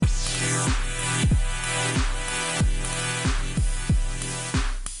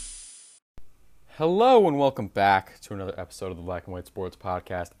Hello and welcome back to another episode of the Black and White Sports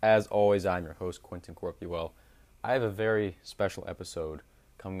Podcast. As always, I'm your host, Quentin Corpuel. I have a very special episode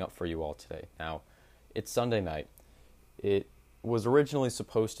coming up for you all today. Now, it's Sunday night. It was originally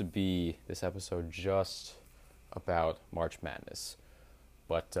supposed to be this episode just about March Madness,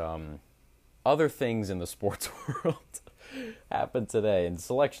 but other things in the sports world happened today, and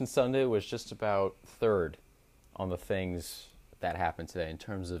Selection Sunday was just about third on the things that happened today in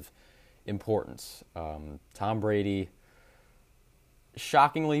terms of importance. Tom Brady,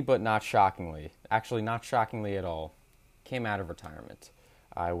 shockingly but not shockingly, actually not shockingly at all, came out of retirement.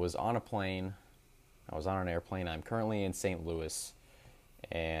 I was on an airplane. I'm currently in St. Louis,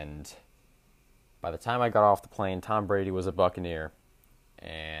 and by the time I got off the plane, Tom Brady was a Buccaneer,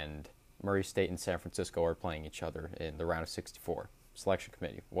 and Murray State and San Francisco are playing each other in the round of 64. Selection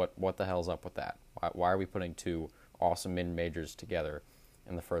committee, what the hell's up with that? Why are we putting two awesome mid-majors together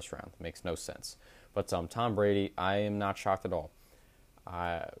in the first round? It makes no sense. But Tom Brady, I am not shocked at all.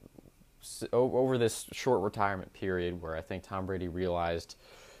 Over this short retirement period where I think Tom Brady realized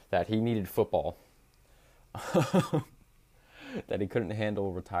that he needed football, that he couldn't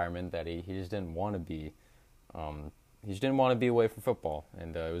handle retirement, that he just didn't want to be away from football,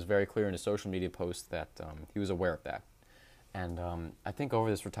 and it was very clear in his social media posts that he was aware of that. And I think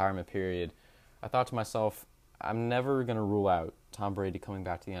over this retirement period, I thought to myself, I'm never going to rule out Tom Brady coming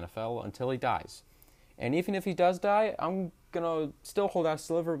back to the NFL until he dies. And even if he does die, I'm going to still hold out a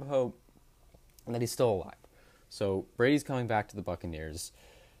sliver of hope that he's still alive. So Brady's coming back to the Buccaneers.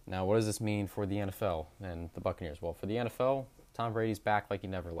 Now, what does this mean for the NFL and the Buccaneers? Well, for the NFL, Tom Brady's back like he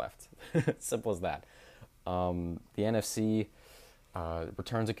never left. Simple as that. The NFC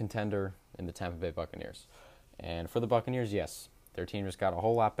returns a contender in the Tampa Bay Buccaneers. And for the Buccaneers, yes, their team just got a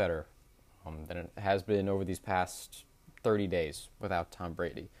whole lot better than it has been over these past 30 days without Tom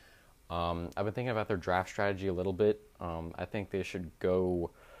Brady. I've been thinking about their draft strategy a little bit. I think they should go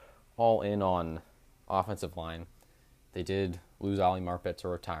all in on offensive line. They did lose Ali Marpet to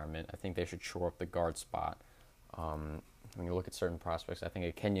retirement. I think they should shore up the guard spot. When you look at certain prospects, I think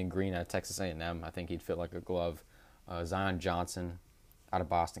a Kenyon Green out of Texas A&M, I think he'd fit like a glove. Zion Johnson out of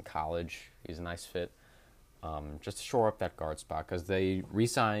Boston College, he's a nice fit. Just to shore up that guard spot, because they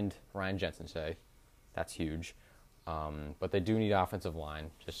re-signed Ryan Jensen today. That's huge. But they do need offensive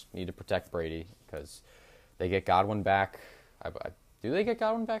line. Just need to protect Brady, because they get Godwin back. Do they get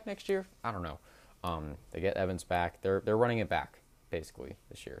Godwin back next year? I don't know. They get Evans back. They're running it back, basically,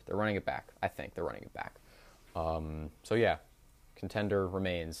 this year. They're running it back. I think they're running it back. So, yeah, contender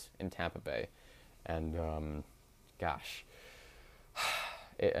remains in Tampa Bay. And,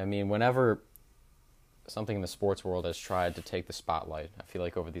 whenever something in the sports world has tried to take the spotlight, I feel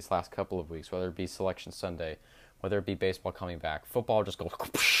like over these last couple of weeks, whether it be Selection Sunday, whether it be baseball coming back, football just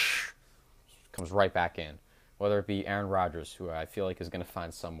comes right back in. Whether it be Aaron Rodgers, who I feel like is going to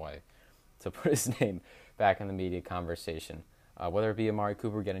find some way to put his name back in the media conversation. Whether it be Amari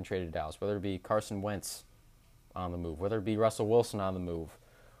Cooper getting traded to Dallas, whether it be Carson Wentz on the move, whether it be Russell Wilson on the move,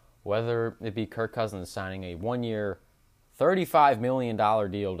 whether it be Kirk Cousins signing a one-year, $35 million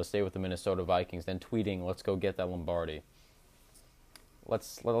deal to stay with the Minnesota Vikings, then tweeting, "Let's go get that Lombardi.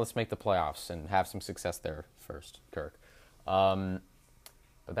 Let's make the playoffs and have some success there first, Kirk." But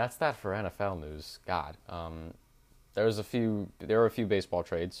that's that for NFL news. God, there were a few baseball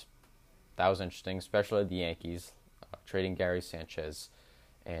trades. That was interesting, especially the Yankees trading Gary Sanchez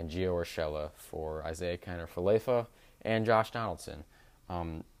and Gio Urshela for Isaiah Kiner-Falefa and Josh Donaldson.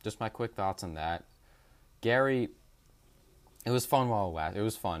 Just my quick thoughts on that. Gary, it was fun while it lasted. It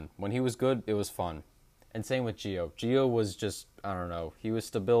was fun. When he was good, it was fun. And same with Gio. Gio was just, I don't know, he was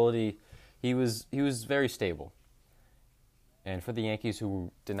stability. He was very stable. And for the Yankees,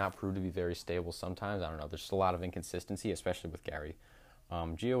 who did not prove to be very stable sometimes, I don't know, there's just a lot of inconsistency, especially with Gary.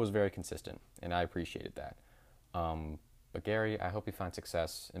 Gio was very consistent, and I appreciated that. But Gary, I hope he finds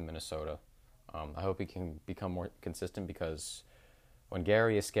success in Minnesota. I hope he can become more consistent, because when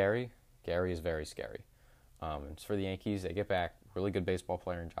Gary is scary, Gary is very scary. It's for the Yankees. They get back really good baseball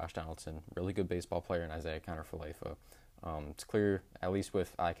player in Josh Donaldson, really good baseball player in Isaiah Kiner-Falefa. It's clear, at least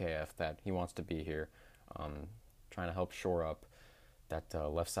with IKF, that he wants to be here, trying to help shore up that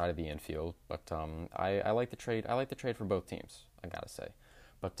left side of the infield. But I like the trade. I like the trade for both teams, I gotta say.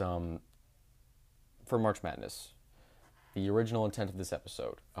 But for March Madness, the original intent of this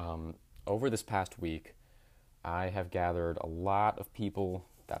episode, over this past week, I have gathered a lot of people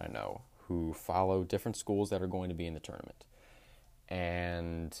that I know who follow different schools that are going to be in the tournament.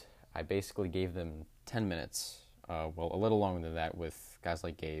 And I basically gave them 10 minutes, a little longer than that with guys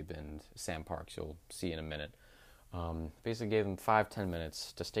like Gabe and Sam Parks, you'll see in a minute, Basically gave them 5-10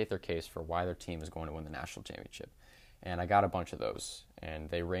 minutes to state their case for why their team is going to win the national championship. And I got a bunch of those, and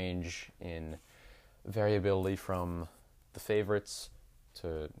they range in variability from the favorites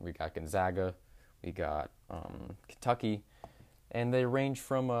to we got Gonzaga, we got Kentucky, and they range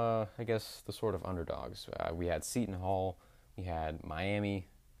from I guess the sort of underdogs. We had Seton Hall, we had Miami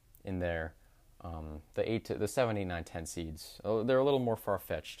in there. The 7, 8, 9, 10 seeds. They're a little more far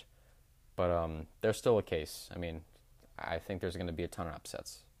fetched, but they're still a case. I mean, I think there's going to be a ton of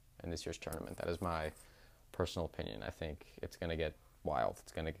upsets in this year's tournament. That is my personal opinion. I think it's going to get wild.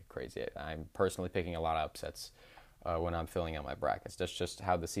 It's going to get crazy. I'm personally picking a lot of upsets when I'm filling out my brackets. That's just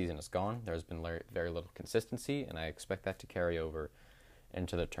how the season has gone. There's been very little consistency, and I expect that to carry over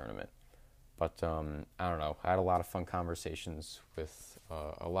into the tournament. But I don't know. I had a lot of fun conversations with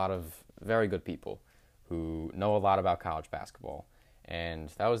a lot of very good people who know a lot about college basketball. And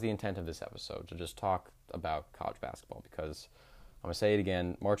that was the intent of this episode, to just talk about college basketball, because I'm going to say it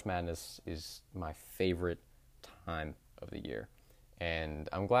again, March Madness is my favorite time of the year. And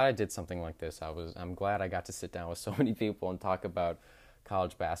I'm glad I did something like this. I'm glad I got to sit down with so many people and talk about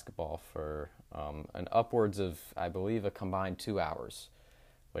college basketball for an upwards of, I believe, a combined 2 hours,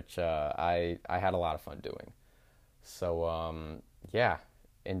 which I had a lot of fun doing. So, yeah,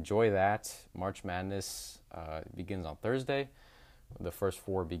 enjoy that. March Madness begins on Thursday. The first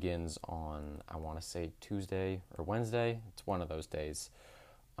 4 begins on, I want to say, Tuesday or Wednesday. It's one of those days.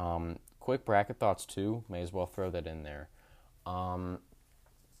 Quick bracket thoughts, too. May as well throw that in there. I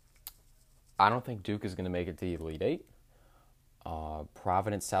don't think Duke is going to make it to the Elite Eight.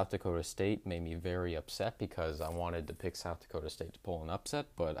 Providence, South Dakota State made me very upset because I wanted to pick South Dakota State to pull an upset,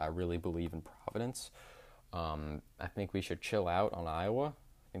 but I really believe in Providence. I think we should chill out on Iowa.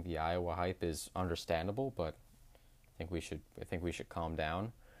 I think the Iowa hype is understandable, but I think we should calm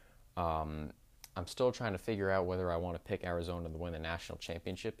down. I'm still trying to figure out whether I want to pick Arizona to win the national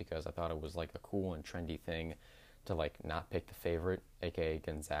championship, because I thought it was like a cool and trendy thing to like not pick the favorite, aka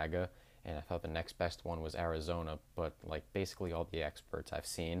Gonzaga, and I thought the next best one was Arizona, but like basically all the experts I've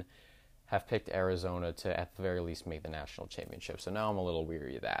seen have picked Arizona to at the very least make the national championship. So now I'm a little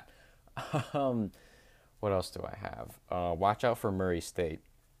weary of that. What else do I have? Watch out for Murray State.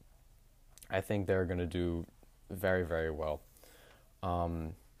 I think they're going to do very, very well. I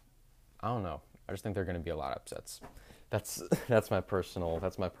don't know. I just think they're going to be a lot of upsets. That's my personal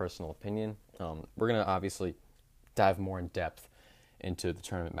opinion. We're going to obviously dive more in depth into the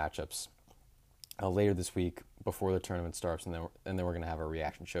tournament matchups later this week before the tournament starts, and then we're going to have our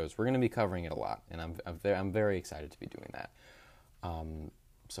reaction shows. We're going to be covering it a lot, and I'm very excited to be doing that.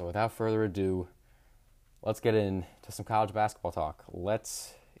 So without further ado, let's get into some college basketball talk.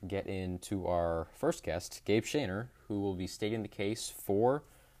 Let's get into our first guest, Gabe Schaner, who will be stating the case for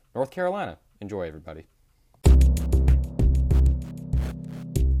North Carolina. Enjoy, everybody.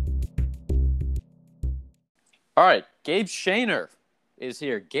 All right, Gabe Schaner is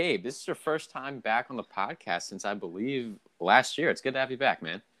here. Gabe, this is your first time back on the podcast since, I believe, last year. It's good to have you back,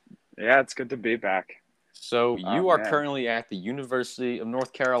 man. Yeah, it's good to be back. So you are currently at the University of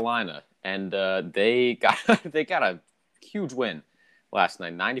North Carolina, and they got a huge win last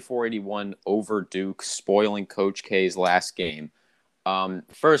night, 94-81 over Duke, spoiling Coach K's last game.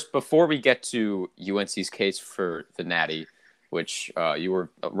 First, before we get to UNC's case for the Natty, which you were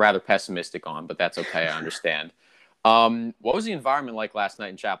rather pessimistic on, but that's okay, I understand. What was the environment like last night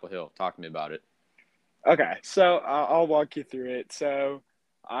in Chapel Hill? Talk to me about it. Okay, so I'll walk you through it. So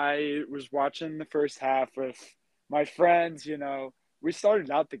I was watching the first half with my friends. You know, we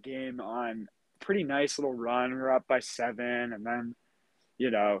started out the game on a pretty nice little run. We were up by 7, and then, you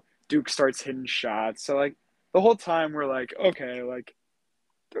know, Duke starts hitting shots. So, like, the whole time we're like, okay, like,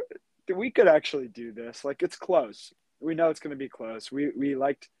 we could actually do this. Like, it's close. We know it's going to be close. We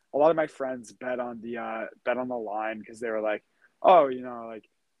liked – a lot of my friends bet on the line because they were like, oh, you know, like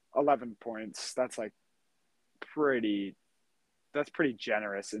 11 points. That's like pretty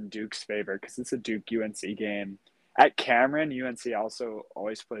generous in Duke's favor because it's a Duke UNC game. At Cameron, UNC also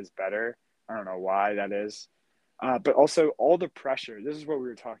always plays better. I don't know why that is. But also all the pressure. This is what we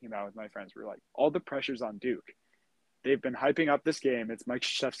were talking about with my friends. We were like, all the pressure's on Duke. They've been hyping up this game. It's Mike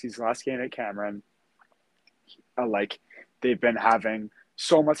Krzyzewski's last game at Cameron. Like, they've been having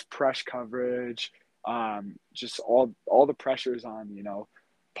so much press coverage. Just all the pressures on, you know,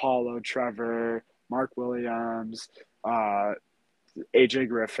 Paulo, Trevor, Mark Williams, AJ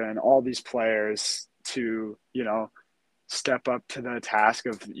Griffin, all these players to, you know, step up to the task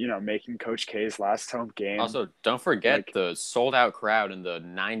of, you know, making Coach K's last home game. Also, don't forget the sold-out crowd and the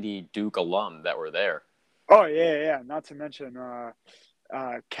 90 Duke alum that were there. Oh, yeah. Not to mention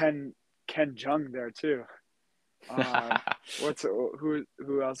Ken Jung there, too. Who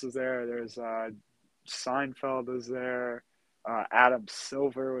else was there? There's Seinfeld was there. Adam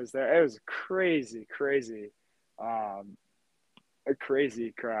Silver was there. It was um, a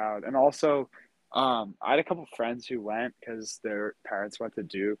crazy crowd. And also, I had a couple friends who went because their parents went to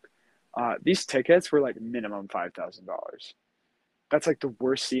Duke. These tickets were like minimum $5,000. That's like the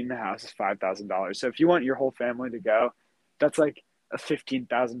worst seat in the house is $5,000. So if you want your whole family to go, that's like a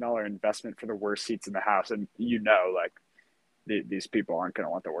 $15,000 investment for the worst seats in the house. And like these people aren't going to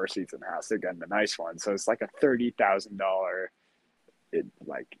want the worst seats in the house. They're getting the nice ones. So it's like a $30,000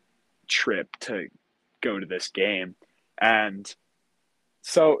 like trip to go to this game. And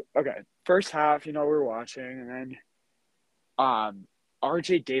so, okay, first half, we're watching, and then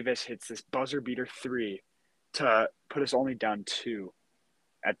RJ Davis hits this buzzer beater three to put us only down two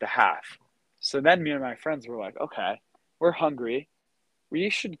at the half. So then me and my friends were like, okay, we're hungry. We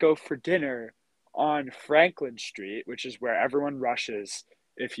should go for dinner on Franklin Street, which is where everyone rushes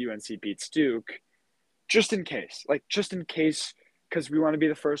if UNC beats Duke, just in case, because we want to be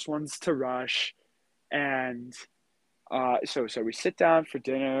the first ones to rush. And so we sit down for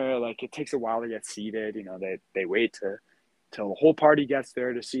dinner. Like it takes a while to get seated. They wait till the whole party gets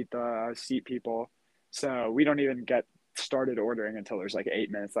there to seat people. So we don't even get started ordering until there's like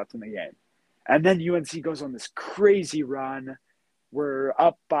 8 minutes left in the game. And then UNC goes on this crazy run. We're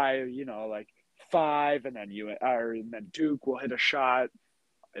up by like 5, and then Duke will hit a shot.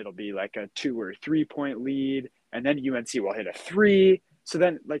 It'll be like a 2 or 3 point lead, and then UNC will hit a 3. So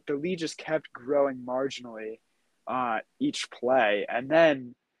then like the lead just kept growing marginally each play. And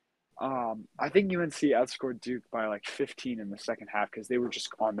then I think UNC outscored Duke by like 15 in the second half because they were just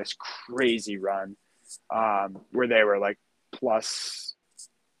on this crazy run where they were like plus,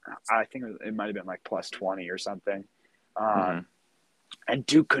 I think it might have been like plus 20 or something. And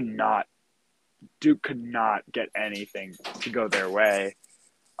Duke could not get anything to go their way.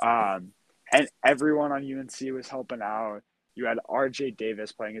 And everyone on UNC was helping out. You had RJ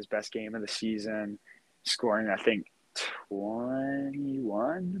Davis playing his best game of the season, scoring, I think,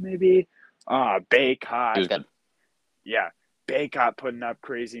 21 maybe. Baycott. He was good. Yeah. Baycott putting up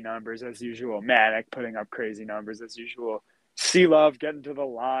crazy numbers as usual. Manic putting up crazy numbers as usual. C-Love getting to the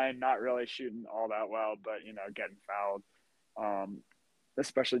line, not really shooting all that well, but, getting fouled,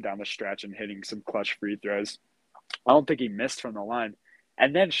 especially down the stretch and hitting some clutch free throws. I don't think he missed from the line.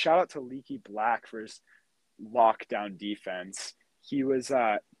 And then shout out to Leaky Black for his lockdown defense. He was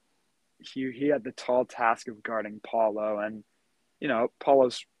he had the tall task of guarding Paulo, and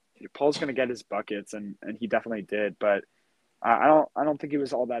Paul's going to get his buckets, and he definitely did. But I don't think he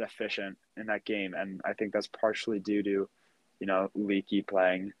was all that efficient in that game, and I think that's partially due to Leaky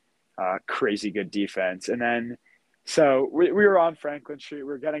playing crazy good defense. And then so we were on Franklin Street, we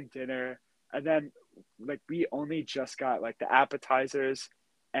were getting dinner, and then like we only just got like the appetizers,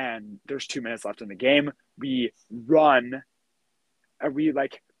 and there's 2 minutes left in the game. We run, and we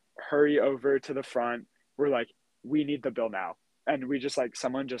like hurry over to the front. We're like, we need the bill now, and we just like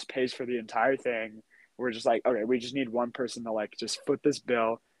someone just pays for the entire thing. We're just like, okay, we just need one person to like just foot this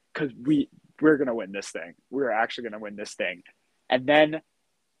bill because we're gonna win this thing. We're actually gonna win this thing. And then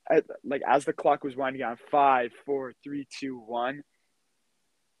like as the clock was winding down, 5, 4, 3, 2, 1.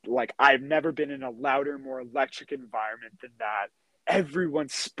 Like I've never been in a louder, more electric environment than that. Everyone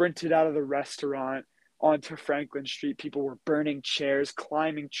sprinted out of the restaurant onto Franklin Street. People were burning chairs,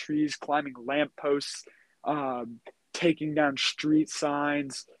 climbing trees, climbing lampposts, taking down street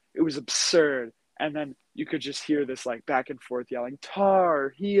signs. It was absurd. And then you could just hear this like back and forth yelling,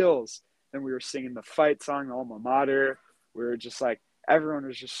 Tar Heels. And we were singing the fight song, Alma Mater. We were just like, everyone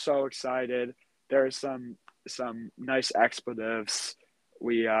was just so excited. There were some nice expletives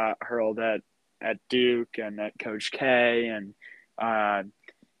we hurled at Duke and at Coach K, and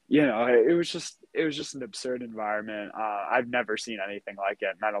it was just an absurd environment. I've never seen anything like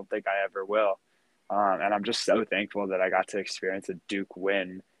it, and I don't think I ever will. And I'm just so thankful that I got to experience a Duke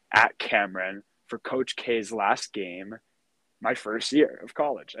win at Cameron for Coach K's last game, my first year of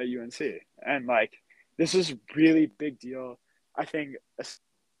college at UNC. And like, this is really big deal. I think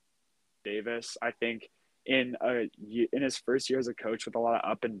Davis, in his first year as a coach with a lot of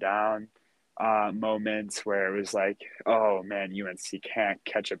up and down moments where it was like, oh man, UNC can't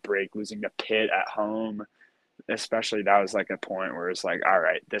catch a break, losing to Pitt at home. Especially that was like a point where it's like, all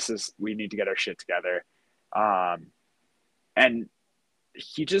right, we need to get our shit together. And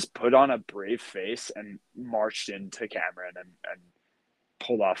he just put on a brave face and marched into Cameron and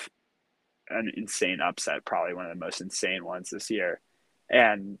pulled off an insane upset, probably one of the most insane ones this year.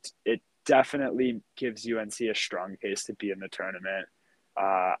 And it definitely gives UNC a strong case to be in the tournament.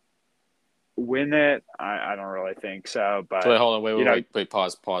 win it, I don't really think so. So But wait, hold on, you know, wait,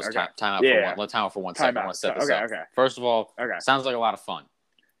 pause. okay, Time out for yeah, one. Let time out for 1 second. I timeout. want to So set this okay, up. okay, First of all, okay. sounds like a lot of fun.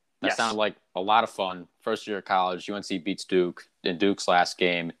 That sounded Yes, like a lot of fun. First year of college, UNC beats Duke in Duke's last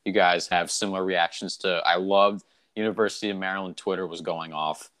game. You guys have similar reactions to. I loved University of Maryland Twitter was going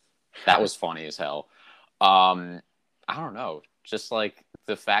off. That was funny as hell. I don't know. Just like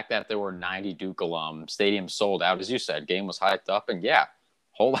the fact that there were 90 Duke alum, stadium sold out, as you said, game was hyped up, and yeah,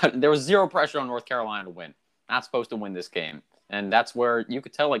 whole lot. There was zero pressure on North Carolina to win. Not supposed to win this game, and that's where you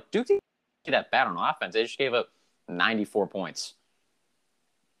could tell like Duke didn't get that bad on offense. They just gave up 94 points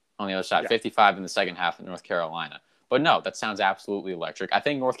on the other side, yeah. 55 in the second half of North Carolina. But no, that sounds absolutely electric. I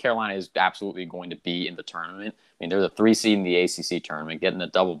think North Carolina is absolutely going to be in the tournament. I mean, they're the 3 seed in the ACC tournament, getting a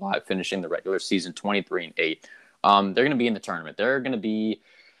double bye, finishing the regular season 23-8. They're going to be in the tournament. They're going to be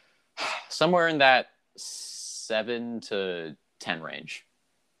somewhere in that 7 to 10 range,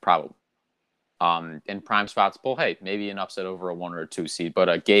 probably. In prime spots, well, hey, maybe an upset over a 1 or a 2 seed.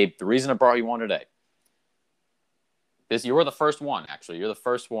 But Gabe, the reason I brought you on today, you were the first one, actually. You're the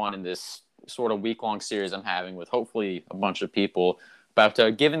first one in this sort of week-long series I'm having with hopefully a bunch of people about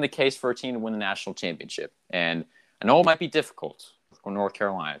giving the case for a team to win the national championship. And I know it might be difficult for North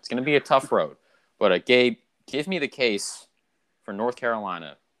Carolina. It's going to be a tough road. But Gabe, give me the case for North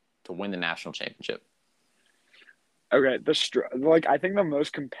Carolina to win the national championship. Okay, I think the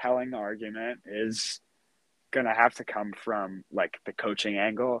most compelling argument is gonna have to come from like the coaching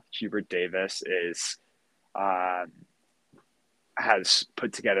angle. Hubert Davis is um, has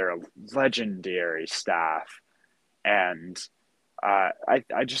put together a legendary staff, and I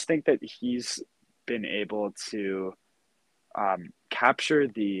just think that he's been able to capture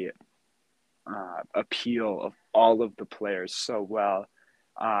the appeal of all of the players so well.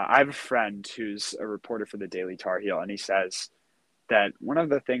 I have a friend who's a reporter for the Daily Tar Heel, and he says that one of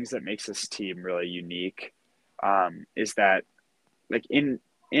the things that makes this team really unique is that, like in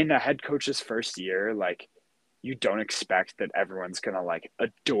a head coach's first year, like you don't expect that everyone's gonna like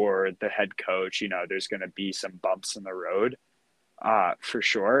adore the head coach. You know, there's gonna be some bumps in the road, for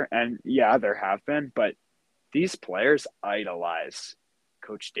sure, and yeah, there have been, but these players idolize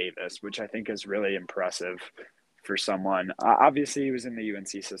Coach Davis, which I think is really impressive for someone. Obviously, he was in the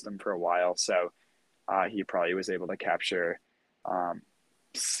UNC system for a while, so he probably was able to capture um,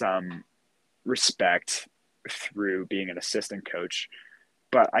 some respect through being an assistant coach.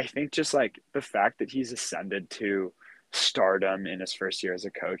 But I think just like the fact that he's ascended to stardom in his first year as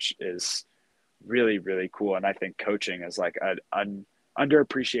a coach is really, really cool. And I think coaching is like an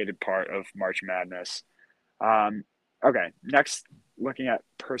underappreciated part of March Madness. Um, okay, next, looking at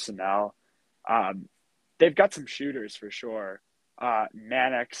personnel, um, they've got some shooters for sure.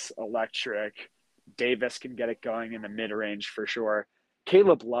 Mannix, electric. Davis can get it going in the mid range for sure.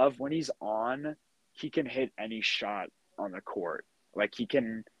 Caleb Love, when he's on, he can hit any shot on the court. Like he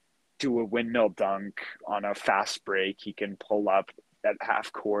can do a windmill dunk on a fast break. He can pull up at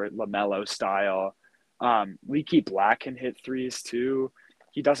half court, LaMelo style. Leaky Black can hit threes too.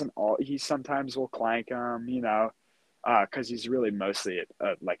 He sometimes will clank them, you know, because he's really mostly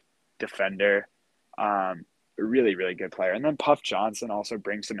a like defender. A really, really good player. And then Puff Johnson also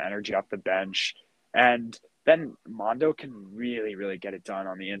brings some energy off the bench. And then Mondo can really, really get it done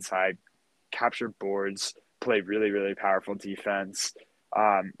on the inside, capture boards, play really, really powerful defense.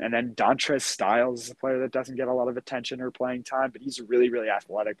 And then Dontrez Styles is a player that doesn't get a lot of attention or playing time, but he's a really, really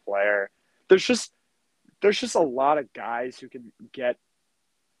athletic player. There's just a lot of guys who can get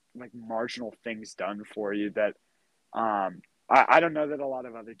like marginal things done for you that I don't know that a lot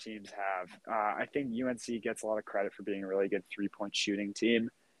of other teams have. I think UNC gets a lot of credit for being a really good 3-point shooting team,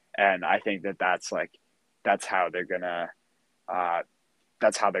 and I think that that's how they're gonna uh,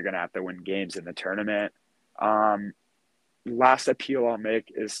 have to win games in the tournament. Last appeal I'll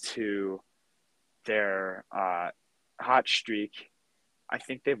make is to their hot streak. I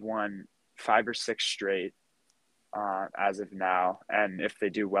think they've won 5 or 6 straight as of now. And if they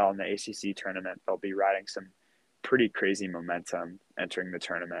do well in the ACC tournament, they'll be riding some pretty crazy momentum entering the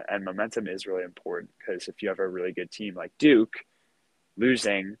tournament. And momentum is really important because if you have a really good team like Duke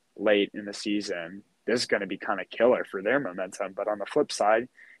losing late in the season, this is going to be kind of killer for their momentum. But on the flip side,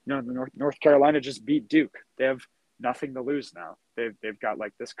 you know, North Carolina just beat Duke. They have nothing to lose now. They've got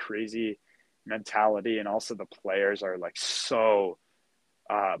like this crazy mentality, and also the players are like so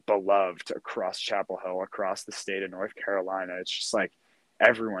beloved across Chapel Hill, across the state of North Carolina. It's just like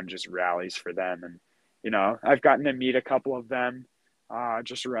everyone just rallies for them. And, you know, I've gotten to meet a couple of them,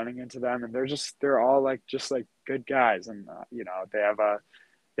 just running into them, and they're all like, just like good guys. And, you know, they have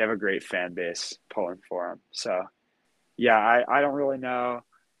a great fan base pulling for them. So yeah, I don't really know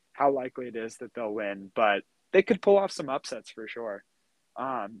how likely it is that they'll win, but they could pull off some upsets for sure.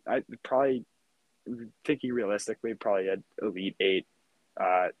 I probably thinking realistically, probably an Elite Eight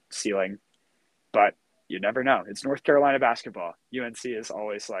ceiling, but you never know. It's North Carolina basketball. UNC is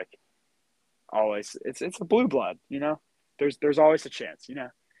always it's a blue blood, you know. There's always a chance, you know.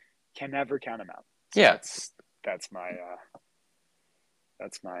 Can never count them out. So Yeah, that's my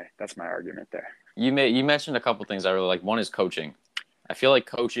argument there. you mentioned a couple things I really like. One is coaching. I feel like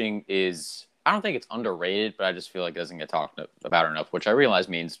coaching is, I don't think it's underrated, but I just feel like it doesn't get talked about enough, which I realize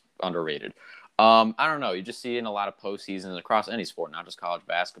means underrated. I don't know. You just see it in a lot of postseasons across any sport, not just college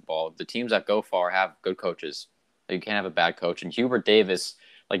basketball. The teams that go far have good coaches. You can't have a bad coach. And Hubert Davis,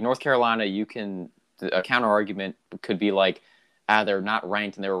 like North Carolina, a counter argument could be like, they're not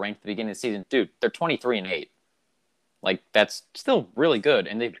ranked and they were ranked at the beginning of the season. Dude, they're 23-8. Like, that's still really good.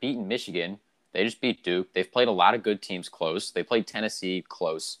 And they've beaten Michigan. They just beat Duke. They've played a lot of good teams close. They played Tennessee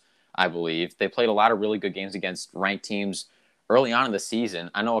close, I believe. They played a lot of really good games against ranked teams early on in the season.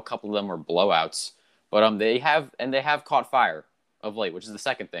 I know a couple of them were blowouts, but they have caught fire of late, which is the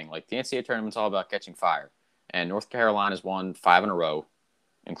second thing. Like, the NCAA tournament's all about catching fire. And North Carolina's won 5 in a row,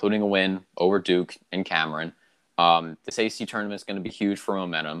 including a win over Duke and Cameron. This AC tournament's going to be huge for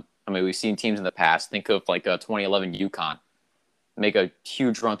momentum. I mean, we've seen teams in the past. Think of like a 2011 UConn. Make a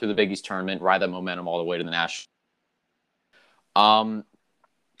huge run through the Big East tournament, ride that momentum all the way to the national. I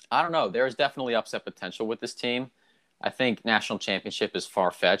don't know. There's definitely upset potential with this team. I think national championship is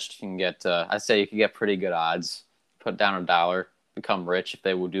far-fetched. You can get, I'd say you can get pretty good odds. Put down $1, become rich if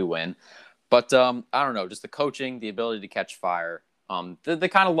they do win. But I don't know. Just the coaching, the ability to catch fire, the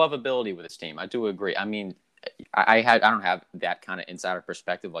kind of lovability with this team. I do agree. I mean, I don't have that kind of insider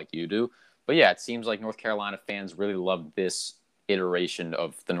perspective like you do. But yeah, it seems like North Carolina fans really love this iteration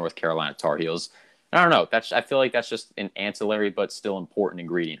of the North Carolina Tar Heels. I don't know. I feel like that's just an ancillary but still important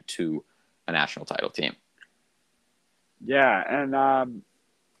ingredient to a national title team. Yeah, and I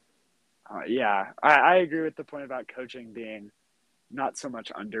agree with the point about coaching being not so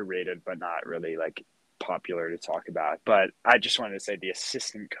much underrated, but not really like popular to talk about. But I just wanted to say the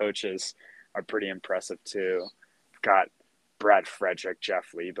assistant coaches are pretty impressive too. We've got Brad Frederick,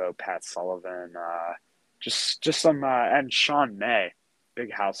 Jeff Lebo, Pat Sullivan, just some and Sean May,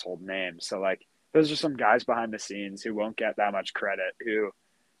 big household name. So like those are some guys behind the scenes who won't get that much credit, who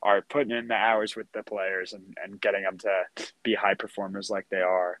are putting in the hours with the players and getting them to be high performers like they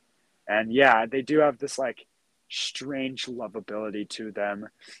are. And yeah, they do have this like strange lovability to them.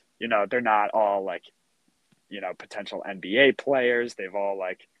 You know, they're not all like, you know, potential NBA players. They've all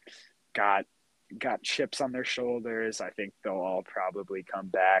like got chips on their shoulders. I think they'll all probably come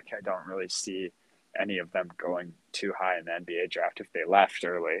back. I don't really see any of them going too high in the NBA draft if they left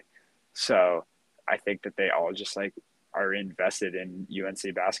early. So I think that they all just like are invested in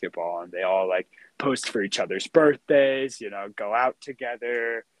UNC basketball, and they all like post for each other's birthdays, you know, go out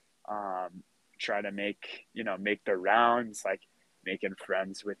together, try to make their rounds, like making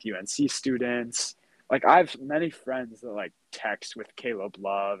friends with UNC students. Like I have many friends that like text with Caleb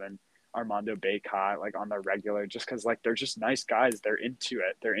Love and Armando Bacot like on the regular, just because like they're just nice guys. They're into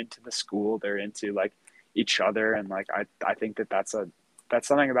it. They're into the school. They're into like each other, and like I think that's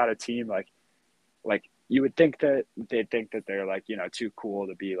something about a team like you would think that they'd think that they're like, you know, too cool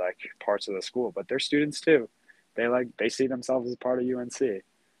to be like parts of the school, but they're students too. They see themselves as part of UNC.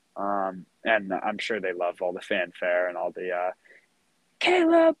 And I'm sure they love all the fanfare and all the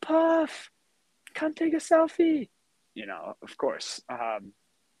Caleb Puff, come take a selfie, you know, of course.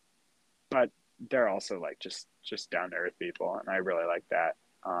 But they're also like just down to earth people, and I really like that.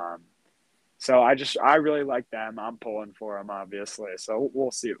 So I really like them. I'm pulling for them, obviously. So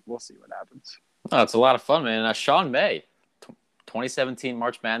we'll see what happens. Oh, it's a lot of fun, man. Sean May, 2017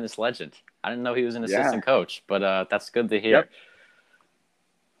 March Madness legend. I didn't know he was an assistant coach, but that's good to hear. Yep. I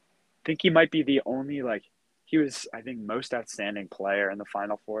think he might be the only, like, he was, I think, most outstanding player in the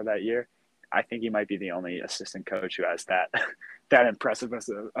Final Four that year. I think he might be the only assistant coach who has that impressive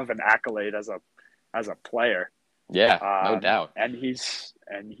of an accolade as a player. Yeah, no doubt. And he's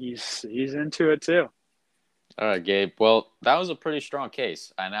into it too. All right, Gabe. Well, that was a pretty strong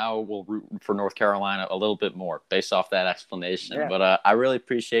case. I now will root for North Carolina a little bit more based off that explanation. Yeah. But I really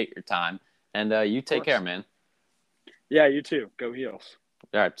appreciate your time, and you take care, man. Yeah, you too. Go Heels.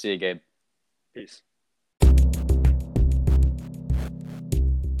 All right, see you, Gabe. Peace.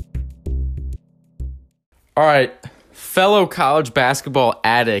 All right, fellow college basketball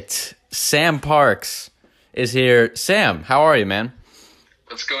addict Sam Parks is here. Sam, how are you, man?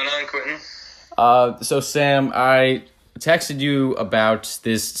 What's going on, Quentin? So Sam, I texted you about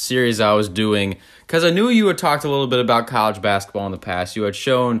this series I was doing because I knew you had talked a little bit about college basketball in the past. You had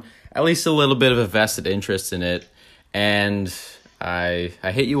shown at least a little bit of a vested interest in it, and I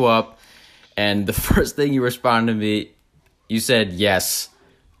hit you up, and the first thing you responded to me, you said, "Yes,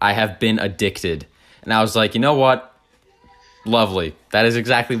 I have been addicted." And I was like, you know what? Lovely. That is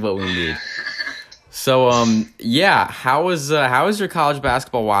exactly what we need. So, yeah, how has your college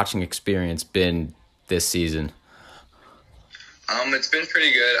basketball watching experience been this season? It's been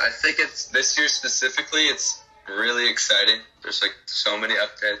pretty good. I think it's this year specifically, it's really exciting. There's like so many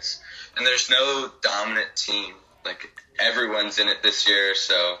updates, and there's no dominant team. Like everyone's in it this year,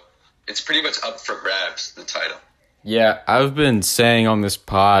 so it's pretty much up for grabs, the title. Yeah, I've been saying on this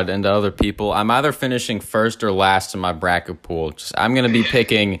pod and to other people, I'm either finishing first or last in my bracket pool. I'm going to be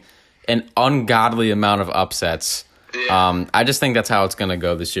picking an ungodly amount of upsets. Yeah. I just think that's how it's going to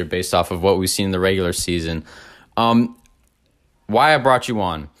go this year based off of what we've seen in the regular season. Why I brought you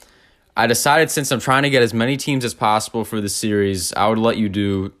on. I decided since I'm trying to get as many teams as possible for the series, I would let you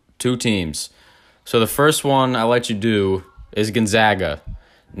do 2 teams. So the first one I let you do is Gonzaga.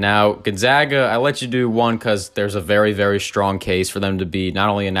 Now, Gonzaga, I let you do one because there's a very, very strong case for them to be not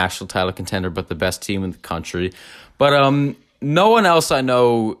only a national title contender, but the best team in the country. But no one else I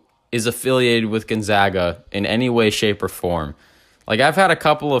know is affiliated with Gonzaga in any way, shape, or form. Like, I've had a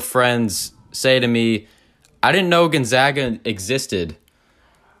couple of friends say to me, I didn't know Gonzaga existed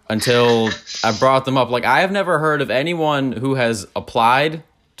until I brought them up. Like, I have never heard of anyone who has applied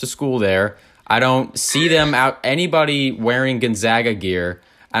to school there. I don't see them out, anybody wearing Gonzaga gear.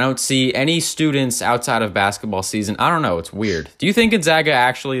 I don't see any students outside of basketball season. I don't know. It's weird. Do you think Gonzaga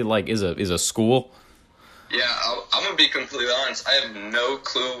actually is a school? Yeah, I'm going to be completely honest. I have no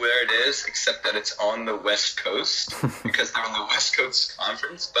clue where it is except that it's on the West Coast because they're in the West Coast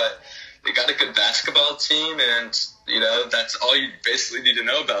Conference. But they got a good basketball team, and, that's all you basically need to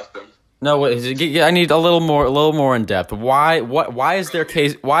know about them. No, I need a little more in depth. Why is their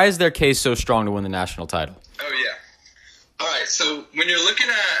case so strong to win the national title? Oh, yeah. All right, so when you're looking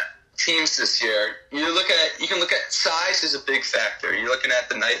at teams this year, you can look at size is a big factor. You're looking at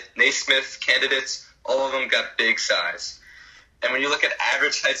the Naismith candidates, all of them got big size. And when you look at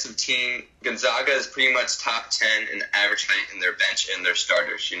average heights of team, Gonzaga is pretty much top 10 in average height in their bench and their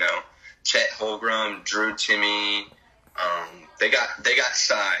starters. Chet Holmgren, Drew Timme, they got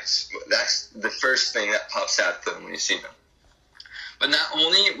size. That's the first thing that pops out to them when you see them. But not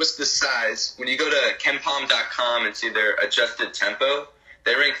only was the size, when you go to KenPom.com and see their adjusted tempo,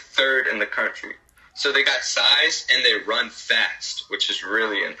 they rank 3rd in the country. So they got size and they run fast, which is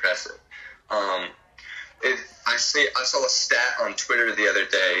really impressive. I saw a stat on Twitter the other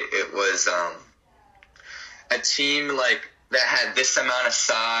day. It was a team that had this amount of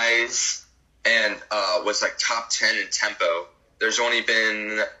size and was top 10 in tempo. There's only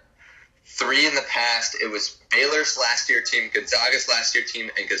been 3 in the past. It was Baylor's last year team, Gonzaga's last year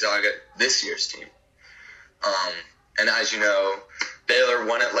team, and Gonzaga this year's team. And as you know, Baylor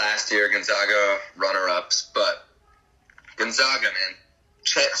won it last year, Gonzaga runner-ups. But Gonzaga, man,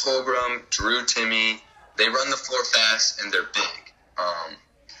 Chet Holmgren, Drew Timme, they run the floor fast and they're big.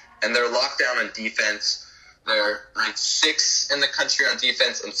 And they're locked down on defense. They're ranked 6th in the country on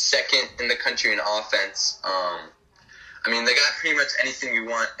defense and 2nd in the country in offense. They got pretty much anything you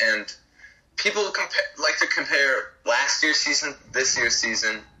want, and people like to compare last year's season, this year's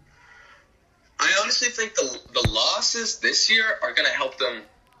season. I honestly think the losses this year are going to help them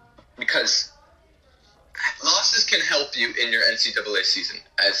because losses can help you in your NCAA season.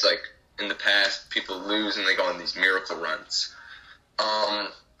 As in the past, people lose and they go on these miracle runs.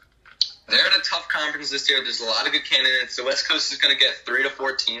 They're in a tough conference this year. There's a lot of good candidates. The West Coast is going to get 3 to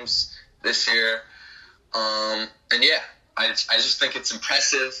 4 teams this year. And yeah, I just think it's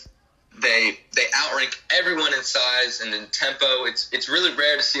impressive. They outrank everyone in size and in tempo. It's really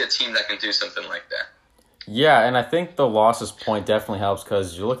rare to see a team that can do something like that. Yeah, and I think the losses point definitely helps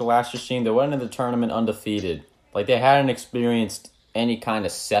because you look at last year's team, they went into the tournament undefeated. They hadn't experienced any kind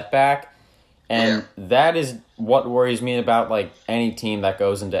of setback, and that is what worries me about any team that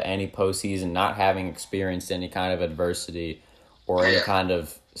goes into any postseason not having experienced any kind of adversity or any kind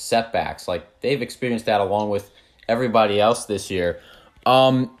of setbacks. They've experienced that along with everybody else this year.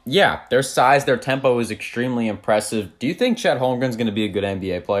 Their size, their tempo is extremely impressive. Do you think Chet Holmgren's going to be a good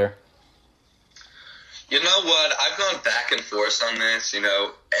NBA player? You know what? I've gone back and forth on this. In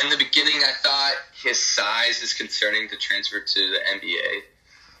the beginning, I thought his size is concerning to transfer to the NBA.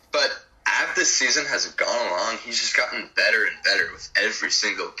 But as the season has gone along, he's just gotten better and better with every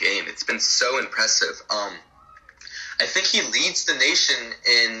single game. It's been so impressive. I think he leads the nation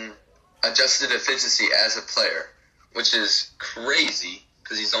in adjusted efficiency as a player, which is crazy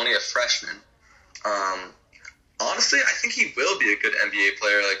because he's only a freshman. Honestly, I think he will be a good NBA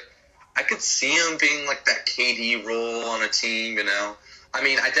player. Like, I could see him being like that KD role on a team, you know. I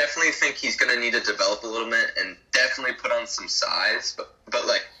mean, I definitely think he's going to need to develop a little bit and definitely put on some size. But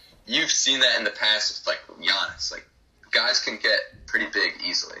like, you've seen that in the past with, like, Giannis. Like, guys can get pretty big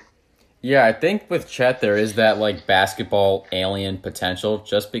easily. Yeah, I think with Chet there is that, like, basketball alien potential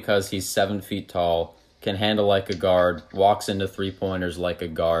just because he's 7 feet tall, can handle like a guard, walks into three-pointers like a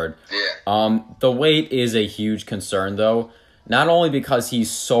guard. Yeah. The weight is a huge concern, though, not only because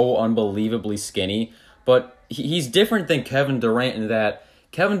he's so unbelievably skinny, but he's different than Kevin Durant in that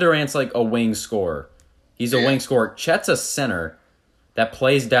Kevin Durant's like a wing scorer. He's a wing scorer. Chet's a center that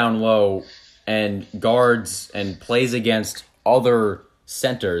plays down low and guards and plays against other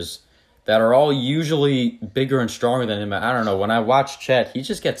centers that are all usually bigger and stronger than him. I don't know. When I watch Chet, he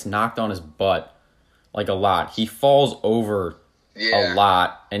just gets knocked on his butt like a lot. He falls over a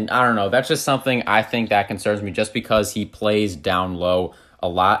lot. And I don't know. That's just something I think that concerns me just because he plays down low a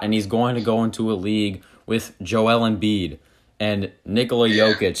lot. And he's going to go into a league with Joel Embiid and Nikola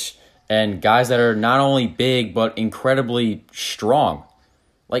Jokic and guys that are not only big but incredibly strong.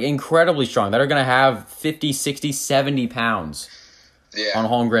 Like, incredibly strong. That are going to have 50, 60, 70 pounds on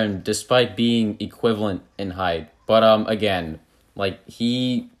Holmgren despite being equivalent in height. But, again, like,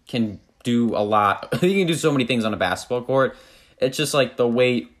 he can do a lot. He can do so many things on a basketball court. It's just, like, the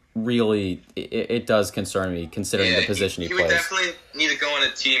weight really, it does concern me considering the position he plays. He would definitely need to go on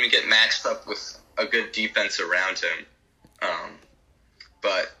a team and get matched up with a good defense around him.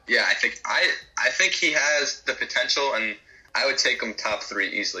 But yeah, I think he has the potential, and I would take him top 3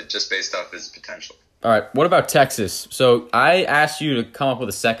 easily just based off his potential. All right, what about Texas? So I asked you to come up with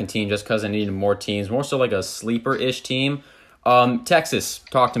a second team just because I needed more teams, more so like a sleeper-ish team. Texas,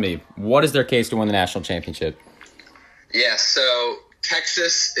 talk to me. What is their case to win the national championship? Yeah, so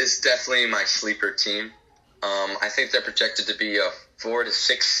Texas is definitely my sleeper team. I think they're projected to be a 4 to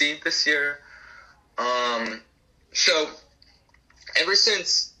 6 seed this year. So ever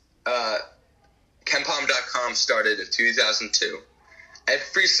since KenPom.com started in 2002,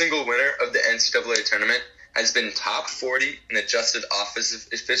 every single winner of the NCAA tournament has been top 40 in adjusted offensive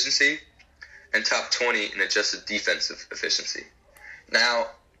efficiency and top 20 in adjusted defensive efficiency. Now,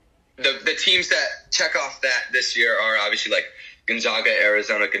 the teams that check off that this year are obviously like Gonzaga,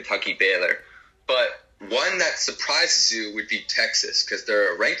 Arizona, Kentucky, Baylor. But one that surprises you would be Texas because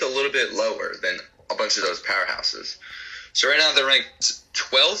they're ranked a little bit lower than a bunch of those powerhouses. So right now they're ranked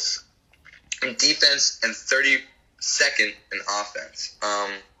 12th in defense and 32nd in offense.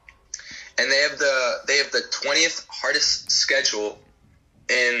 And they have the 20th hardest schedule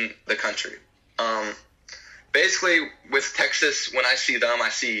in the country. Basically, with Texas, when I see them, I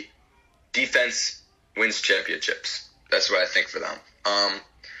see defense wins championships. That's what I think for them.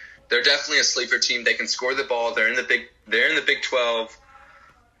 They're definitely a sleeper team. They can score the ball. They're in the Big 12.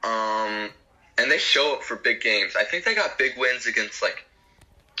 And they show up for big games. I think they got big wins against like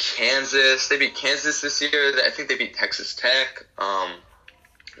Kansas. They beat Kansas this year. I think they beat Texas Tech.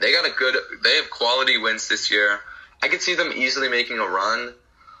 They have quality wins this year. I could see them easily making a run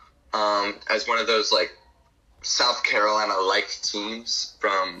as one of those like South Carolina-like teams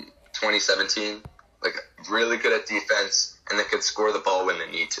from 2017. Like, really good at defense, and they could score the ball when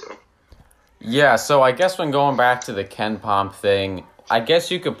they need to. Yeah, so I guess when going back to the KenPom thing, I guess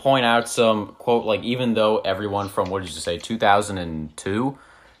you could point out some, quote, like, even though everyone from, 2002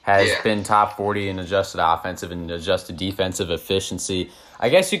 has been top 40 in adjusted offensive and adjusted defensive efficiency, I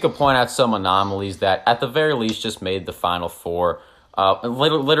guess you could point out some anomalies that, at the very least, just made the Final Four.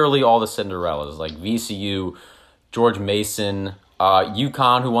 Literally all the Cinderellas, like VCU, George Mason,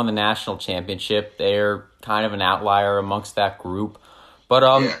 UConn, who won the national championship. They're kind of an outlier amongst that group. But,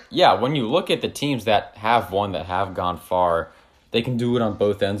 when you look at the teams that have won, that have gone far, they can do it on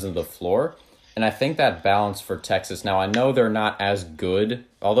both ends of the floor. And I think that balance for Texas, now I know they're not as good,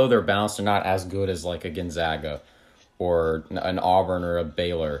 although they're balanced, they're not as good as like a Gonzaga or an Auburn or a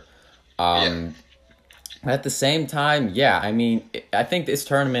Baylor. At the same time, I think this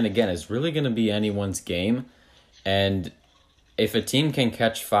tournament, again, is really going to be anyone's game. And if a team can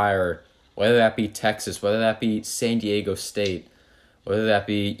catch fire, whether that be Texas, whether that be San Diego State, whether that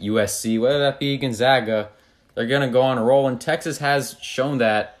be USC, whether that be Gonzaga, they're going to go on a roll. And Texas has shown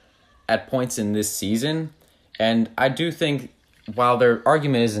that at points in this season. And I do think, while their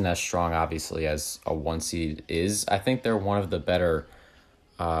argument isn't as strong, obviously, as a 1 seed is, I think they're one of the better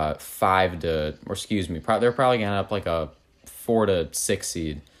they're probably going to end up like a 4 to 6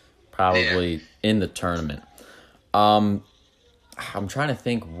 seed, probably in the tournament. I'm trying to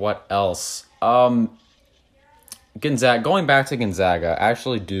think what else. Gonzaga, going back to Gonzaga, I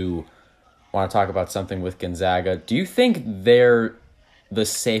actually do want to talk about something with Gonzaga. Do you think they're the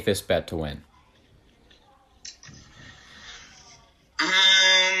safest bet to win?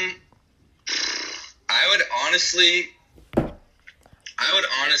 I would honestly,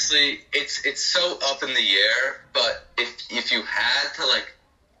 it's so up in the air, but if you had to like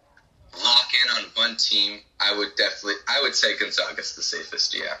lock in on one team, I would say Gonzaga's the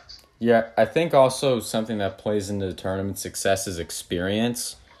safest, yeah. Yeah, I think also something that plays into the tournament success is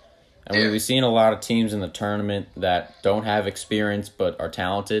experience. And we've seen a lot of teams in the tournament that don't have experience but are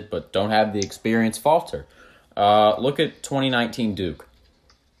talented but don't have the experience falter. Look at 2019 Duke.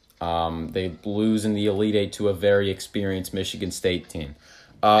 They lose in the Elite Eight to a very experienced Michigan State team.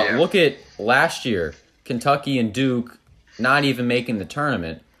 Look at last year, Kentucky and Duke not even making the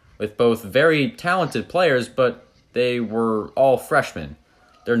tournament with both very talented players, but they were all freshmen.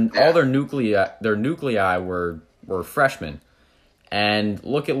 All their nuclei were freshmen. And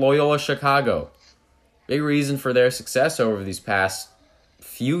look at Loyola Chicago. Big reason for their success over these past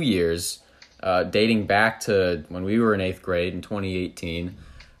few years, dating back to when we were in 8th grade in 2018.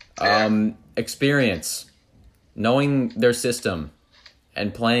 Experience, knowing their system,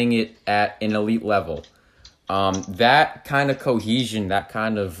 and playing it at an elite level. That kind of cohesion, that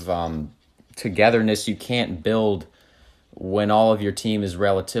kind of togetherness you can't build when all of your team is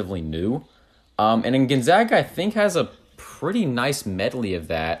relatively new. And in Gonzaga, I think, has a pretty nice medley of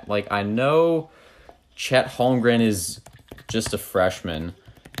that. Like, I know Chet Holmgren is just a freshman.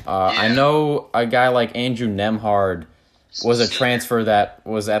 I know a guy like Andrew Nemhard was a transfer that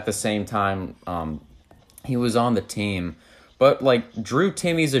was at the same time he was on the team. But, like, Drew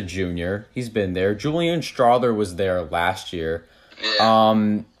Timmy's a junior. He's been there. Julian Strother was there last year.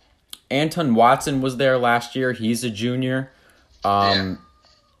 Yeah. Anton Watson was there last year. He's a junior.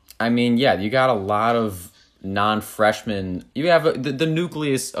 I mean, you got a lot of non-freshmen. You have the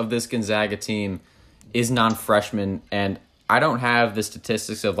nucleus of this Gonzaga team is non-freshmen, and I don't have the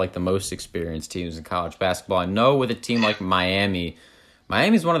statistics of like the most experienced teams in college basketball. I know with a team like Miami's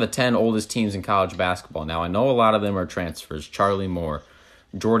one of the 10 oldest teams in college basketball. Now, I know a lot of them are transfers. Charlie Moore,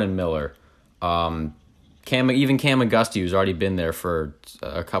 Jordan Miller, Cam Auguste, who's already been there for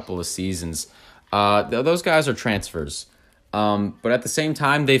a couple of seasons. Those guys are transfers. But at the same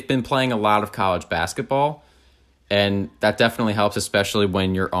time, they've been playing a lot of college basketball, and that definitely helps, especially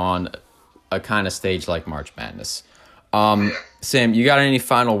when you're on a kind of stage like March Madness. Sam, you got any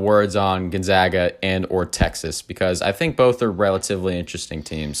final words on Gonzaga and or Texas? Because I think both are relatively interesting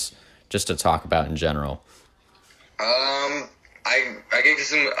teams just to talk about in general. I give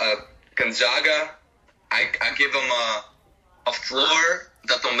them Gonzaga. I give them a floor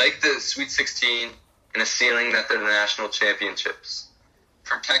that they'll make the Sweet 16 and a ceiling that they're the national championships.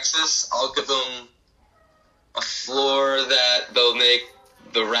 For Texas, I'll give them a floor that they'll make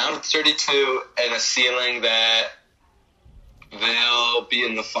the round of 32 and a ceiling that they'll be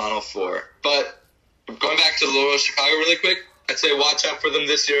in the Final Four. But going back to Loyola Chicago really quick, I'd say watch out for them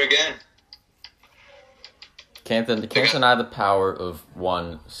this year again. Can't deny the power of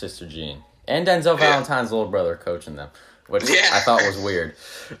one Sister Jean. And Denzel Valentine's little brother coaching them, which I thought was weird.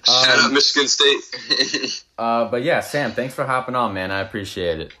 Shout out Michigan State. But yeah, Sam, thanks for hopping on, man. I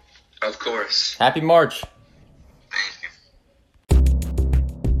appreciate it. Of course. Happy March. Thank you.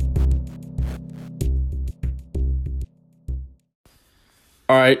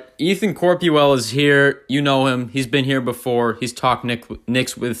 All right, Ethan Corpuel is here. You know him. He's been here before. He's talked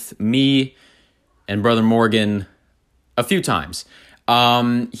Knicks with me and Brother Morgan a few times.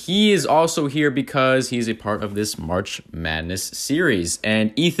 He is also here because he's a part of this March Madness series.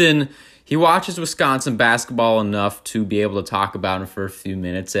 And Ethan, he watches Wisconsin basketball enough to be able to talk about it for a few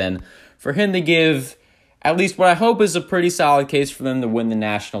minutes. And for him to give at least what I hope is a pretty solid case for them to win the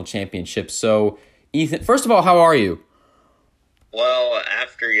national championship. So, Ethan, first of all, how are you? Well,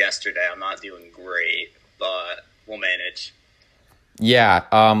 after yesterday, I'm not doing great, but we'll manage. Yeah,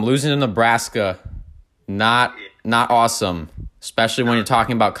 losing to Nebraska, not awesome, especially when you're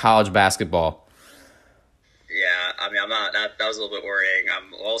talking about college basketball. Yeah, I mean, I'm not. That was a little bit worrying.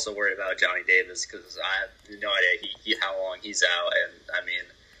 I'm also worried about Johnny Davis because I have no idea how long he's out. And I mean,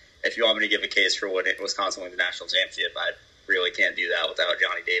 if you want me to give a case for winning Wisconsin winning the national championship, I really can't do that without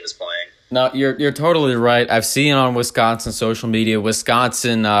Johnny Davis playing. No, you're totally right. I've seen on Wisconsin social media,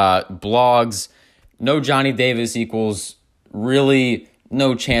 Wisconsin blogs, no Johnny Davis equals really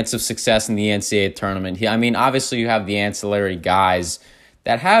no chance of success in the NCAA tournament. I mean, obviously you have the ancillary guys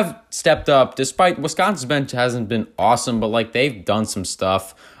that have stepped up, despite Wisconsin's bench hasn't been awesome, but like they've done some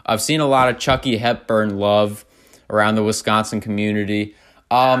stuff. I've seen a lot of Chucky Hepburn love around the Wisconsin community.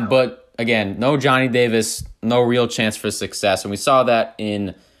 But again, no Johnny Davis, no real chance for success. And we saw that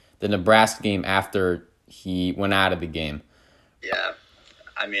in the Nebraska game after he went out of the game. Yeah.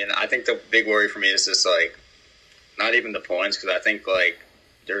 I mean, I think the big worry for me is just, like, not even the points, because I think, like,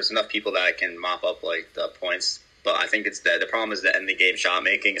 there's enough people that can mop up, like, the points. But I think it's the problem is the end-of-the-game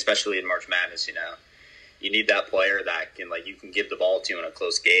shot-making, especially in March Madness, you know. You need that player that can, like, you can give the ball to in a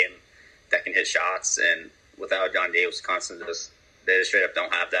close game that can hit shots. And without John Davis, Wisconsin, they just straight up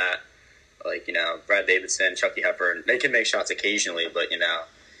don't have that. Like, you know, Brad Davidson, Chucky Hepburn, they can make shots occasionally, but, you know,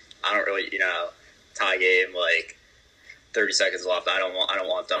 I don't really, you know, tie game, like, 30 seconds left. I don't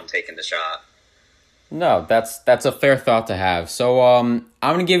want them taking the shot. No, that's a fair thought to have. So I'm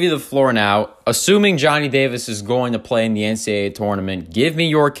going to give you the floor now. Assuming Johnny Davis is going to play in the NCAA tournament, give me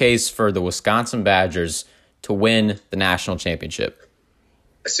your case for the Wisconsin Badgers to win the national championship.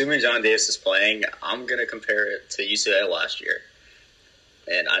 Assuming John Davis is playing, I'm going to compare it to UCLA last year.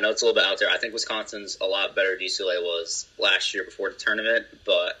 And I know it's a little bit out there. I think Wisconsin's a lot better than UCLA was last year before the tournament,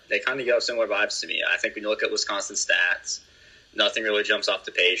 but they kind of give similar vibes to me. I think when you look at Wisconsin's stats, nothing really jumps off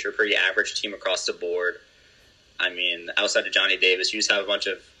the page. They're a pretty average team across the board. I mean, outside of Johnny Davis, you just have a bunch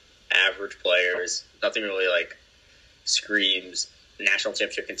of average players. Nothing really, like, screams national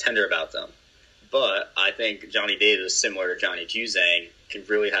championship contender about them. But I think Johnny Davis, similar to Johnny Juzang, can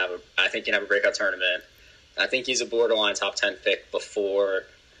really have a breakout tournament. I think he's a borderline top 10 pick before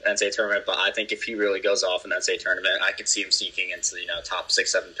the NCAA tournament, but I think if he really goes off in the NCAA tournament, I could see him sneaking into, you know, top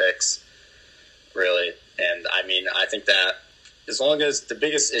 6, 7 picks, really. And, I mean, I think that as long as the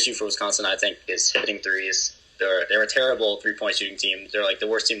biggest issue for Wisconsin, I think, is hitting threes. They're a terrible three-point shooting team. They're, like, the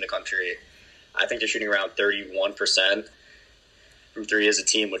worst team in the country. I think they're shooting around 31% from three as a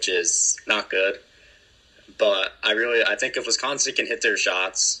team, which is not good. But I think if Wisconsin can hit their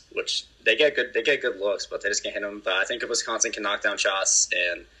shots, which they get good looks, but they just can't hit them. But I think if Wisconsin can knock down shots,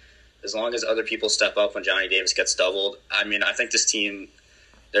 and as long as other people step up when Johnny Davis gets doubled, I mean, I think this team,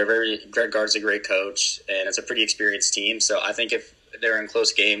 Greg Gard's a great coach, and it's a pretty experienced team. So I think if they're in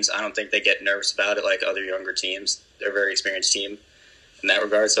close games, I don't think they get nervous about it like other younger teams. They're a very experienced team in that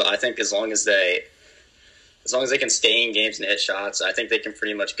regard. So I think as long as they can stay in games and hit shots, I think they can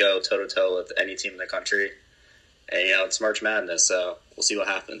pretty much go toe-to-toe with any team in the country. And, you know, it's March Madness, so we'll see what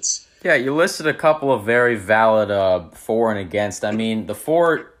happens. Yeah, you listed a couple of very valid for and against. I mean, the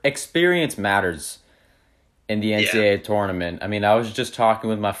for experience matters in the NCAA tournament. I mean, I was just talking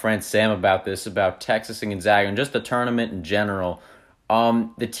with my friend Sam about this, about Texas and Gonzaga, and just the tournament in general.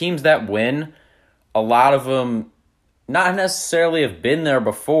 The teams that win, a lot of them not necessarily have been there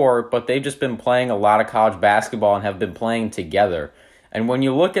before, but they've just been playing a lot of college basketball and have been playing together. And when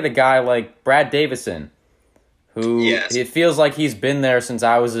you look at a guy like Brad Davison, who it feels like he's been there since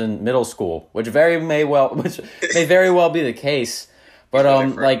I was in middle school, which may very well be the case.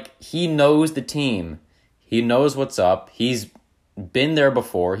 But like, he knows the team. He knows what's up. He's been there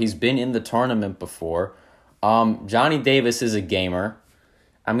before. He's been in the tournament before. Johnny Davis is a gamer.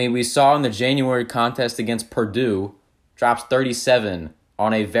 I mean, we saw in the January contest against Purdue, drops 37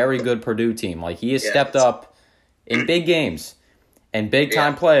 on a very good Purdue team. Like, he has stepped up in big games, and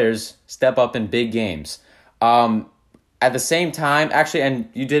big-time players step up in big games. At the same time, actually, and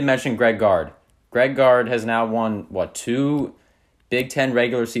you did mention Greg Gard. Greg Gard has now won, 2 Big Ten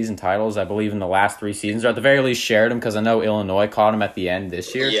regular season titles, I believe, in the last 3 seasons, or at the very least shared them, because I know Illinois caught him at the end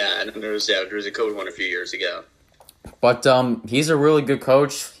this year. Yeah, and there was a COVID one a few years ago. But he's a really good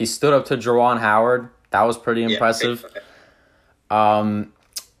coach. He stood up to Juwan Howard. That was pretty impressive.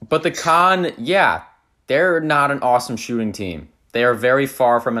 But the con, they're not an awesome shooting team. They are very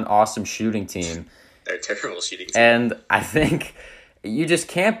far from an awesome shooting team. They're a terrible shooting team. And I think you just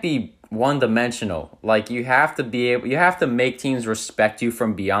can't be one-dimensional. Like, you have to make teams respect you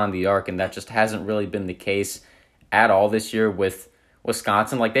from beyond the arc, and that just hasn't really been the case at all this year with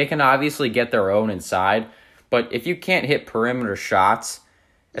Wisconsin. Like, they can obviously get their own inside, but if you can't hit perimeter shots,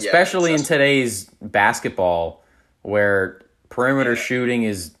 especially in today's basketball where perimeter shooting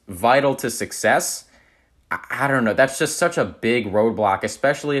is vital to success, I don't know. That's just such a big roadblock,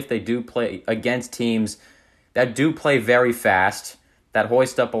 especially if they do play against teams that do play very fast, that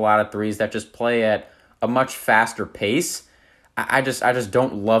hoist up a lot of threes, that just play at a much faster pace. I just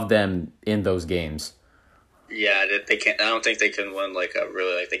don't love them in those games. Yeah, they can't. I don't think they can win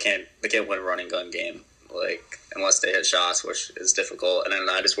they can't win a running gun game unless they hit shots, which is difficult. And then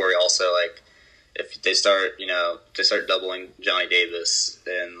I just worry also if they start doubling Johnny Davis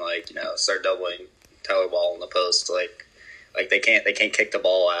and start doubling Tyler Wall in the post, they can't kick the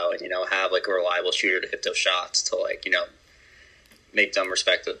ball out and have a reliable shooter to hit those shots to make them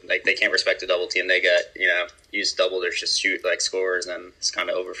respect it. They can't respect the double team. They get use double, they're just shoot scorers, and it's kind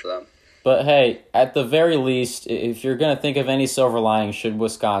of over for them. But hey, at the very least, if you're going to think of any silver lining, should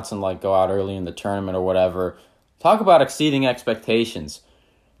Wisconsin go out early in the tournament or whatever, talk about exceeding expectations.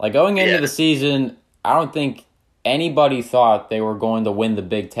 Going into the season, I don't think anybody thought they were going to win the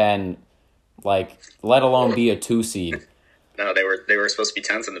Big Ten, let alone be a 2 seed. No, they were supposed to be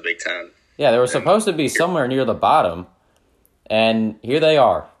 10th in the Big Ten. Yeah, they were supposed to be somewhere near the bottom, and here they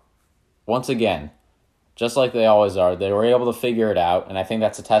are, once again, just like they always are. They were able to figure it out, and I think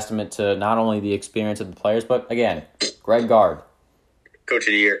that's a testament to not only the experience of the players, but, again, Greg Gard. Coach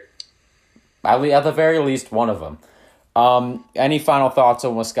of the Year. At the very least, one of them. Any final thoughts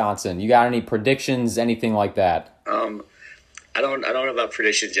on Wisconsin? You got any predictions, anything like that? I don't know about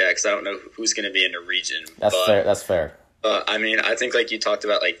predictions yet because I don't know who's going to be in the region. That's fair. I mean, I think like you talked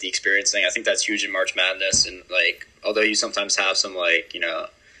about the experience thing. I think that's huge in March Madness, and although you sometimes have some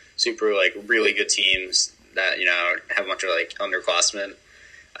super really good teams that have a bunch of underclassmen,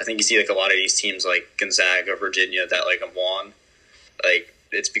 I think you see a lot of these teams like Gonzaga, Virginia that have won.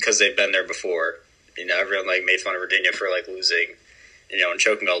 It's because they've been there before. Everyone made fun of Virginia for losing, and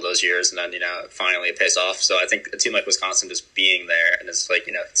choking all those years, and then finally it pays off. So I think a team like Wisconsin just being there and it's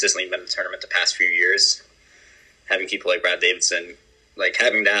consistently been in the tournament the past few years, having people like Brad Davidson,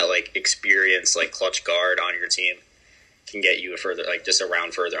 having that experience clutch guard on your team can get you just a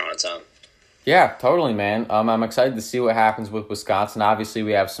round further on its own. Yeah, totally, man. I'm excited to see what happens with Wisconsin. Obviously,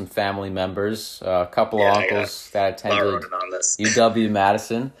 we have some family members, a couple of uncles that attended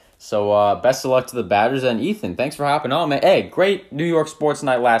UW-Madison. So best of luck to the Badgers. And Ethan, thanks for hopping on, man. Hey, great New York sports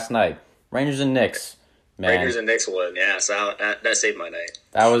night last night. Rangers and Knicks, man. Rangers and Knicks won, yeah. So that saved my night.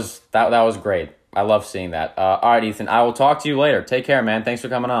 That was great. I love seeing that. All right, Ethan, I will talk to you later. Take care, man. Thanks for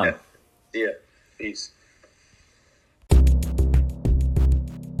coming on. Yeah. Peace.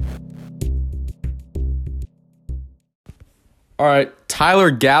 All right, Tyler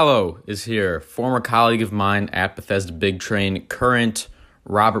Gallo is here, former colleague of mine at Bethesda Big Train, current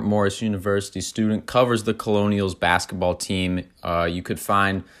Robert Morris University student, covers the Colonials basketball team. You could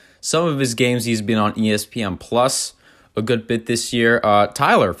find some of his games. He's been on ESPN Plus a good bit this year.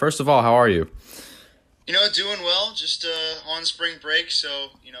 Tyler, first of all, how are you? Doing well. Just on spring break, so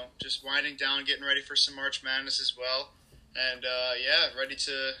just winding down, getting ready for some March Madness as well, and ready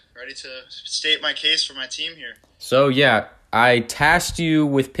to state my case for my team here. So yeah, I tasked you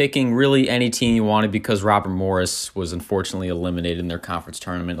with picking really any team you wanted because Robert Morris was unfortunately eliminated in their conference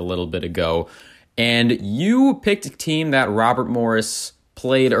tournament a little bit ago. And you picked a team that Robert Morris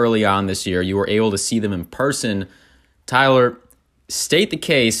played early on this year. You were able to see them in person. Tyler, state the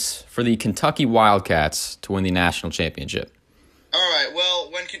case for the Kentucky Wildcats to win the national championship. All right,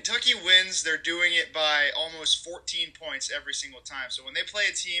 well, when Kentucky wins, they're doing it by almost 14 points every single time. So when they play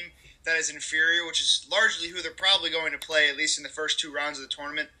a team that is inferior, which is largely who they're probably going to play, at least in the first 2 rounds of the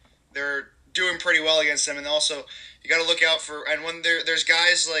tournament, they're doing pretty well against them. And also, you got to look out for, and when there's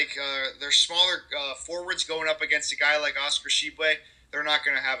guys there's smaller forwards going up against a guy like Oscar Tshiebwe, they're not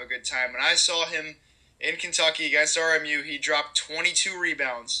going to have a good time. And I saw him in Kentucky against RMU. He dropped 22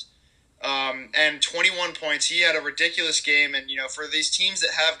 rebounds and 21 points. He had a ridiculous game. And, for these teams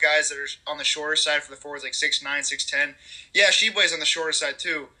that have guys that are on the shorter side for the forwards, 6'9", 6'10", yeah, Tshiebwe's on the shorter side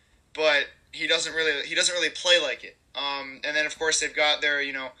too, but he doesn't really play like it. And then, of course, they've got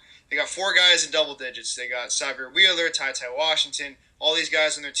they got 4 guys in double digits. They got Xavier Wheeler, Ty Washington, all these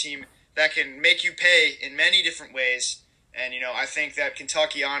guys on their team that can make you pay in many different ways. And, I think that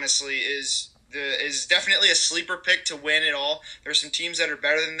Kentucky, honestly, is definitely a sleeper pick to win it all. There's some teams that are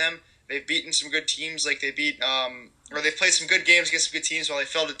better than them. They've beaten some good teams, they've played some good games against some good teams. While they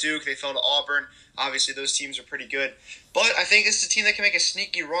fell to Duke, they fell to Auburn. Obviously, those teams are pretty good. But I think this is a team that can make a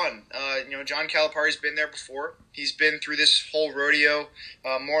sneaky run. John Calipari's been there before. He's been through this whole rodeo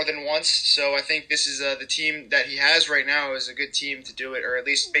more than once. So I think this is the team that he has right now is a good team to do it, or at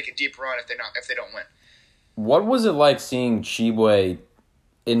least make a deep run if they don't win. What was it like seeing Tshiebwe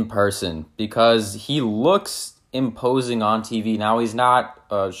in person? Because he looks imposing on TV. Now, he's not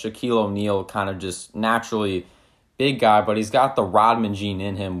Shaquille O'Neal, kind of just naturally big guy, but he's got the Rodman gene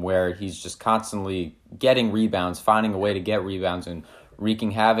in him where he's just constantly getting rebounds, finding a way to get rebounds, and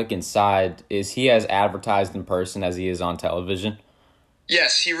wreaking havoc inside. Is he as advertised in person as he is on television?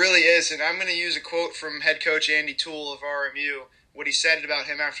 Yes, he really is. And I'm going to use a quote from head coach Andy Toole of RMU. What he said about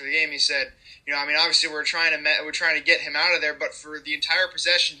him after the game, he said, obviously we're trying to get him out of there, but for the entire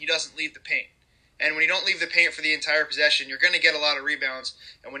possession, he doesn't leave the paint. And when you don't leave the paint for the entire possession, you're going to get a lot of rebounds.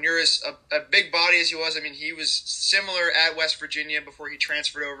 And when you're as a big body as he was, he was similar at West Virginia before he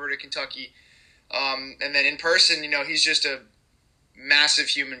transferred over to Kentucky. And then in person, he's just a massive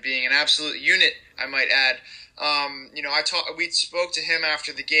human being, an absolute unit, I might add. We spoke to him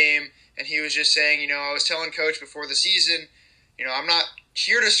after the game, and he was just saying, I was telling Coach before the season, I'm not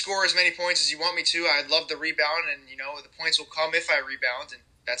here to score as many points as you want me to. I'd love to rebound, and, the points will come if I rebound, and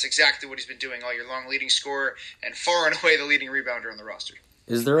that's exactly what he's been doing all year long, leading scorer and far and away the leading rebounder on the roster.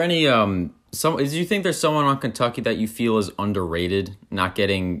 Is there any do you think there's someone on Kentucky that you feel is underrated, not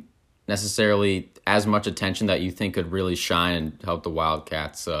getting necessarily as much attention that you think could really shine and help the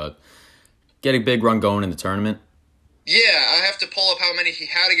Wildcats get a big run going in the tournament? Yeah, I have to pull up how many he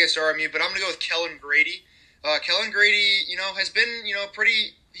had against RMU, but I'm going to go with Kellen Grady. Kellen Grady, has been,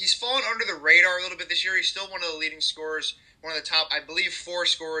 he's fallen under the radar a little bit this year. He's still one of the leading scorers, one of the top, I believe, 4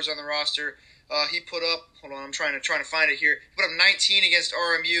 scorers on the roster. He put up, hold on, I'm trying to find it here. He put up 19 against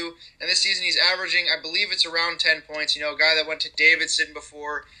RMU, and this season he's averaging, I believe it's around 10 points. A guy that went to Davidson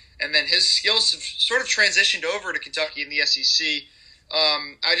before, and then his skills have sort of transitioned over to Kentucky in the SEC.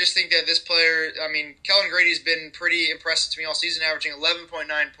 I just think that this player, Kellen Grady's been pretty impressive to me all season, averaging 11.9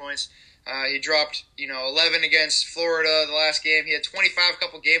 points. He dropped, 11 against Florida the last game. He had 25 a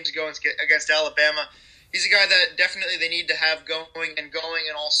couple games ago against Alabama. He's a guy that definitely they need to have going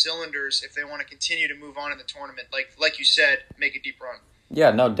in all cylinders if they want to continue to move on in the tournament. Like you said, make a deep run.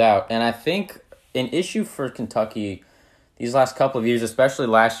 Yeah, no doubt. And I think an issue for Kentucky these last couple of years, especially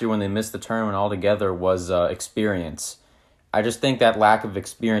last year when they missed the tournament altogether, was experience. I just think that lack of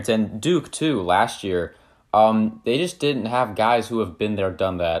experience, and Duke too, last year, they just didn't have guys who have been there,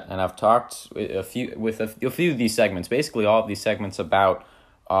 done that. And I've talked with a few of these segments, basically all of these segments, about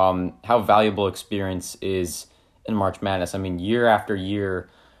how valuable experience is in March Madness. Year after year,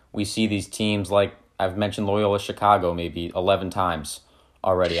 we see these teams like I've mentioned Loyola Chicago maybe 11 times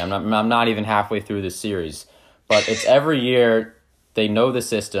already. I'm not even halfway through this series, but it's every year they know the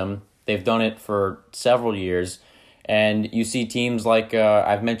system. They've done it for several years, and you see teams like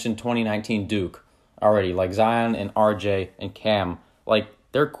I've mentioned 2019 Duke already, like Zion and RJ and Cam.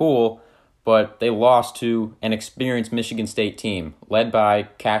 They're cool, but they lost to an experienced Michigan State team led by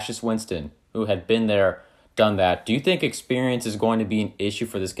Cassius Winston, who had been there, done that. Do you think experience is going to be an issue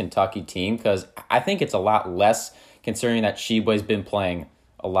for this Kentucky team? Because I think it's a lot less, considering that Tshiebwe's been playing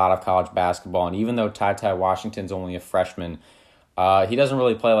a lot of college basketball, and even though Ty Washington's only a freshman, he doesn't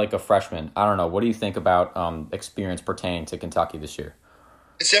really play like a freshman. I don't know. What do you think about experience pertaining to Kentucky this year?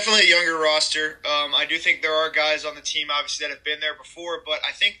 It's definitely a younger roster. I do think there are guys on the team, obviously, that have been there before, but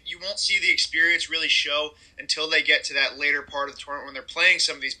I think you won't see the experience really show until they get to that later part of the tournament when they're playing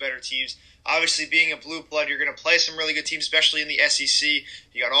some of these better teams. Obviously, being a blue blood, you're going to play some really good teams, especially in the SEC.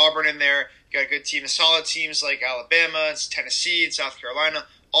 You got Auburn in there. You got a good team, solid teams like Alabama, Tennessee, and South Carolina,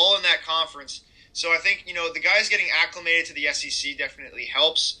 all in that conference. So I think, the guys getting acclimated to the SEC definitely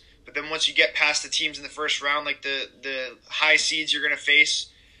helps. But then once you get past the teams in the first round, like the high seeds you're going to face,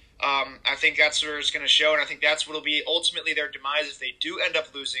 I think that's where it's going to show, and I think that's what will be ultimately their demise if they do end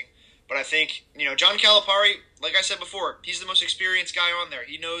up losing. But I think, John Calipari, like I said before, he's the most experienced guy on there.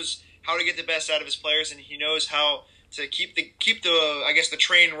 He knows how to get the best out of his players, and he knows how to keep the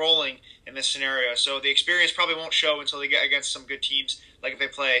train rolling in this scenario. So the experience probably won't show until they get against some good teams, like if they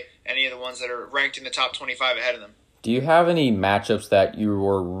play any of the ones that are ranked in the top 25 ahead of them. Do you have any matchups that you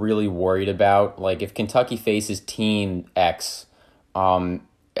were really worried about? Like if Kentucky faces Team X,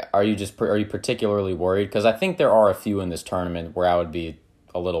 are you particularly worried? Because I think there are a few in this tournament where I would be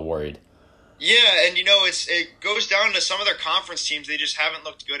a little worried. Yeah, and it goes down to some of their conference teams they just haven't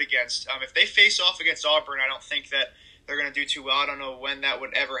looked good against. If they face off against Auburn, I don't think that they're going to do too well. I don't know when that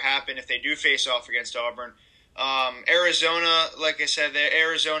would ever happen if they do face off against Auburn. Arizona, like I said,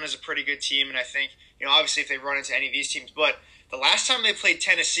 Arizona is a pretty good team, and I think, obviously if they run into any of these teams, but the last time they played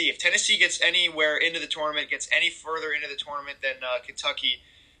Tennessee, if Tennessee gets anywhere into the tournament, gets any further into the tournament than Kentucky,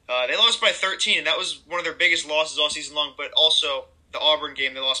 they lost by 13, and that was one of their biggest losses all season long, but also the Auburn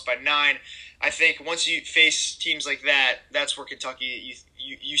game, they lost by 9. I think once you face teams like that, that's where Kentucky,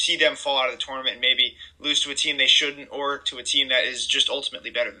 you see them fall out of the tournament and maybe lose to a team they shouldn't or to a team that is just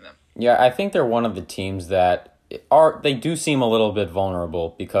ultimately better than them. Yeah, I think they're one of the teams that they do seem a little bit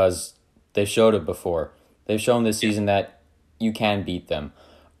vulnerable because they've showed it before. They've shown this season that you can beat them.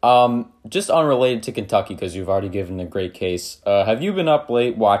 Just unrelated to Kentucky, because you've already given a great case. Have you been up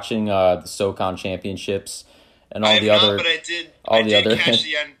late watching the SoCon championships and all the other catch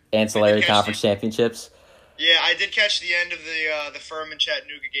the end. Ancillary conference championships? Yeah, I did catch the end of the Furman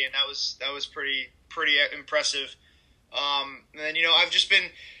Chattanooga game. That was pretty impressive. And then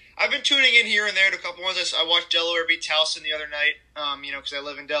I've been tuning in here and there to a couple ones. I watched Delaware beat Towson the other night. Because I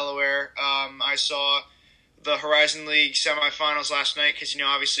live in Delaware. I saw the Horizon League semifinals last night because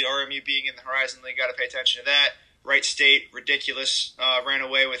obviously RMU being in the Horizon League, got to pay attention to that. Wright State, ridiculous, ran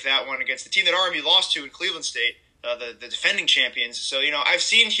away with that one against the team that RMU lost to in Cleveland State. the defending champions. So, I've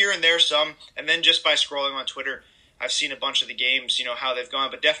seen here and there some, and then just by scrolling on Twitter, I've seen a bunch of the games, how they've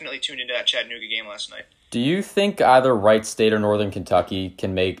gone, but definitely tuned into that Chattanooga game last night. Do you think either Wright State or Northern Kentucky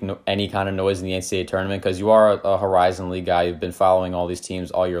can make any kind of noise in the NCAA tournament? Because you are a Horizon League guy. You've been following all these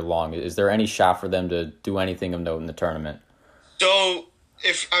teams all year long. Is there any shot for them to do anything of note in the tournament? So,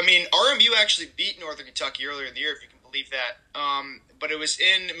 RMU actually beat Northern Kentucky earlier in the year, if you can believe that. But it was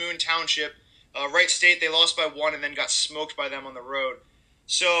in Moon Township. Wright State, they lost by 1 and then got smoked by them on the road.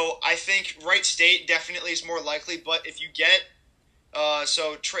 So I think Wright State definitely is more likely, but if you get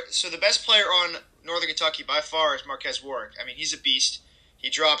so the best player on Northern Kentucky by far is Marquez Warwick. I mean, he's a beast. He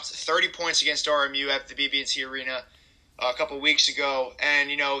dropped 30 points against RMU at the BB&T Arena a couple weeks ago, and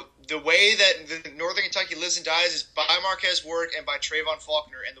the way that the Northern Kentucky lives and dies is by Marquez Warwick and by Trayvon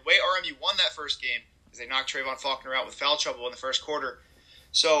Faulkner. And the way RMU won that first game is they knocked Trayvon Faulkner out with foul trouble in the first quarter.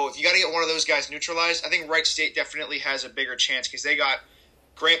 So if you got to get one of those guys neutralized, I think Wright State definitely has a bigger chance because they got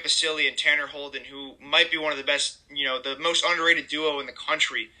Grant Basile and Tanner Holden, who might be one of the best, the most underrated duo in the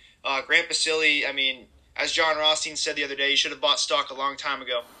country. Grant Basile, I mean, as John Rothstein said the other day, he should have bought stock a long time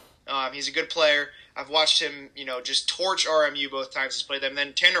ago. He's a good player. I've watched him, just torch RMU both times he's played them. And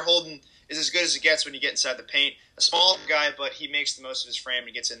then Tanner Holden is as good as it gets when you get inside the paint. A small guy, but he makes the most of his frame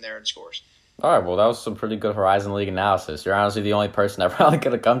and gets in there and scores. All right, well, that was some pretty good Horizon League analysis. You're honestly the only person I probably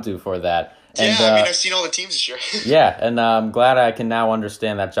could have come to for that. And, I've seen all the teams this year. Yeah, and I'm glad I can now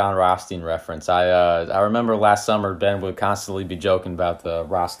understand that John Rothstein reference. I remember last summer Ben would constantly be joking about the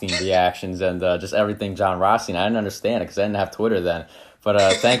Rothstein reactions and just everything John Rothstein. I didn't understand it because I didn't have Twitter then. But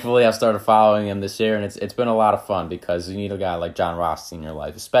thankfully I've started following him this year, and it's been a lot of fun because you need a guy like John Rothstein in your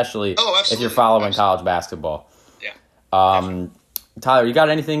life, especially if you're following college basketball. Yeah. Tyler, you got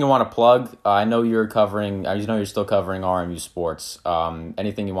anything you want to plug? I know you're still covering RMU sports.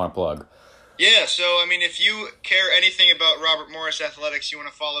 Anything you want to plug? Yeah, so, if you care anything about Robert Morris Athletics, you want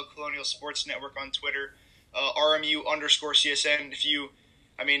to follow Colonial Sports Network on Twitter, RMU_CSN.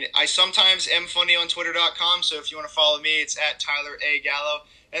 I sometimes am funny on Twitter.com, so if you want to follow me, it's at Tyler A. Gallo.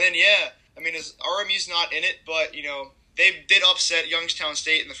 And then, RMU's not in it, but, they did upset Youngstown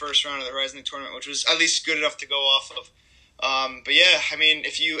State in the first round of the Horizon League tournament, which was at least good enough to go off of.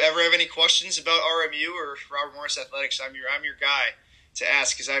 If you ever have any questions about RMU or Robert Morris Athletics, I'm your guy to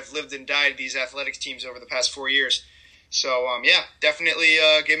ask because I've lived and died these athletics teams over the past 4 years. So, definitely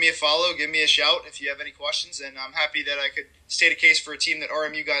give me a follow, give me a shout if you have any questions, and I'm happy that I could state a case for a team that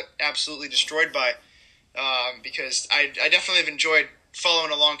RMU got absolutely destroyed by because I definitely have enjoyed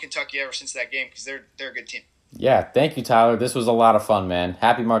following along Kentucky ever since that game because they're a good team. Yeah, thank you, Tyler. This was a lot of fun, man.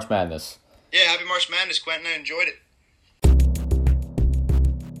 Happy March Madness. Yeah, happy March Madness, Quentin. I enjoyed it.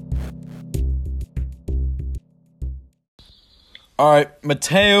 All right,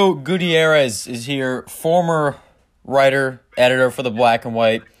 Mateo Gutierrez is here, former writer, editor for the Black and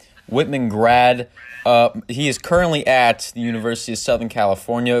White, Whitman grad. He is currently at the University of Southern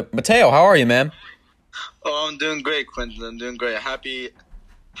California. Mateo, how are you, man? Oh, I'm doing great, Quentin. I'm doing great. Happy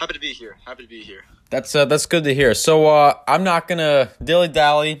to be here. That's good to hear. So I'm not gonna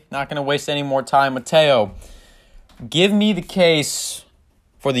dilly-dally, not gonna waste any more time. Mateo, give me the case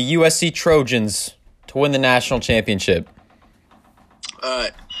for the USC Trojans to win the national championship. All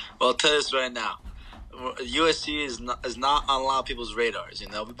right. Well, I'll tell you this right now. USC is not on a lot of people's radars.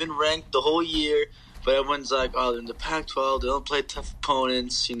 We've been ranked the whole year, but everyone's like, oh, they're in the Pac-12. They don't play tough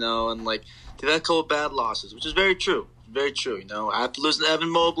opponents, and they've had a couple bad losses, which is very true. Very true. After losing to Evan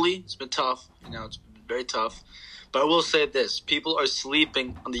Mobley, it's been tough. It's been very tough. But I will say this: people are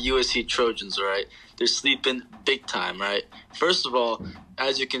sleeping on the USC Trojans. All right, they're sleeping big time. Right. First of all,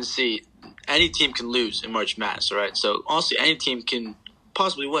 as you can see, any team can lose in March Madness. All right. So honestly, any team can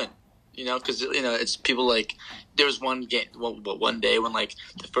possibly win, because it's people like there was one game, one day when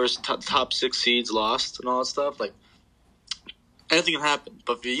the first top 6 seeds lost and all that stuff. Anything can happen.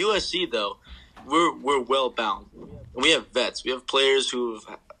 But for USC though, we're well bound. And we have vets. We have players who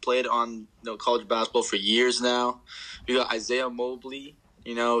have played on college basketball for years now. We got Isaiah Mobley.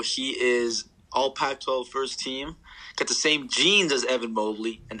 He is all Pac-12 first team. Got the same genes as Evan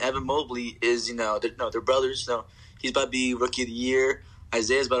Mobley, and Evan Mobley is they're brothers. He's about to be Rookie of the Year.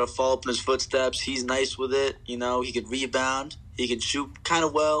 Isaiah's about to follow up in his footsteps. He's nice with it. He can rebound. He can shoot kind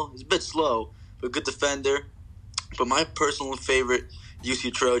of well. He's a bit slow, but a good defender. But my personal favorite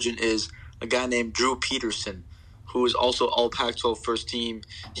UC Trojan is a guy named Drew Peterson, who is also all Pac-12 first team.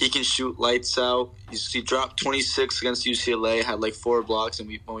 He can shoot lights out. He dropped 26 against UCLA, had 4 blocks when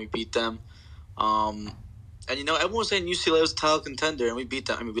we beat them. And everyone was saying UCLA was a title contender, and we beat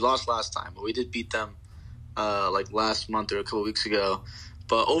them. We lost last time, but we did beat them last month or a couple weeks ago.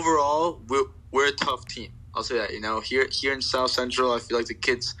 But overall, we're a tough team. I'll say that. Here in South Central, I feel like the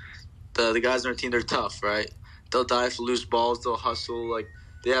kids, the guys on our team, they're tough, right? They'll die for loose balls. They'll hustle. Like,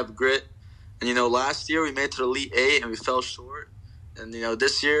 they have grit. And, last year we made it to the Elite Eight and we fell short. And,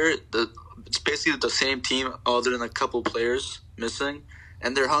 this year it's basically the same team other than a couple players missing.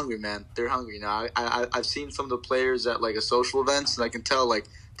 And they're hungry, man. They're hungry. I've seen some of the players at, like, a social events, and I can tell, like,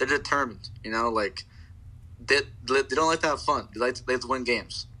 they're determined, like, they don't like to have fun. They like to win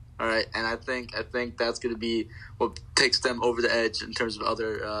games. All right, and I think that's going to be what takes them over the edge in terms of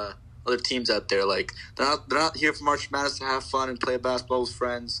other teams out there. Like, they're not here for March Madness to have fun and play basketball with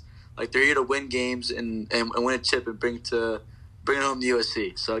friends. Like, they're here to win games and win a chip and bring it home to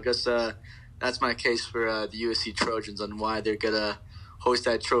USC. So I guess that's my case for the USC Trojans on why they're gonna hoist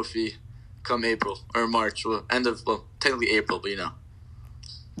that trophy come April or March. Technically April, but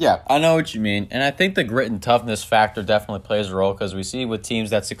Yeah, I know what you mean. And I think the grit and toughness factor definitely plays a role because we see with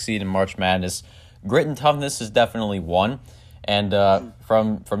teams that succeed in March Madness, grit and toughness is definitely one. And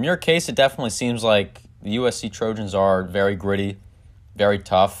from your case, it definitely seems like the USC Trojans are very gritty, very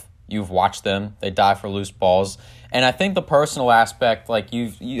tough. You've watched them. They die for loose balls. And I think the personal aspect, like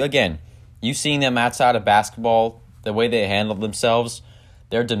you've seen them outside of basketball, the way they handle themselves,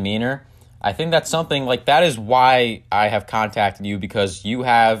 their demeanor. I think that's something like that is why I have contacted you because you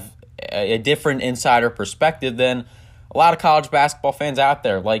have a different insider perspective than a lot of college basketball fans out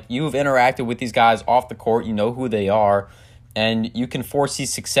there. Like you've interacted with these guys off the court, you know who they are, and you can foresee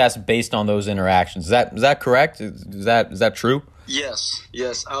success based on those interactions. Is that correct? Is that true? Yes.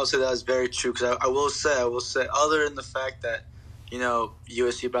 I would say that is very true because I will say, other than the fact that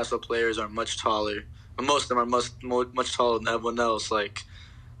USC basketball players are much taller, but most of them are much taller than everyone else. Like.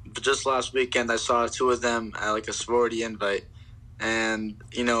 But just last weekend, I saw two of them at like a sorority invite, and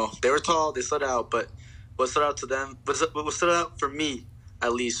they were tall, they stood out. But what stood out to them, what stood out for me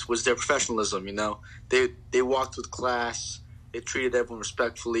at least, was their professionalism. They walked with class, they treated everyone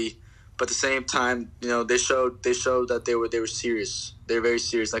respectfully, but at the same time, they showed that they were serious. They were very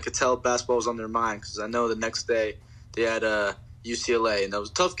serious. I could tell basketball was on their mind because I know the next day they had UCLA, and that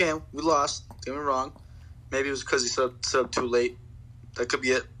was a tough game. We lost. Don't get me wrong. Maybe it was because he set up too late. That could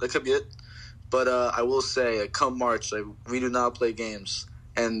be it. But I will say, come March, we do not play games.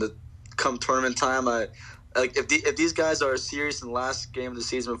 And come tournament time, if these guys are serious in the last game of the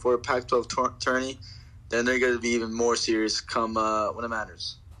season before a Pac-12 tourney, then they're going to be even more serious come when it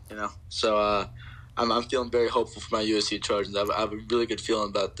matters. So I'm feeling very hopeful for my USC Trojans. I have a really good feeling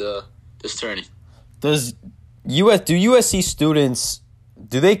about this tourney. Do USC students,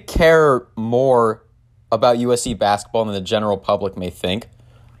 do they care more about USC basketball than the general public may think?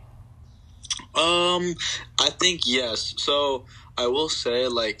 I think yes. So I will say,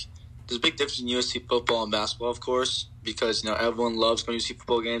 there's a big difference in USC football and basketball, of course, because everyone loves going to USC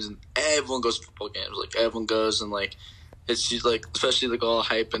football games, and everyone goes to football games. Everyone goes, and it's just especially all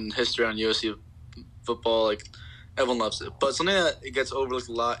hype and history on USC football. Everyone loves it. But something that it gets overlooked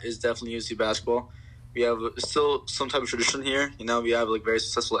a lot is definitely USC basketball. We have still some type of tradition here. We have very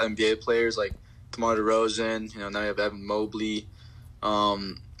successful NBA players like DeMar DeRozan, now we have Evan Mobley.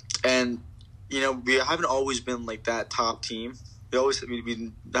 And, we haven't always been that top team. We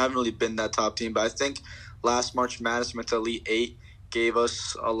haven't really been that top team, but I think last March Madness, we went to Elite Eight, gave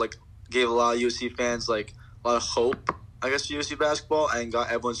us, gave a lot of USC fans, a lot of hope, I guess, for USC basketball, and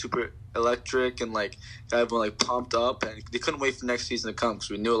got everyone super electric and, got everyone, pumped up. And they couldn't wait for next season to come because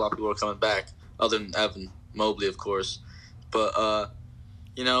we knew a lot of people were coming back, other than Evan Mobley, of course. But,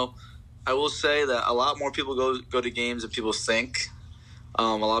 I will say that a lot more people go to games than people think. A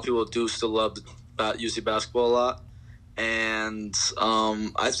lot of people do still love UC basketball a lot, and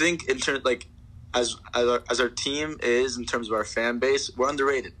I think in terms as our team is in terms of our fan base, we're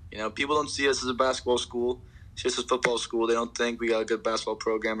underrated. People don't see us as a basketball school, see us as a football school. They don't think we got a good basketball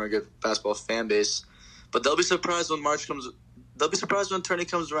program or a good basketball fan base. But they'll be surprised when March comes. They'll be surprised when tourney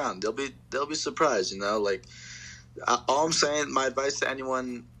comes around. They'll be surprised. All I'm saying, my advice to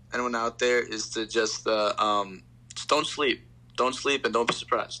anyone out there is to just don't sleep. Don't sleep and don't be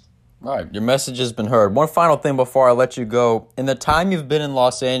surprised. All right, your message has been heard. One final thing before I let you go. In the time you've been in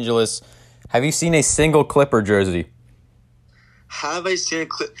Los Angeles, have you seen a single Clipper jersey? Have I seen a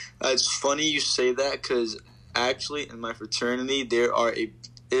Clipper? It's funny you say that because actually in my fraternity there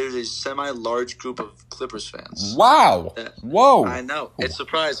is a semi-large group of Clippers fans. Wow. Whoa. I know. It's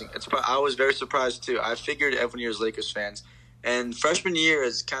surprising. I was very surprised too. I figured everyone here is Lakers fans. And freshman year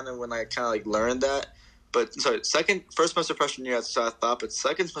is kind of when I learned that. But first semester freshman year, that's what I thought. But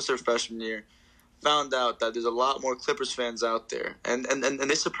second semester freshman year, found out that there's a lot more Clippers fans out there, and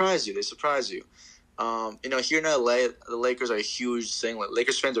they surprise you. Here in LA, the Lakers are a huge thing. Like,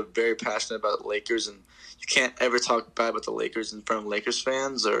 Lakers fans are very passionate about the Lakers, and you can't ever talk bad about the Lakers in front of Lakers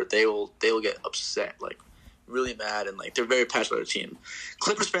fans, or they will get upset, like really mad, and like they're very passionate about their team.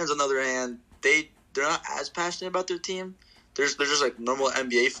 Clippers fans, on the other hand, they're not as passionate about their team. They're just like normal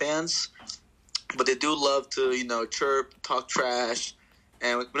NBA fans, but they do love to chirp, talk trash,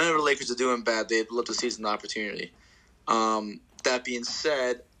 and whenever the Lakers are doing bad, they love to seize an opportunity. That being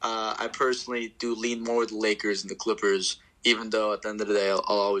said, I personally do lean more with the Lakers than the Clippers, even though at the end of the day, I'll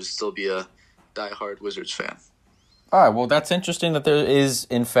always still be a diehard Wizards fan. All right, well, that's interesting that there is,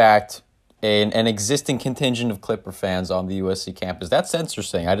 in fact, an existing contingent of Clipper fans on the USC campus. That's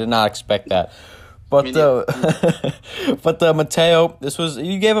interesting. I did not expect that. But Mateo,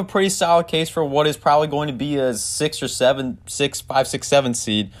 you gave a pretty solid case for what is probably going to be a 5, 6, 7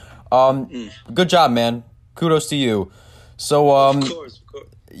 seed. Good job, man. Kudos to you. So, Of course.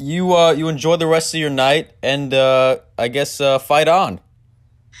 you enjoy the rest of your night, and I guess fight on.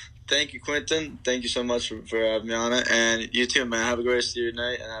 Thank you, Quentin. Thank you so much for having me on it, and you too, man. Have a great rest of your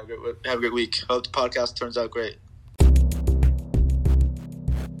night, and have a great week. Hope the podcast turns out great.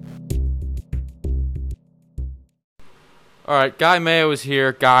 All right, Guy Mayo is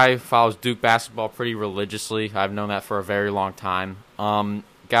here. Guy follows Duke basketball pretty religiously. I've known that for a very long time.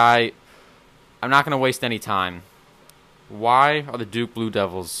 Guy, I'm not going to waste any time. Why are the Duke Blue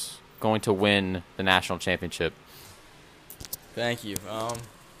Devils going to win the national championship? Thank you.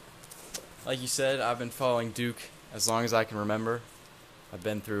 Like you said, I've been following Duke as long as I can remember. I've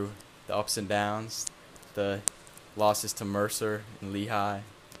been through the ups and downs, the losses to Mercer and Lehigh,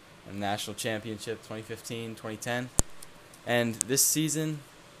 and national championship 2015, 2010. And this season,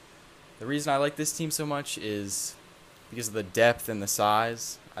 the reason I like this team so much is because of the depth and the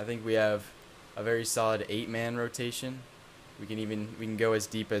size. I think we have a very solid 8-man rotation. We can go as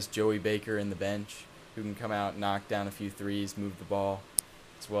deep as Joey Baker in the bench, who can come out, knock down a few threes, move the ball,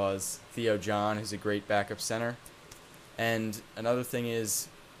 as well as Theo John, who's a great backup center. And another thing is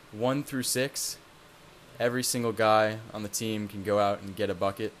 1 through 6, every single guy on the team can go out and get a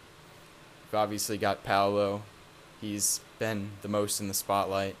bucket. We've obviously got Paolo. He's been the most in the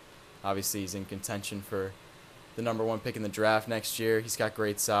spotlight. Obviously, he's in contention for the number 1 pick in the draft next year. He's got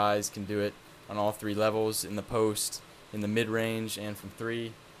great size, can do it on all 3 levels, in the post, in the mid-range, and from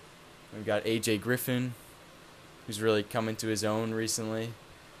 3. We've got A.J. Griffin, who's really come into his own recently.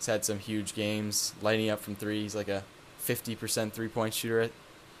 He's had some huge games, lighting up from 3. He's like a 50% three-point shooter,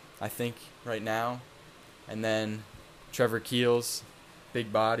 I think, right now. And then Trevor Keels,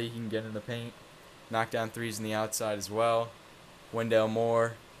 big body, he can get in the paint. Knock down threes in the outside as well. Wendell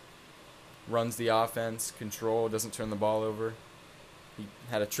Moore runs the offense, doesn't turn the ball over. He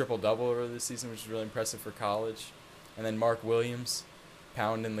had a triple-double over this season, which is really impressive for college. And then Mark Williams,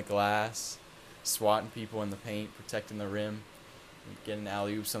 pounding the glass, swatting people in the paint, protecting the rim, and getting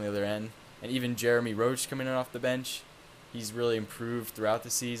alley-oops on the other end. And even Jeremy Roach coming in off the bench, he's really improved throughout the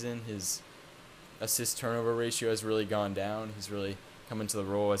season. His assist-turnover ratio has really gone down. He's really come into the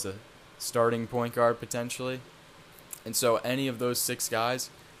role as a starting point guard potentially. And so any of those 6 guys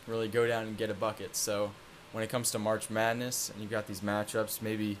can really go down and get a bucket. So when it comes to March Madness and you've got these matchups,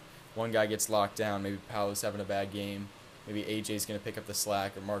 maybe one guy gets locked down, maybe Paolo's having a bad game, maybe AJ's going to pick up the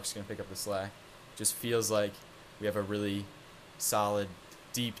slack or Mark's going to pick up the slack. It just feels like we have a really solid,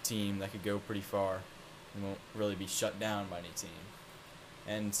 deep team that could go pretty far and won't really be shut down by any team.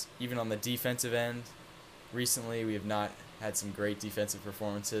 And even on the defensive end, recently we have not had some great defensive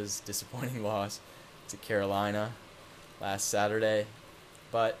performances. Disappointing loss to Carolina last Saturday.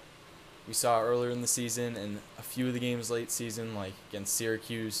 But we saw earlier in the season and a few of the games late season, like against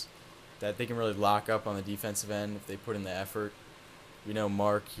Syracuse, that they can really lock up on the defensive end if they put in the effort. We know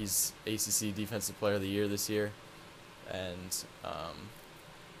Mark, he's ACC Defensive Player of the Year this year. And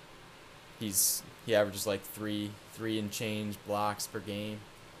he averages like three and change blocks per game.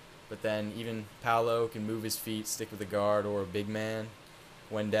 But then even Paolo can move his feet, stick with a guard or a big man.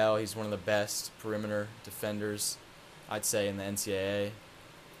 Wendell, he's one of the best perimeter defenders, I'd say, in the NCAA.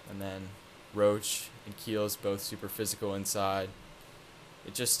 And then Roach and Keels, both super physical inside.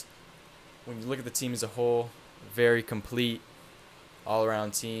 It just, when you look at the team as a whole, very complete,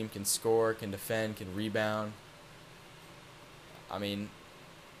 all-around team, can score, can defend, can rebound. I mean,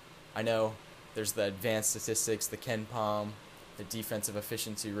 I know there's the advanced statistics, the Ken Palm, the defensive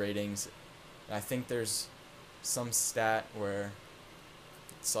efficiency ratings. And I think there's some stat where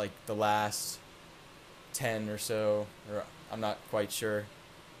it's like the last 10 or so, or I'm not quite sure,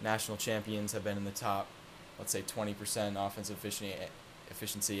 national champions have been in the top, let's say 20% offensive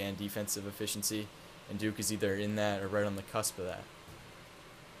efficiency and defensive efficiency, and Duke is either in that or right on the cusp of that.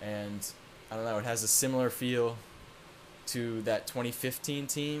 And I don't know, it has a similar feel to that 2015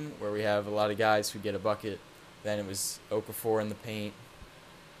 team where we have a lot of guys who get a bucket. Then it was Okafor in the paint,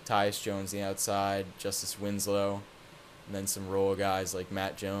 Tyus Jones the outside, Justice Winslow, and then some role guys like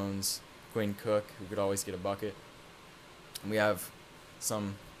Matt Jones, Quinn Cook, who could always get a bucket. And we have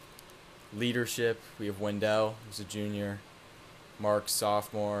some leadership. We have Wendell, who's a junior, Mark,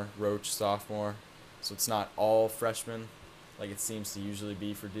 sophomore, Roach, sophomore. So it's not all freshmen like it seems to usually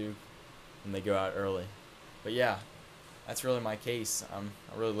be for Duke, and they go out early. But yeah, that's really my case. I'm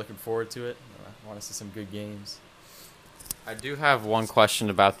really looking forward to it. I want to see some good games. I do have one question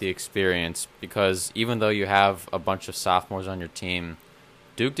about the experience, because even though you have a bunch of sophomores on your team,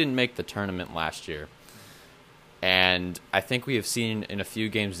 Duke didn't make the tournament last year. And I think we have seen in a few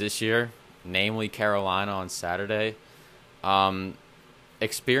games this year, namely Carolina on Saturday,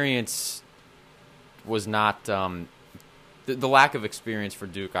 experience was not the lack of experience for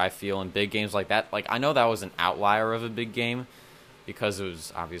Duke, I feel, in big games like that. Like, I know that was an outlier of a big game because it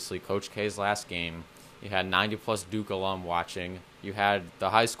was obviously Coach K's last game. You had 90-plus Duke alum watching. You had the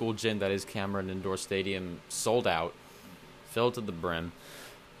high school gym that is Cameron Indoor Stadium sold out, filled to the brim.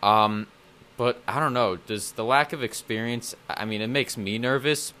 But I don't know. Does the lack of experience, I mean, it makes me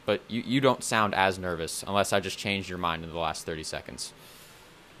nervous, but you don't sound as nervous unless I just changed your mind in the last 30 seconds.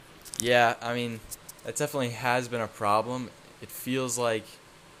 Yeah, I mean, that definitely has been a problem. It feels like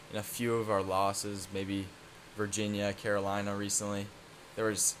in a few of our losses, maybe Virginia, Carolina recently,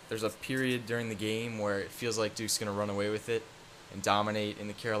 there's a period during the game where it feels like Duke's going to run away with it and dominate. In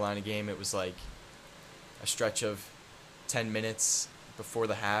the Carolina game, it was like a stretch of 10 minutes before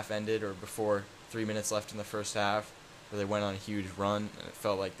the half ended or before 3 minutes left in the first half where they went on a huge run and it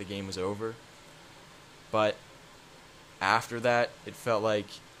felt like the game was over. But after that, it felt like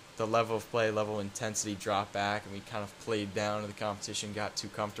the level of play, level of intensity dropped back, and we kind of played down to the competition, got too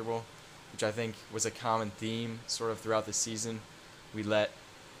comfortable, which I think was a common theme sort of throughout the season. We let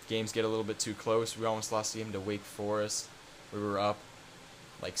games get a little bit too close. We almost lost the game to Wake Forest. We were up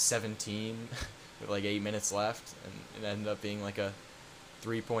like 17 with like 8 minutes left, and it ended up being like a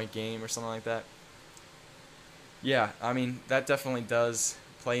 3-point game or something like that. Yeah, I mean, that definitely does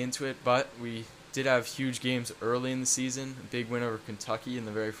play into it, but we did have huge games early in the season. A big win over Kentucky in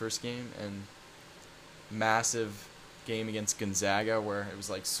the very first game, and massive game against Gonzaga where it was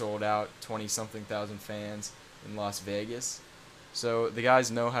like sold out, 20-something thousand fans in Las Vegas. So the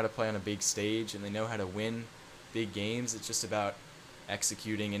guys know how to play on a big stage, and they know how to win big games. It's just about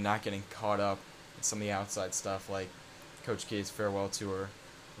executing and not getting caught up in some of the outside stuff like Coach K's farewell tour, or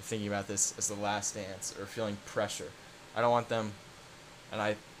thinking about this as the last dance, or feeling pressure. I don't want them, and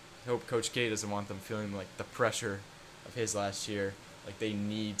I hope Coach K doesn't want them feeling like the pressure of his last year, like they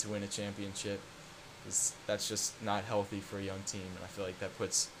need to win a championship. That's just not healthy for a young team, and I feel like that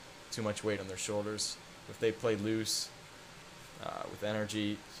puts too much weight on their shoulders. If they play loose, with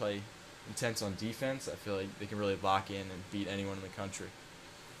energy, play intense on defense, I feel like they can really lock in and beat anyone in the country.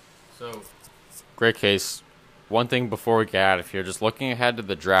 So, great case. One thing before we get out of here, just looking ahead to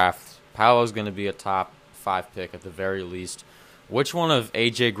the draft, Paolo's going to be a top 5 pick at the very least. Which one of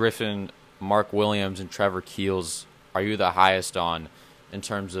A.J. Griffin, Mark Williams, and Trevor Keels are you the highest on in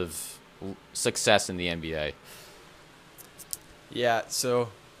terms of success in the NBA? Yeah, so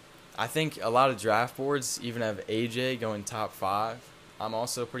I think a lot of draft boards even have AJ going top 5. I'm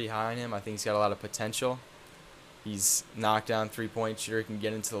also pretty high on him. I think he's got a lot of potential. He's knockdown 3-point shooter, can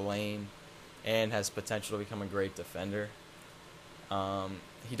get into the lane, and has potential to become a great defender.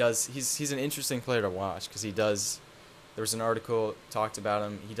 He's an interesting player to watch because he does. There was an article talked about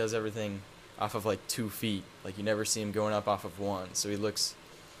him. He does everything off of like 2 feet. Like you never see him going up off of 1. So he looks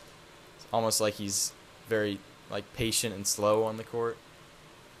almost like he's very like patient and slow on the court.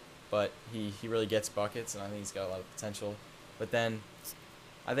 But he really gets buckets, and I think he's got a lot of potential. But then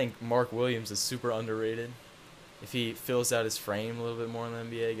I think Mark Williams is super underrated. If he fills out his frame a little bit more in the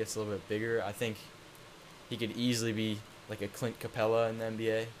NBA, gets a little bit bigger, I think he could easily be like a Clint Capella in the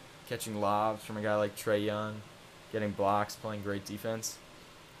NBA, catching lobs from a guy like Trae Young, getting blocks, playing great defense.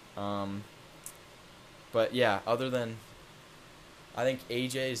 But yeah, other than, I think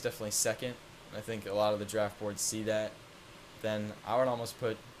AJ is definitely second. I think a lot of the draft boards see that. Then I would almost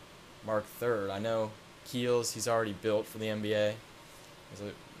put Mark third. I know Keels, he's already built for the NBA.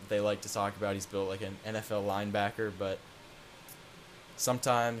 They like to talk about he's built like an NFL linebacker, but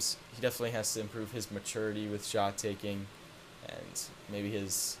sometimes he definitely has to improve his maturity with shot taking and maybe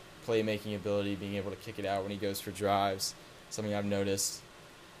his playmaking ability, being able to kick it out when he goes for drives, something I've noticed.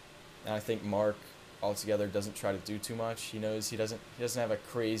 And I think Mark altogether doesn't try to do too much. He knows he doesn't have a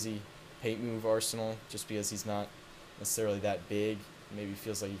crazy paint move arsenal just because he's not necessarily that big. maybe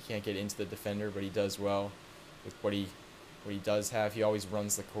feels like he can't get into the defender, but he does well with what he does have. He always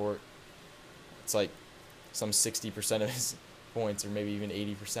runs the court. It's like some 60% of his points, or maybe even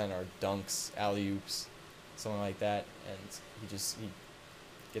 80%, are dunks, alley-oops, something like that, and he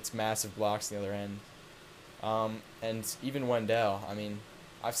gets massive blocks on the other end. And even Wendell, I mean,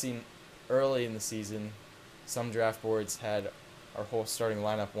 I've seen early in the season some draft boards had our whole starting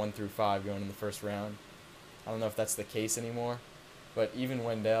lineup 1 through 5 going in the first round. I don't know if that's the case anymore, but even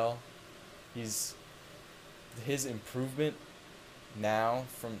Wendell, his improvement now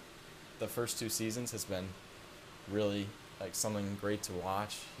from the first 2 seasons has been really like something great to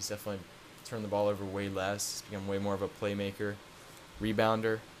watch. He's definitely turned the ball over way less. He's become way more of a playmaker,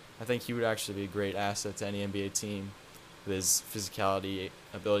 rebounder. I think he would actually be a great asset to any NBA team with his physicality,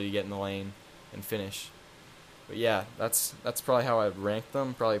 ability to get in the lane and finish. But yeah, that's probably how I'd rank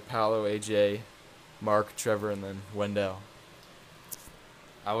them. Probably Paolo, AJ, Mark, Trevor, and then Wendell.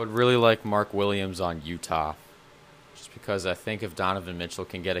 I would really like Mark Williams on Utah, just because I think if Donovan Mitchell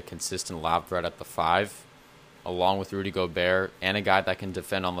can get a consistent lob threat at the 5, along with Rudy Gobert, and a guy that can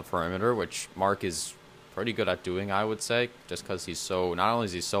defend on the perimeter, which Mark is pretty good at doing, I would say, just because not only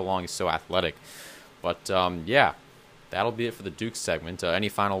is he so long, he's so athletic. But, yeah, that'll be it for the Duke segment. Any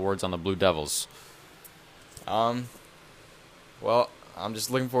final words on the Blue Devils? Well, I'm just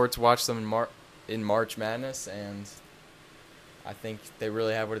looking forward to watch them in March Madness, and I think they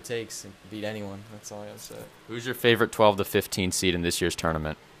really have what it takes to beat anyone. That's all I have to say. Who's your favorite 12 to 15 seed in this year's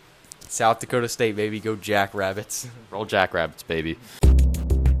tournament? South Dakota State, baby. Go Jackrabbits. Roll Jackrabbits, baby.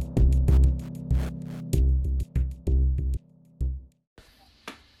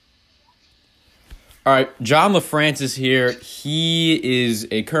 All right, John LaFrance is here. He is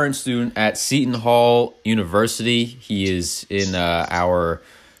a current student at Seton Hall University. He is in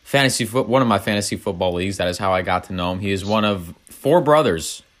one of my fantasy football leagues. That is how I got to know him. He is one of 4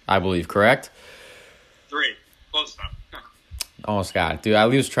 brothers, I believe, correct? 3. Close enough. Almost got it. Dude, I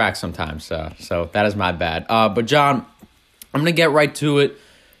lose track sometimes, so that is my bad. But, John, I'm going to get right to it.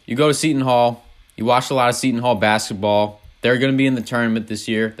 You go to Seton Hall. You watch a lot of Seton Hall basketball. They're going to be in the tournament this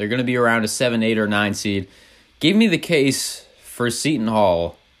year. They're going to be around a 7, 8, or 9 seed. Give me the case for Seton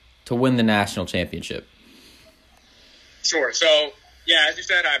Hall to win the national championship. Sure. So, yeah, as you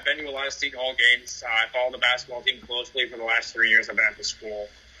said, I've been to a lot of Seton Hall games. I follow the basketball team closely for the last 3 years I've been at the school.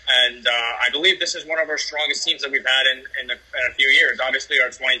 And I believe this is one of our strongest teams that we've had in a few years. Obviously, our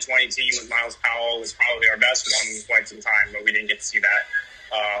 2020 team with Miles Powell was probably our best one in quite some time, but we didn't get to see that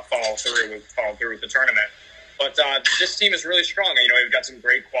follow through with the tournament. But this team is really strong. You know, we've got some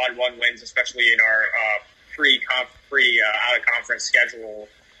great quad 1 wins, especially in our out-of-conference schedule,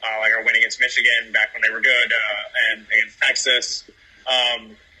 like our win against Michigan back when they were good, and against Texas.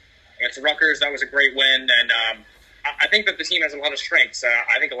 Against Rutgers, that was a great win. And I think that the team has a lot of strengths.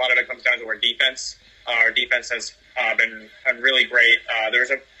 I think a lot of it comes down to our defense. Our defense has been really great. There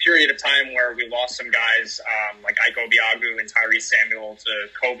was a period of time where we lost some guys like Iko Biagu and Tyrese Samuel to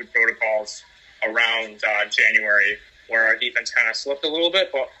COVID protocols around January, where our defense kind of slipped a little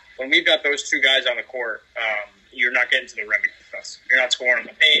bit. But when we've got those 2 guys on the court, you're not getting to the rim against us. You're not scoring in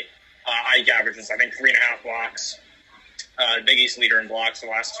the paint. Ike averages, I think, 3.5 blocks. Big East leader in blocks the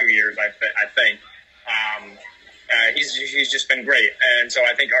last 2 years, I think. He's just been great. And so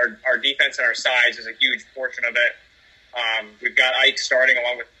I think our defense and our size is a huge portion of it. We've got Ike starting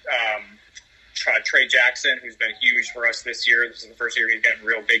along with Trey Jackson, who's been huge for us this year. This is the first year he's getting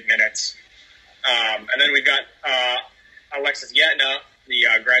real big minutes. And then we've got Alexis Yetna, the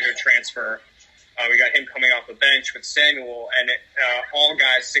graduate transfer. We got him coming off the bench with Samuel, and all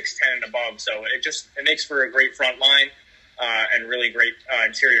guys 6'10" and above. So it makes for a great front line and really great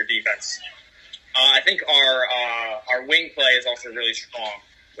interior defense. I think our wing play is also really strong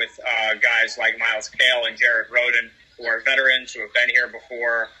with guys like Miles Kale and Jared Roden, who are veterans who have been here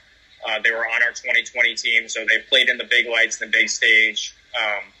before. They were on our 2020 team, so they've played in the big lights and the big stage.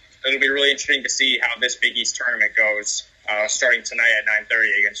 It'll be really interesting to see how this Big East tournament goes, starting tonight at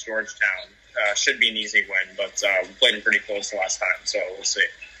 9:30 against Georgetown. Should be an easy win, but we played them pretty close the last time, so we'll see.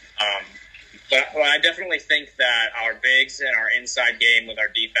 But I definitely think that our bigs and our inside game with our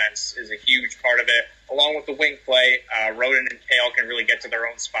defense is a huge part of it, along with the wing play. Roden and Kale can really get to their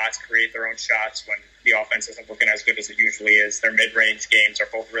own spots, create their own shots when the offense isn't looking as good as it usually is. Their mid-range games are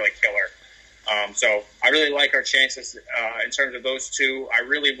both really killer. So I really like our chances in terms of those 2. I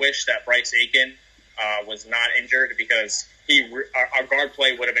really wish that Bryce Aiken was not injured, because our guard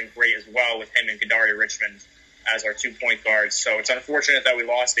play would have been great as well with him and Kadari Richmond as our 2 point guards. So it's unfortunate that we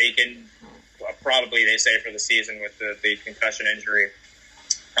lost Aiken, probably they say for the season with the concussion injury.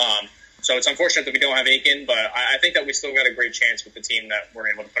 So it's unfortunate that we don't have Aiken, but I think that we still got a great chance with the team that we're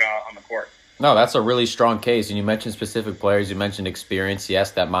able to put out on the court. No, that's a really strong case. And you mentioned specific players. You mentioned experience.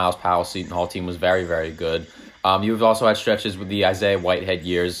 Yes, that Miles Powell Seton Hall team was very, very good. You've also had stretches with the Isaiah Whitehead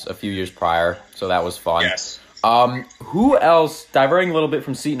years a few years prior, so that was fun. Yes. Who else, diverting a little bit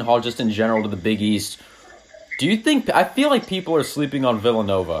from Seton Hall just in general to the Big East, do you think – I feel like people are sleeping on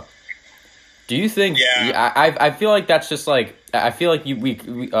Villanova. Do you think – Yeah. I feel like that's just like – I feel like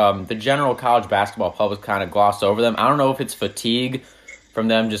the general college basketball public kind of glossed over them. I don't know if it's fatigue from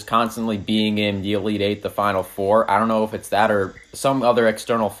them just constantly being in the Elite Eight, the Final Four. I don't know if it's that or some other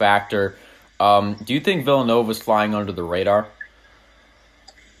external factor. Do you think Villanova's flying under the radar?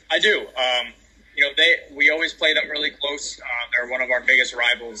 I do. We always play them really close. They're one of our biggest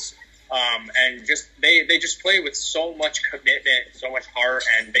rivals, and they just play with so much commitment, so much heart,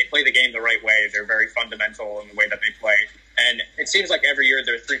 and they play the game the right way. They're very fundamental in the way that they play, and it seems like every year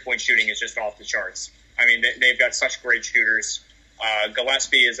their 3-point shooting is just off the charts. I mean, they've got such great shooters.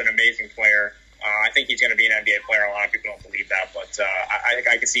 Gillespie is an amazing player. I think he's going to be an NBA player. A lot of people don't believe that, but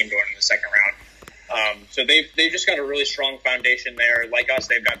I can see him going in the second round. So they've just got a really strong foundation there. Like us,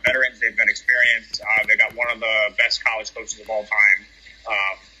 they've got veterans, they've got experience. They've got one of the best college coaches of all time,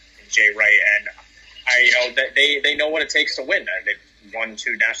 Jay Wright, and they know what it takes to win. They've won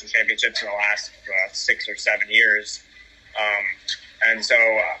 2 national championships in the last 6 or 7 years, and so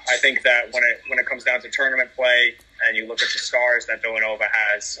I think that when it comes down to tournament play, and you look at the stars that Villanova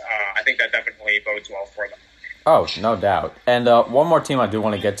has, I think that definitely bodes well for them. Oh, no doubt. And one more team I do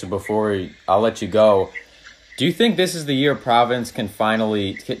want to get to before I'll let you go. Do you think this is the year Providence can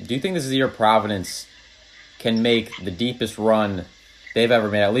make the deepest run they've ever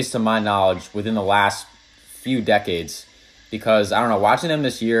made, at least to my knowledge, within the last few decades? Because, I don't know, watching them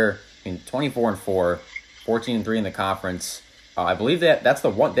this year, 24-4, 14-3 in the conference, I believe they have the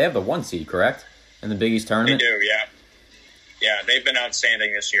 1 seed, correct? In the Big East tournament? They do, yeah. Yeah, they've been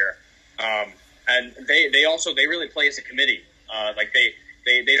outstanding this year. And they really play as a committee.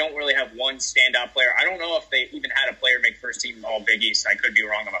 They don't really have one standout player. I don't know if they even had a player make first team All Big East. I could be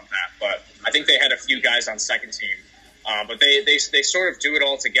wrong about that, but I think they had a few guys on second team. But they sort of do it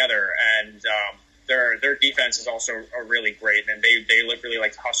all together, and their defense is also really great, and they really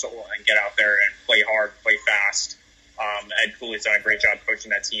like to hustle and get out there and play hard, play fast. Ed Cooley's done a great job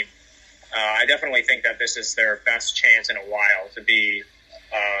coaching that team. I definitely think that this is their best chance in a while to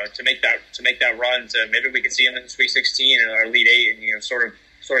make that run. To maybe we could see them in the Sweet 16 or Elite 8, and sort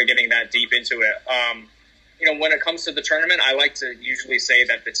of getting that deep into it. When it comes to the tournament, I like to usually say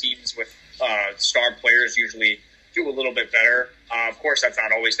that the teams with star players usually do a little bit better. Of course, that's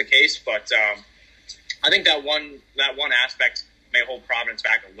not always the case, but I think that one aspect may hold Providence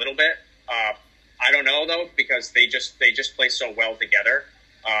back a little bit. I don't know though, because they just play so well together.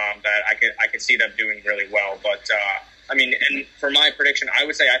 That I could see them doing really well. But, and for my prediction, I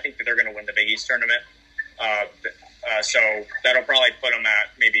would say I think that they're going to win the Big East tournament. So that'll probably put them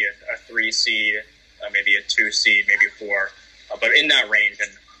at maybe a 3 seed, maybe a 2 seed, maybe 4. But in that range. And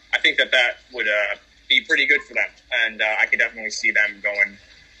I think that would be pretty good for them. And I could definitely see them going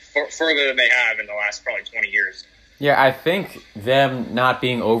further than they have in the last probably 20 years. Yeah, I think them not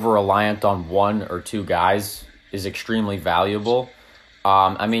being over-reliant on 1 or 2 guys is extremely valuable.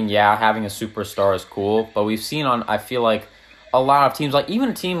 Having a superstar is cool, but we've seen I feel like a lot of teams, like even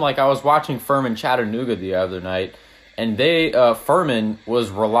a team like I was watching Furman Chattanooga the other night, and Furman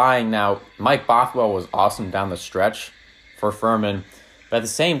was relying now. Mike Bothwell was awesome down the stretch for Furman, but at the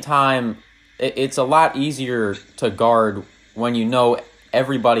same time, it's a lot easier to guard when you know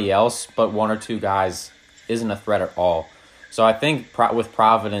everybody else but 1 or 2 guys isn't a threat at all. So I think with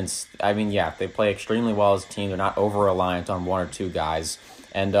Providence, they play extremely well as a team. They're not over-reliant on 1 or 2 guys.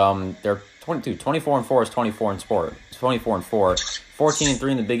 And they're 24-4 is 24 in sport. 24-4.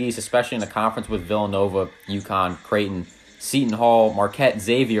 14-3 in the Big East, especially in the conference with Villanova, UConn, Creighton, Seton Hall, Marquette,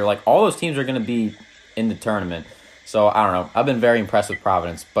 Xavier. Like, all those teams are going to be in the tournament. So, I don't know. I've been very impressed with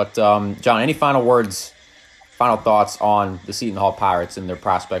Providence. But, John, any final thoughts on the Seton Hall Pirates and their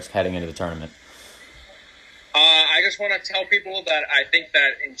prospects heading into the tournament? I just want to tell people that I think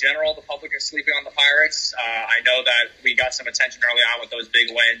that in general the public is sleeping on the Pirates. I know that we got some attention early on with those big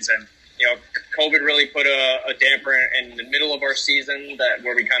wins, and COVID really put a damper in the middle of our season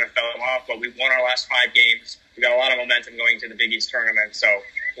where we kind of fell off. But we won our last 5 games. We got a lot of momentum going to the Big East tournament, so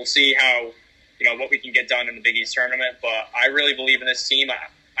we'll see how what we can get done in the Big East tournament. But I really believe in this team.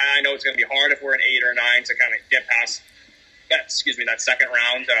 I know it's going to be hard if we're an 8 or 9 to kind of get past that second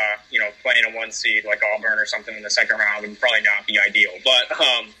round, playing a 1 seed like Auburn or something in the second round would probably not be ideal. But,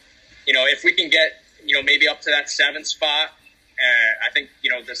 if we can get, maybe up to that 7th spot I think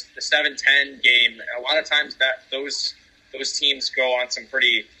the 7-10 game. A lot of times that those teams go on some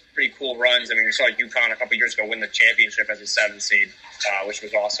pretty cool runs. I mean, we saw UConn a couple years ago win the championship as a 7 seed, which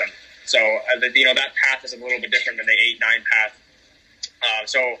was awesome. So that path is a little bit different than the 8-9 path.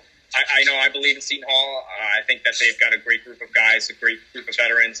 So I believe in Seton Hall. I think that they've got a great group of guys, a great group of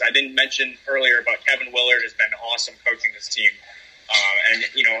veterans. I didn't mention earlier, but Kevin Willard has been awesome coaching this team. And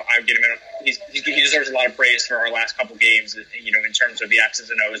I give him he deserves a lot of praise for our last couple games. In terms of the X's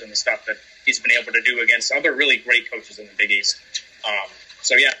and O's and the stuff that he's been able to do against other really great coaches in the Big East.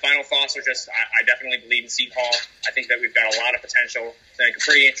 So yeah, final thoughts are just I definitely believe in Seton Hall. I think that we've got a lot of potential to make a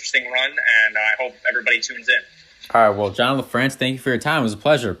pretty interesting run, and I hope everybody tunes in. All right, well, John LaFrance, thank you for your time. It was a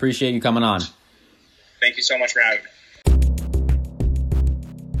pleasure. Appreciate you coming on. Thank you so much for having me.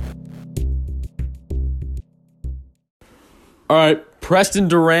 All right, Preston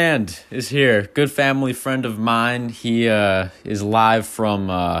Dorand is here. Good family friend of mine. He is live from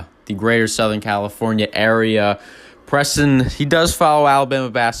the greater Southern California area. Preston, he does follow Alabama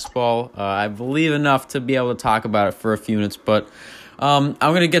basketball. I believe enough to be able to talk about it for a few minutes, but I'm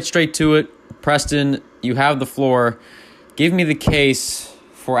going to get straight to it. Preston, you have the floor. Give me the case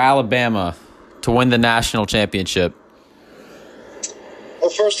for Alabama to win the national championship. Well,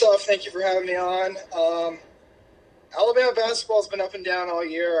 first off, thank you for having me on. Alabama basketball has been up and down all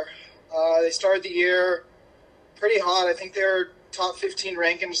year. They started the year pretty hot. I think they were top 15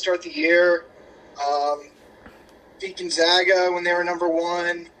 ranking to start the year. Beat Gonzaga when they were number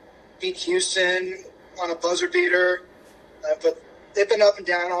 1. Beat Houston on a buzzer beater. But they've been up and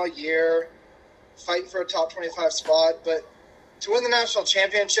down all year, fighting for a top 25 spot. But to win the national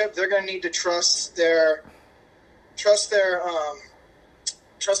championship, they're going to need to trust their point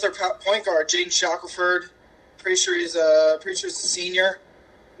guard, Jaden Shackelford. Pretty sure he's a senior.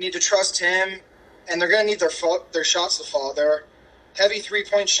 Need to trust him, and they're going to need their shots to fall. They're a heavy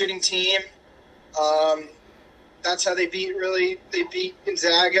 3-point shooting team. That's how they beat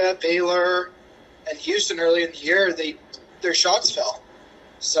Gonzaga, Baylor, and Houston early in the year. Their shots fell.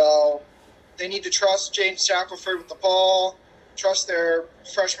 So they need to trust Jaden Shackelford with the ball, trust their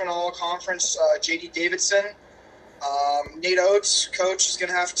freshman all-conference, J.D. Davidson. Nate Oates, coach, is going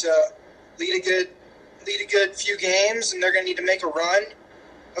to have to lead a good few games, and they're going to need to make a run.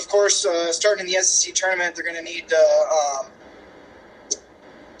 Of course, starting in the SEC tournament, they're going to need to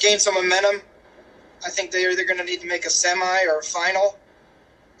gain some momentum. I think they're either going to need to make a semi or a final.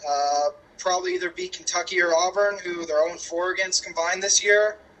 Probably either beat Kentucky or Auburn, who they're 0-4 against combined this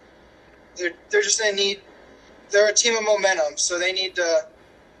year. They're just going to need – they're a team of momentum, so they need to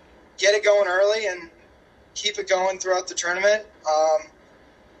get it going early and keep it going throughout the tournament.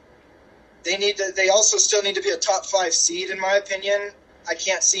 They also still need to be a top 5 seed, in my opinion. I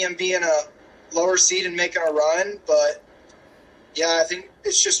can't see them being a lower seed and making a run, but yeah, I think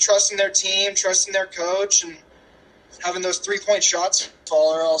it's just trusting their team, trusting their coach, and having those 3-point shots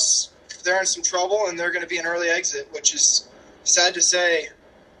fall, or else they're in some trouble and they're going to be an early exit, which is sad to say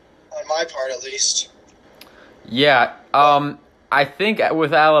on my part, at least. Yeah, I think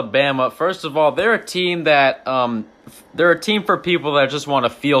with Alabama, first of all, they're a team that they're a team for people that just want to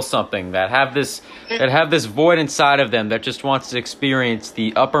feel something, that have this void inside of them that just wants to experience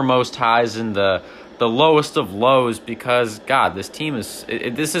the uppermost highs and the lowest of lows, because God, this team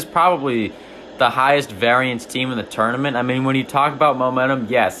this is probably the highest variance team in the tournament. I mean, when you talk about momentum,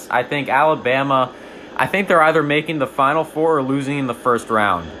 yes, I think Alabama, I think they're either making the Final Four or losing in the first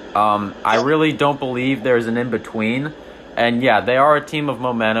round. I really don't believe there's an in-between. And yeah, they are a team of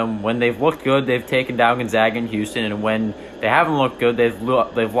momentum. When they've looked good, they've taken down Gonzaga and Houston, and when they haven't looked good, they've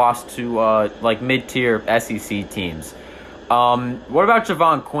lost to mid-tier SEC teams. What about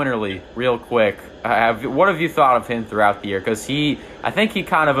Javon Quinterly, real quick? What have you thought of him throughout the year? Because I think he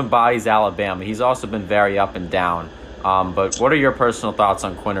kind of embodies Alabama. He's also been very up and down. But what are your personal thoughts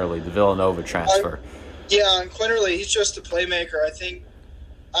on Quinterly, the Villanova transfer? On Quinterly, he's just a playmaker. I think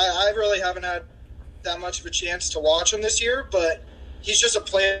I really haven't had that much of a chance to watch him this year, but he's just a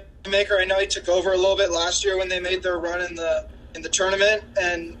playmaker. I know he took over a little bit last year when they made their run in the tournament,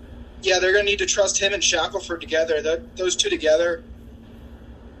 and yeah, they're going to need to trust him and Shackelford together. Those two together,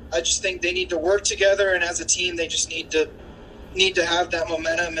 I just think they need to work together, and as a team, they just need to have that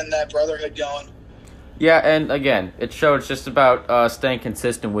momentum and that brotherhood going. Yeah, and again, it shows just about staying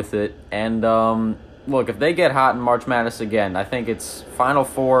consistent with it. And look, if they get hot in March Madness again, I think it's Final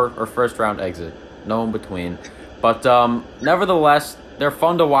Four or first round exit. No in between. But nevertheless, they're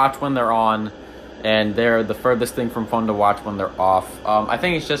fun to watch when they're on, and they're the furthest thing from fun to watch when they're off. I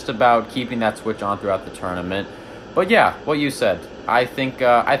think it's just about keeping that switch on throughout the tournament. But yeah, what you said. I think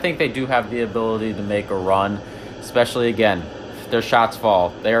they do have the ability to make a run, especially, again, their shots fall.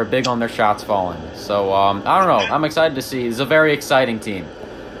 They are big on their shots falling. So, I don't know. I'm excited to see. It's a very exciting team.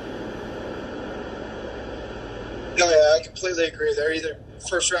 No, yeah, I completely agree. They're either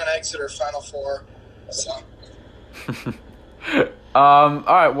first-round exit or Final Four. So. All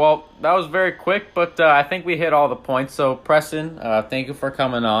right, well, that was very quick, but I think we hit all the points. So, Preston, thank you for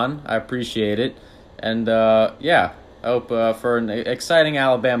coming on. I appreciate it. And, yeah, I hope for an exciting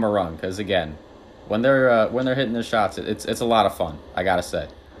Alabama run because, again, when they're hitting their shots, it's a lot of fun, I got to say.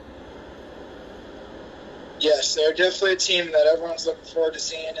 Yes, they're definitely a team that everyone's looking forward to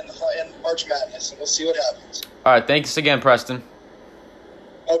seeing in March Madness, and we'll see what happens. All right, thanks again, Preston.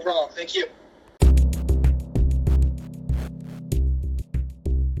 No problem. Thank you.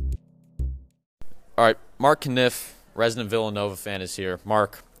 All right, Mark Cunniff, resident Villanova fan, is here.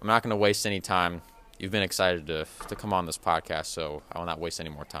 Mark, I'm not going to waste any time. You've been excited to come on this podcast, so I will not waste any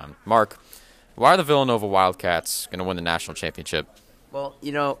more time. Mark, why are the Villanova Wildcats going to win the national championship? Well,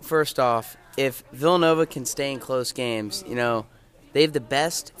 first off, if Villanova can stay in close games, they have the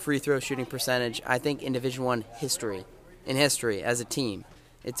best free throw shooting percentage, I think, in Division I history as a team.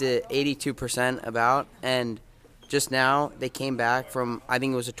 It's a 82% about, and just now they came back from, I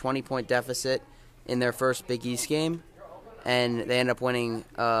think it was a 20-point deficit in their first Big East game, and they end up winning,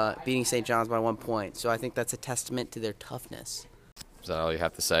 beating St. John's by 1 point. So I think that's a testament to their toughness. Is that all you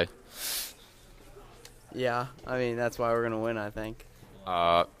have to say? Yeah, I mean, that's why we're going to win, I think.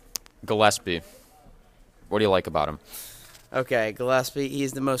 Gillespie, what do you like about him? Okay, Gillespie,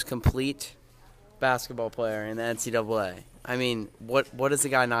 he's the most complete basketball player in the NCAA. I mean, what does the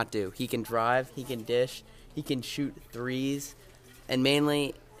guy not do? He can drive, he can dish, he can shoot threes, and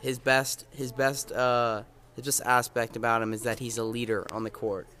mainly his best just aspect about him is that he's a leader on the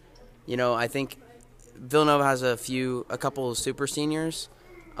court. I think Villanova has a couple of super seniors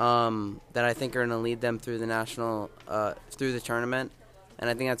that I think are going to lead them through through the tournament, and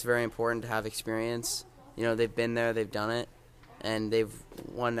I think that's very important to have experience. They've been there, they've done it, and they've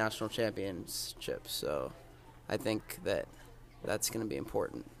won national championships. So I think that's going to be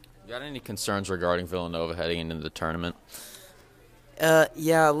important. You got any concerns regarding Villanova heading into the tournament?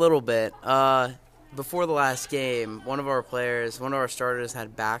 Yeah, a little bit. Before the last game, one of our starters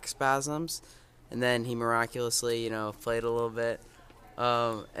had back spasms, and then he miraculously, played a little bit.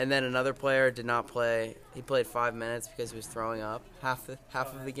 And then another player did not play. He played 5 minutes because he was throwing up half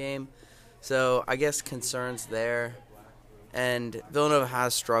of the game. So I guess concerns there. And Villanova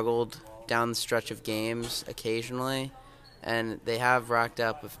has struggled down the stretch of games occasionally, and they have racked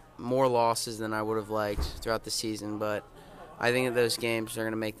up more losses than I would have liked throughout the season. But I think that those games are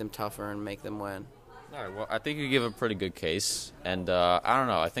going to make them tougher and make them win. All right, well, I think you give a pretty good case. And I don't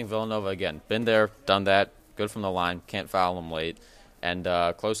know. I think Villanova, again, been there, done that, good from the line, can't foul them late. And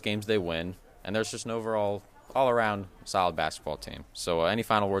close games they win. And there's just an overall, all-around solid basketball team. So any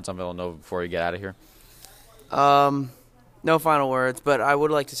final words on Villanova before you get out of here? No final words, but I would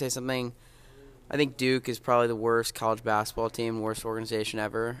like to say something. I think Duke is probably the worst college basketball team, worst organization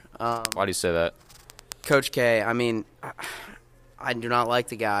ever. Why do you say that? Coach K, I mean, I do not like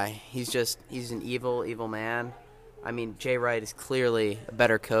the guy. He's an evil, evil man. I mean, Jay Wright is clearly a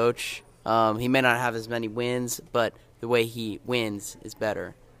better coach. He may not have as many wins, but the way he wins is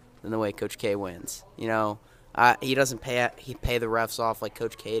better than the way Coach K wins. He doesn't pay the refs off like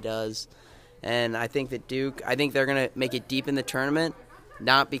Coach K does. And I think that Duke, they're going to make it deep in the tournament,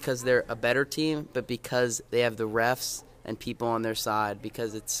 not because they're a better team, but because they have the refs and people on their side,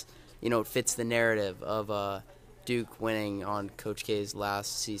 because it's, it fits the narrative of Duke winning on Coach K's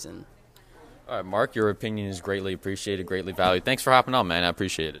last season. All right, Mark, your opinion is greatly appreciated, greatly valued. Thanks for hopping on, man. I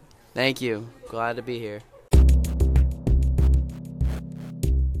appreciate it. Thank you. Glad to be here.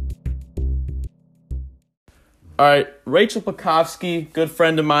 All right, Rachel Pikovsky, good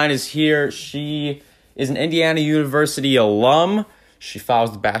friend of mine, is here. She is an Indiana University alum. She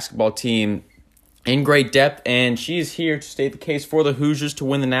follows the basketball team in great depth, and she is here to state the case for the Hoosiers to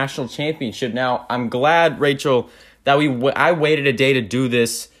win the national championship. Now, I'm glad, Rachel, that I waited a day to do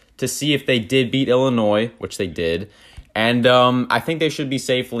this to see if they did beat Illinois, which they did, and I think they should be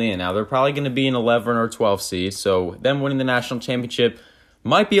safely in. Now, they're probably going to be an 11 or 12 seed, so them winning the national championship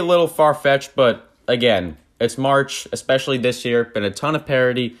might be a little far-fetched, but again, it's March, especially this year. Been a ton of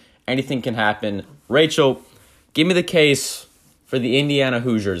parity. Anything can happen. Rachel, give me the case for the Indiana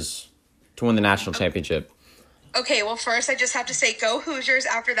Hoosiers to win the national championship. Okay, well, first I just have to say go Hoosiers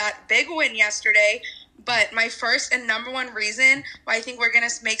after that big win yesterday. But my first and number one reason why I think we're going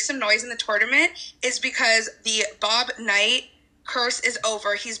to make some noise in the tournament is because the Bob Knight curse is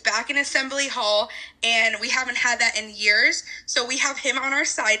over. He's back in Assembly Hall, and we haven't had that in years. So we have him on our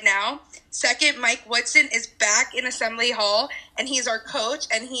side now. Second, Mike Woodson is back in Assembly Hall, and he's our coach,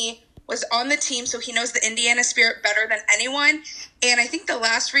 and he was on the team, so he knows the Indiana spirit better than anyone. And I think the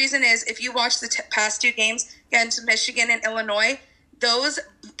last reason is if you watch the past 2 games against Michigan and Illinois, those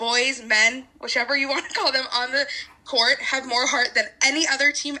boys, men, whichever you want to call them, on the court have more heart than any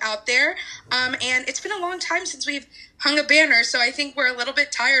other team out there. And it's been a long time since we've hung a banner, so I think we're a little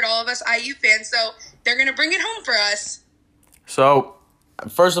bit tired, all of us IU fans, so they're going to bring it home for us. So,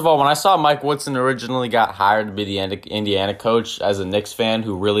 first of all, when I saw Mike Woodson originally got hired to be the Indiana coach as a Knicks fan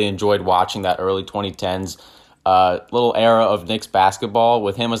who really enjoyed watching that early 2010s little era of Knicks basketball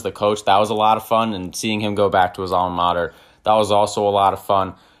with him as the coach, that was a lot of fun, and seeing him go back to his alma mater, that was also a lot of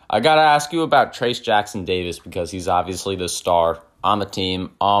fun. I got to ask you about Trayce Jackson-Davis because he's obviously the star on the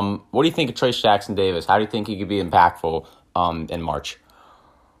team. What do you think of Trayce Jackson-Davis? How do you think he could be impactful in March?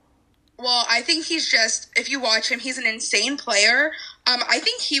 Well, I think he's just, if you watch him, he's an insane player. I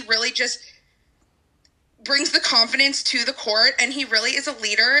think he really just brings the confidence to the court, and he really is a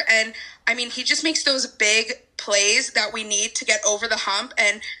leader. And, I mean, he just makes those big plays that we need to get over the hump.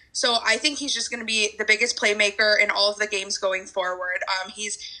 And so I think he's just going to be the biggest playmaker in all of the games going forward.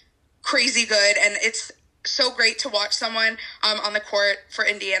 He's crazy good, and it's so great to watch someone on the court for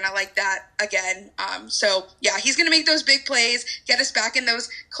Indiana like that again. So, yeah, he's going to make those big plays, get us back in those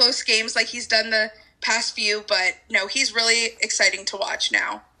close games like he's done the past few. But, no, he's really exciting to watch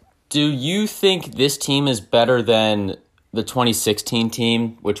now. Do you think this team is better than the 2016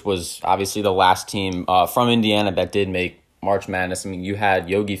 team, which was obviously the last team from Indiana that did make March Madness? I mean, you had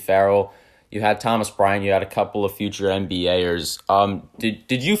Yogi Ferrell, you had Thomas Bryant, you had a couple of future NBAers.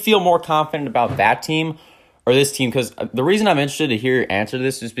 Did you feel more confident about that team or this team? Because the reason I'm interested to hear your answer to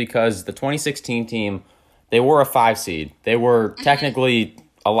this is because the 2016 team, they were a 5 seed. They were technically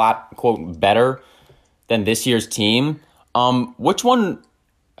a lot, quote, better than this year's team. Which one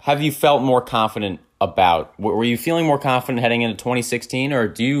have you felt more confident about? Were you feeling more confident heading into 2016, or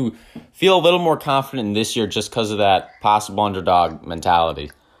do you feel a little more confident in this year just because of that possible underdog mentality?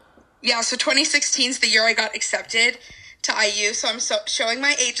 Yeah, so 2016 is the year I got accepted to IU, so I'm showing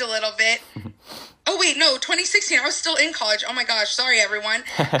my age a little bit. Oh, wait, no, 2016, I was still in college. Oh, my gosh, sorry, everyone.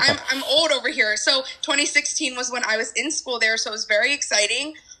 I'm old over here. So 2016 was when I was in school there, so it was very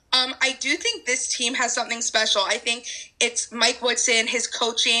exciting. I do think this team has something special. I think it's Mike Woodson, his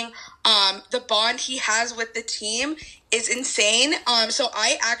coaching, the bond he has with the team is insane. So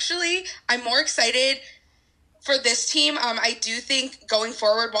I'm more excited for this team. I do think going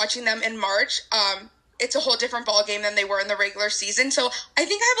forward, watching them in March, it's a whole different ball game than they were in the regular season. So I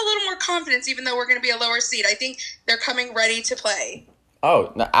think I have a little more confidence, even though we're going to be a lower seed. I think they're coming ready to play.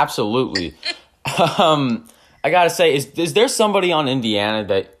 Oh, no, absolutely. I got to say, is there somebody on Indiana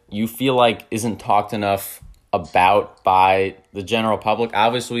that you feel like isn't talked enough about by the general public?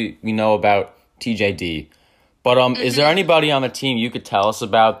 Obviously, we know about TJD. But is there anybody on the team you could tell us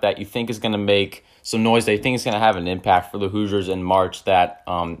about that you think is going to make some noise, that you think is going to have an impact for the Hoosiers in March that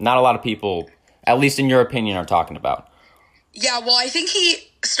not a lot of people, at least in your opinion, are talking about? Yeah, well, I think he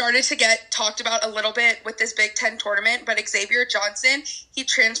started to get talked about a little bit with this Big Ten tournament, but Xavier Johnson, he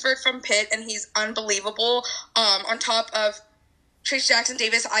transferred from Pitt, and he's unbelievable. On top of Trayce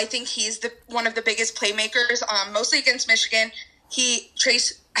Jackson-Davis, I think he's one of the biggest playmakers, mostly against Michigan.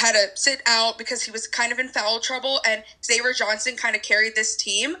 Trayce had to sit out because he was kind of in foul trouble, and Xavier Johnson kind of carried this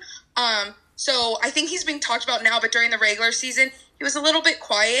team. So I think he's being talked about now, but during the regular season, he was a little bit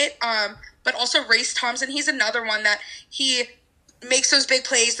quiet. But also Race Thompson, he's another one that he makes those big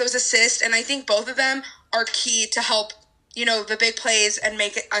plays, those assists, and I think both of them are key to help, the big plays and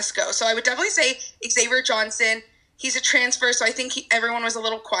make us go. So I would definitely say Xavier Johnson. He's a transfer, so I think everyone was a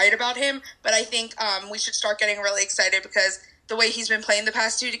little quiet about him, but I think we should start getting really excited because the way he's been playing the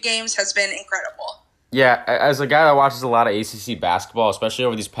past 2 games has been incredible. Yeah, as a guy that watches a lot of ACC basketball, especially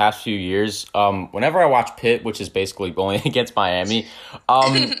over these past few years, whenever I watch Pitt, which is basically only against Miami,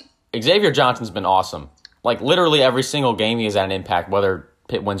 Xavier Johnson's been awesome. Like, literally every single game he has had an impact, whether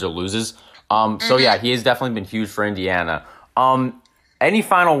Pitt wins or loses. So, yeah, he has definitely been huge for Indiana. Any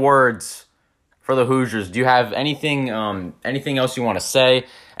final words for the Hoosiers? Do you have anything else you want to say?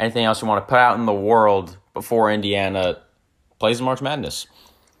 Anything else you want to put out in the world before Indiana plays in March Madness?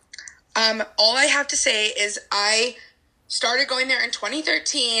 All I have to say is I started going there in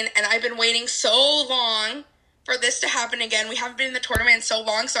 2013, and I've been waiting so long for this to happen again. We haven't been in the tournament in so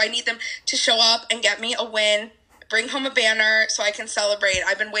long, so I need them to show up and get me a win, bring home a banner so I can celebrate.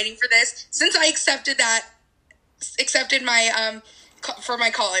 I've been waiting for this since I accepted my for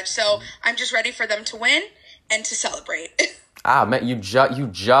my college. So I'm just ready for them to win and to celebrate. Man, you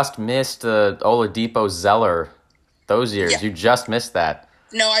just missed Oladipo Zeller. Those years, Yeah. you just missed that.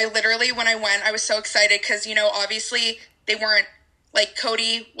 No, I literally, when I went, I was so excited because, obviously they weren't,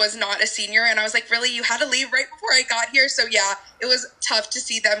 Cody was not a senior, and I was like, really, you had to leave right before I got here? So, yeah, it was tough to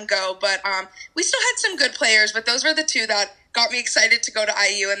see them go, but we still had some good players, but those were the two that got me excited to go to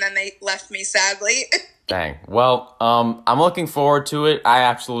IU, and then they left me, sadly. Dang. Well, I'm looking forward to it. I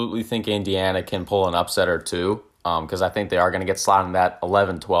absolutely think Indiana can pull an upset or two, because I think they are going to get slotted in that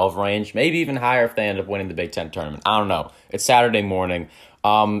 11-12 range, maybe even higher if they end up winning the Big Ten tournament. I don't know. It's Saturday morning.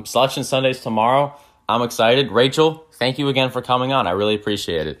 Selection Sunday's tomorrow. I'm excited. Rachel, thank you again for coming on. I really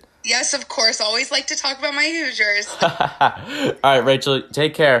appreciate it. Yes, of course. Always like to talk about my Hoosiers. All right, Rachel,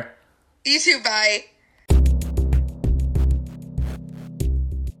 take care. You too. Bye.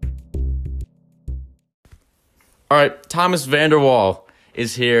 All right, Thomas Vander Wal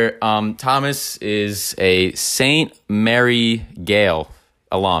is here. Thomas is a St. Mary Gale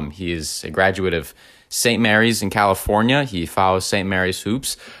alum. He is a graduate of St. Mary's in California. He follows St. Mary's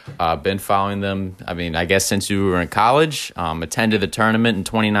hoops. Been following them, I guess since you were in college. Attended the tournament in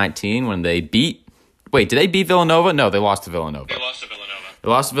 2019 when they beat... Wait, did they beat Villanova? No, they lost to Villanova. They lost to Villanova. They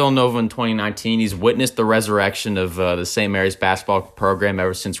lost to Villanova in 2019. He's witnessed the resurrection of the St. Mary's basketball program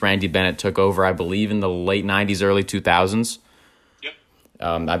ever since Randy Bennett took over, I believe, in the late 90s, early 2000s. Yep.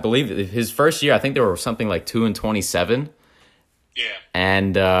 I believe his first year, I think they were something like 2-27. Yeah.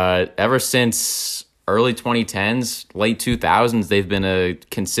 And ever since early 2010s, late 2000s, they've been a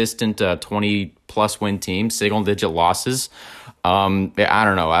consistent 20-plus win team, single-digit losses. I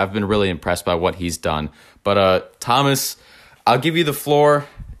don't know. I've been really impressed by what he's done. But Thomas, I'll give you the floor.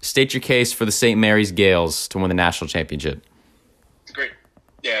 State your case for the St. Mary's Gales to win the national championship. Great.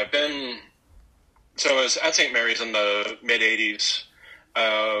 Yeah, so I was at St. Mary's in the mid-'80s.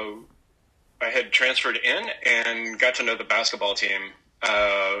 I had transferred in and got to know the basketball team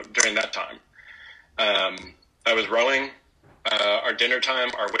during that time. I was rowing. Our dinner time,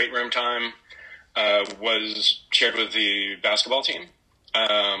 our weight room time was shared with the basketball team.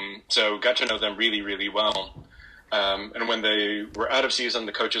 So got to know them really, really well. And when they were out of season,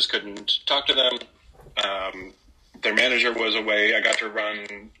 the coaches couldn't talk to them. Their manager was away. I got to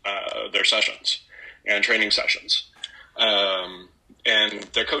run their sessions and training sessions. And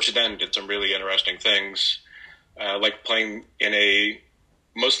their coach then did some really interesting things, like playing in a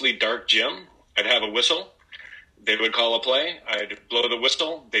mostly dark gym. I'd have a whistle. They would call a play. I'd blow the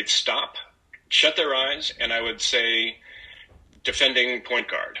whistle. They'd stop, shut their eyes, and I would say, defending point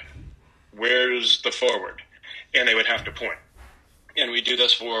guard, where's the forward? And they would have to point. And we do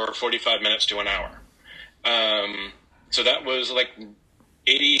this for 45 minutes to an hour. So that was like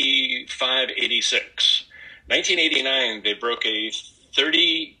 85, 86. 1989, they broke a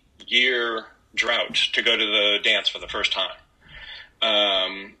 30-year drought to go to the dance for the first time.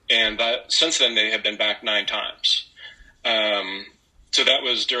 And that since then, they have been back 9 times. So that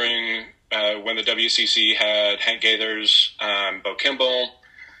was during when the WCC had Hank Gaithers, Bo Kimball.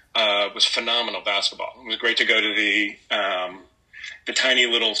 It was phenomenal basketball. It was great to go to the tiny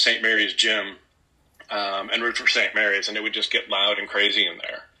little St. Mary's gym and root for St. Mary's, and it would just get loud and crazy in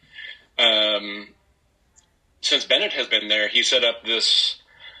there. Since Bennett has been there, he set up this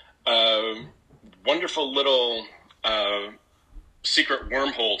wonderful little secret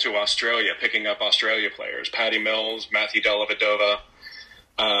wormhole to Australia, picking up Australia players. Patty Mills, Matthew Dellavedova.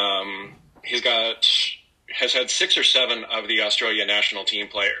 Has had 6 or 7 of the Australia national team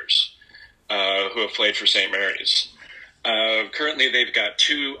players who have played for St. Mary's. Currently, they've got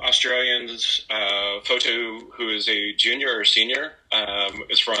 2 Australians. Fotu, who is a junior or senior,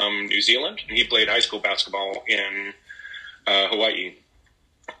 is from New Zealand, and he played high school basketball in Hawaii.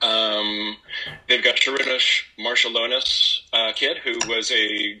 They've got Sharunas Marshallonis kid, who was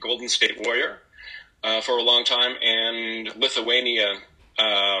a Golden State Warrior for a long time, and Lithuania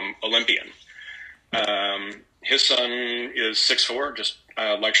Olympian. His son is 6'4", just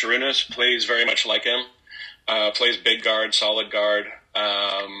like Sharunas, plays very much like him. Plays big guard, solid guard.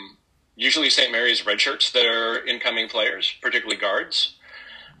 Usually St. Mary's redshirts their incoming players, particularly guards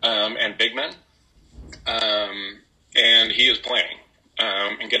and big men. And he is playing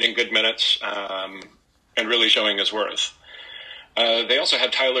and getting good minutes and really showing his worth. They also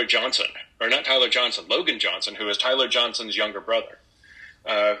have Logan Johnson, who is Tyler Johnson's younger brother.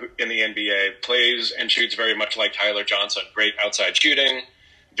 In the NBA, plays and shoots very much like Tyler Johnson. Great outside shooting,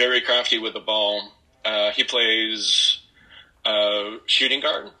 very crafty with the ball. He plays shooting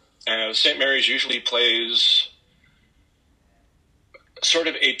guard. St. Mary's usually plays sort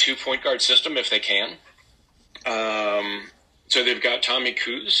of a 2-point guard system if they can. So they've got Tommy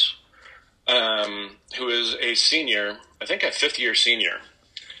Kuz, who is a senior, I think a fifth-year senior.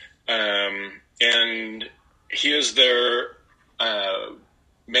 And he is their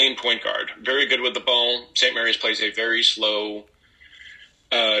main point guard. Very good with the ball. St. Mary's plays a very slow,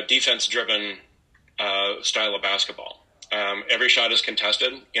 defense-driven style of basketball. Every shot is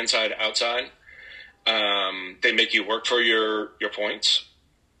contested, inside, outside. They make you work for your points.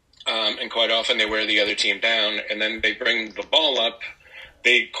 And quite often they wear the other team down, and then they bring the ball up.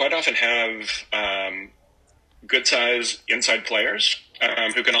 They quite often have good size inside players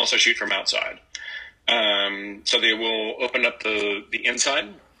who can also shoot from outside. So they will open up the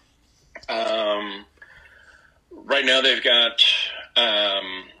inside. Right now they've got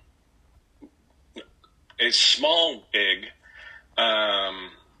a small big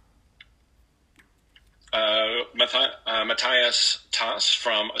Matthias Tass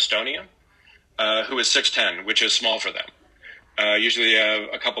from Estonia, who is 6'10", which is small for them. Usually have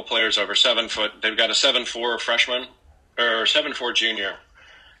a couple players over 7 foot. They've got a 7'4" freshman, or 7'4" junior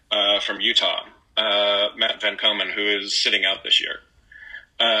from Utah, Matt Van Komen, who is sitting out this year.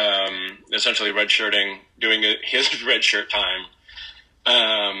 Essentially redshirting, doing his redshirt time.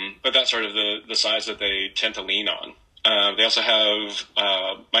 But that's sort of the size that they tend to lean on. They also have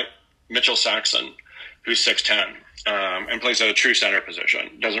Mitchell Saxon, who's 6'10", and plays at a true center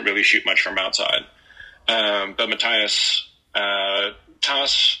position. Doesn't really shoot much from outside. But Matthias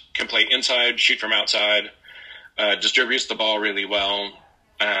Tass can play inside, shoot from outside, distributes the ball really well.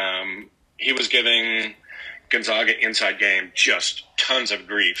 He was giving Gonzaga inside game just tons of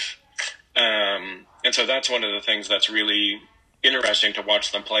grief. And so that's one of the things that's really interesting to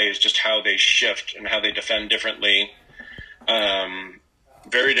watch them play, is just how they shift and how they defend differently.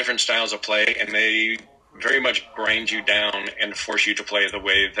 Very different styles of play, and they very much grind you down and force you to play the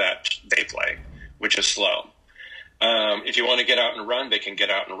way that they play, which is slow. If you want to get out and run, they can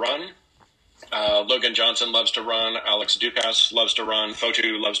get out and run. Logan Johnson loves to run. Alex Dukas loves to run.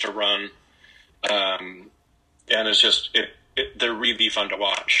 Fotu loves to run. And it's just, they're really fun to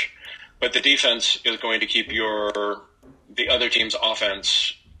watch. But the defense is going to keep the other team's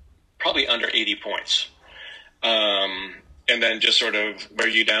offense probably under 80 points. And then just sort of wear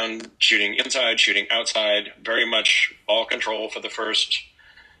you down, shooting inside, shooting outside, very much ball control for the first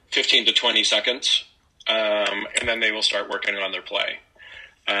 15 to 20 seconds. And then they will start working on their play.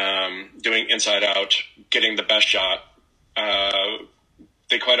 Doing inside out, getting the best shot.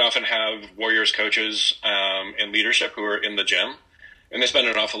 They quite often have Warriors coaches and leadership who are in the gym, and they spend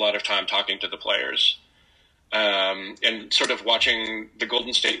an awful lot of time talking to the players. And sort of watching the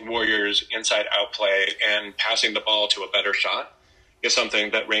Golden State Warriors inside-out play and passing the ball to a better shot is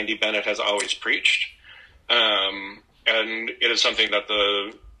something that Randy Bennett has always preached. And it is something that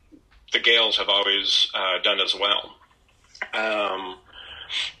the Gales have always done as well.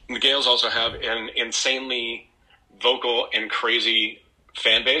 The Gales also have an insanely vocal and crazy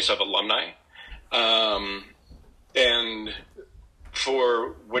fan base of alumni. And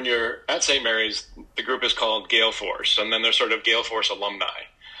for when you're at St. Mary's, the group is called Gale Force, and then there's sort of Gale Force alumni.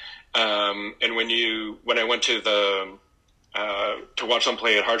 And when I went to to watch them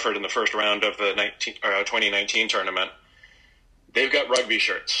play at Hartford in the first round of the 2019 tournament, they've got rugby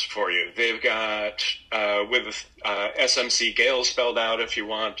shirts for you. They've got with SMC Gale spelled out if you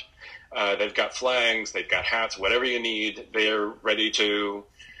want. They've got flags, they've got hats, whatever you need. They're ready to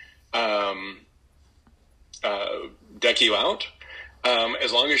deck you out.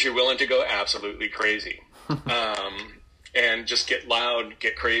 As long as you're willing to go absolutely crazy and just get loud,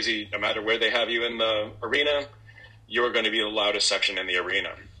 get crazy, no matter where they have you in the arena, you're going to be the loudest section in the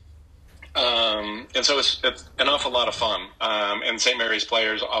arena. And so it's an awful lot of fun. And St. Mary's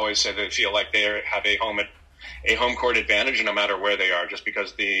players always say they feel like they have a home court advantage no matter where they are, just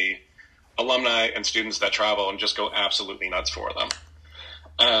because the alumni and students that travel and just go absolutely nuts for them.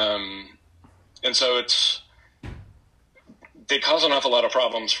 And so they cause an awful lot of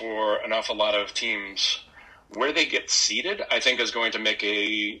problems for an awful lot of teams. Where they get seated, I think, is going to make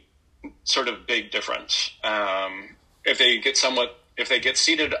a sort of big difference. If they get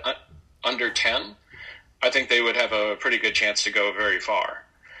seated under 10, I think they would have a pretty good chance to go very far.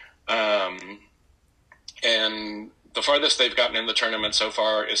 And the farthest they've gotten in the tournament so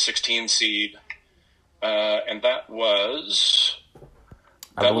far is 16 seed, and that was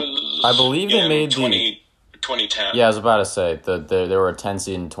I believe they made 2010. Yeah, I was about to say they were a 10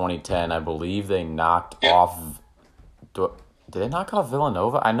 seed in 2010. I believe they knocked off. Did they knock off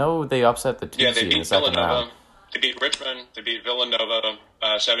Villanova? I know they upset the 2 seed in the second round. They beat Richmond. They beat Villanova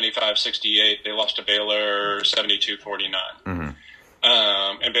 75-68. They lost to Baylor 72-49. Mm-hmm.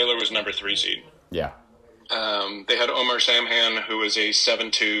 And Baylor was number 3 seed. Yeah. They had Omar Samhan, who was a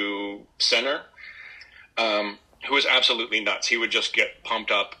 7'2" center, who was absolutely nuts. He would just get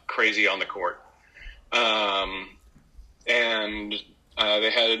pumped up crazy on the court. And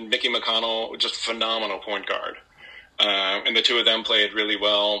they had Mickey McConnell, just phenomenal point guard. And the two of them played really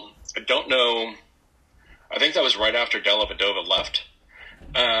well. I don't know. I think that was right after Dellavedova left.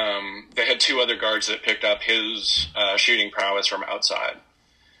 They had two other guards that picked up his shooting prowess from outside.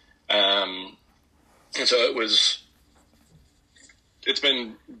 And so it's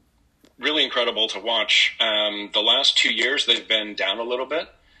been really incredible to watch. The last 2 years, they've been down a little bit.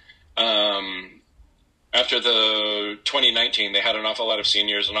 After the 2019, they had an awful lot of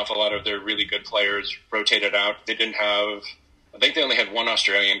seniors, an awful lot of their really good players rotated out. They didn't have, I think they only had one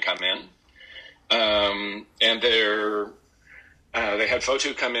Australian come in. And they had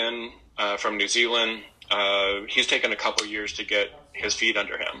Fotu come in from New Zealand. He's taken a couple years to get his feet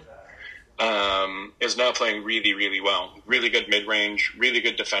under him. Is now playing really, really well. Really good mid-range, really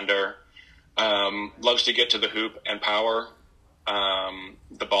good defender. Loves to get to the hoop and power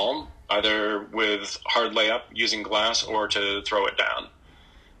the ball, either with hard layup using glass or to throw it down.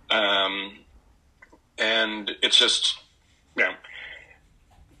 And it's just,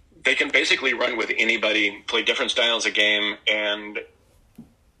 they can basically run with anybody, play different styles of game, and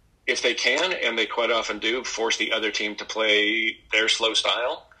if they can, and they quite often do, force the other team to play their slow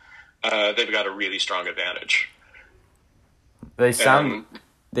style, they've got a really strong advantage. They sound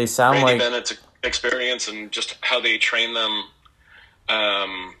Brady like Bennett's experience and just how they train them.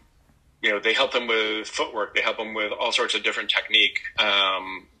 They help them with footwork. They help them with all sorts of different technique.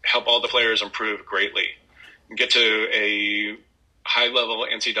 Help all the players improve greatly. Get to a high-level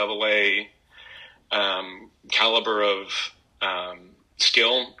NCAA caliber of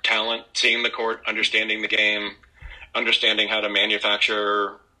skill, talent, seeing the court, understanding the game, understanding how to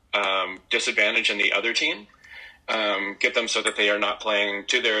manufacture disadvantage in the other team. Get them so that they are not playing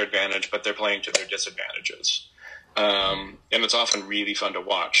to their advantage, but they're playing to their disadvantages. And it's often really fun to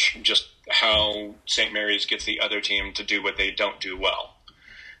watch just how St. Mary's gets the other team to do what they don't do well.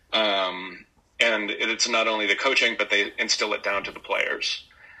 And it's not only the coaching, but they instill it down to the players.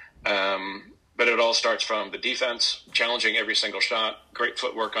 But it all starts from the defense, challenging every single shot, great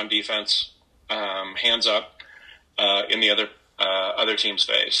footwork on defense, hands up in the other team's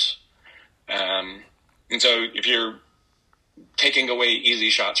face. And so if you're taking away easy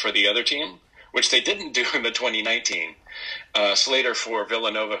shots for the other team, which they didn't do in the 2019, Slater for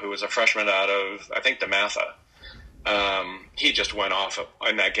Villanova, who was a freshman out of, I think, DeMatha, he just went off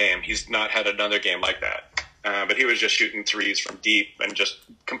in that game. He's not had another game like that. But he was just shooting threes from deep and just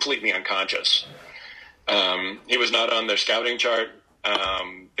completely unconscious. He was not on their scouting chart.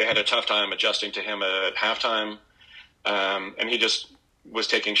 They had a tough time adjusting to him at halftime. And he just was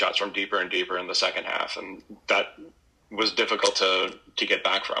taking shots from deeper and deeper in the second half. And that was difficult to get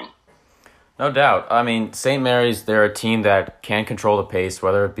back from. No doubt. I mean, St. Mary's, they're a team that can control the pace,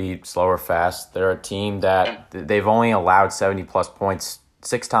 whether it be slow or fast. They're a team that they've only allowed 70-plus points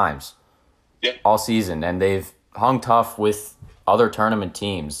 6 times all season, and they've hung tough with other tournament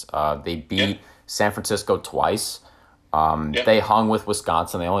teams. They beat San Francisco twice. They hung with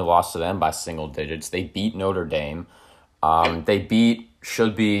Wisconsin. They only lost to them by single digits. They beat Notre Dame. They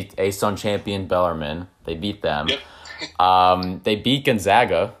should be ASUN champion Bellarmine. They beat them. They beat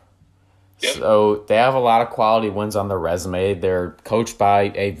Gonzaga. So they have a lot of quality wins on their resume. They're coached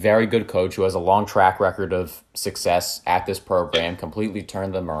by a very good coach who has a long track record of success at this program, completely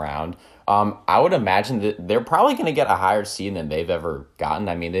turned them around. I would imagine that they're probably going to get a higher seed than they've ever gotten.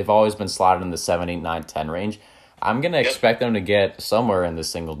 I mean, they've always been slotted in the 7, 8, 9, 10 range. I'm going to expect them to get somewhere in the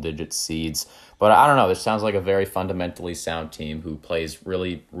single-digit seeds. But I don't know. This sounds like a very fundamentally sound team who plays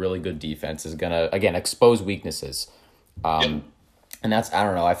really, really good defense, is going to, again, expose weaknesses. And that's, I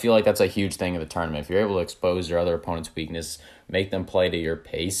don't know, I feel like that's a huge thing in the tournament. If you're able to expose your other opponent's weakness, make them play to your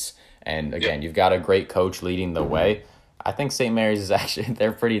pace, and again, you've got a great coach leading the way, I think St. Mary's is actually,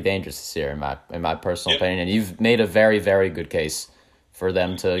 they're pretty dangerous this year in my personal opinion, and you've made a very, very good case for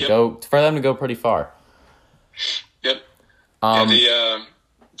them to go pretty far. The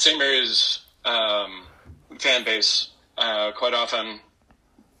St. Mary's fan base, quite often,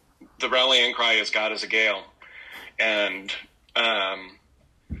 the rallying cry is God is a Gale, and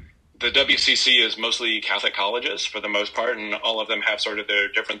the WCC is mostly Catholic colleges for the most part, and all of them have sort of their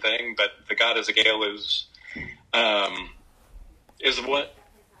different thing. But the God is a Gale is what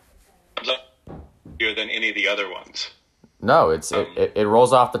bigger than any of the other ones. No, it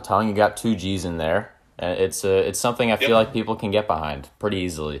rolls off the tongue. You got 2 G's in there, and it's something I feel like people can get behind pretty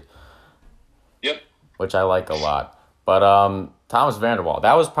easily. Which I like a lot. But Thomas Vander Wal.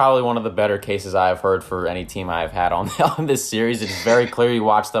 That was probably one of the better cases I've heard for any team I've had on this series. It's very clear you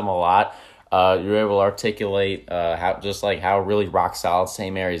watch them a lot. You're able to articulate how really rock solid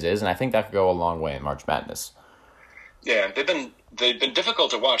St. Mary's is, and I think that could go a long way in March Madness. Yeah, they've been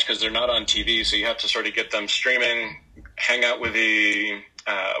difficult to watch because they're not on TV, so you have to sort of get them streaming, hang out with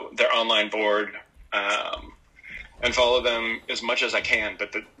their online board, and follow them as much as I can.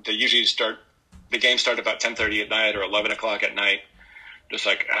 But they usually the games start about 10:30 at night or 11 o'clock at night. Just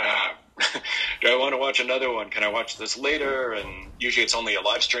like, do I want to watch another one? Can I watch this later? And usually it's only a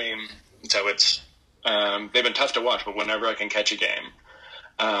live stream. So it's they've been tough to watch, but whenever I can catch a game,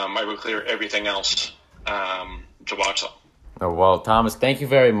 I will clear everything else to watch them. Oh, well, Thomas, thank you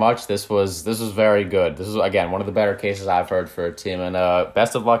very much. This was very good. This is, again, one of the better cases I've heard for a team. And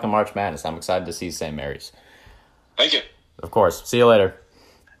best of luck in March Madness. I'm excited to see St. Mary's. Thank you. Of course. See you later.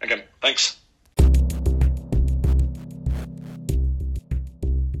 Okay, thanks.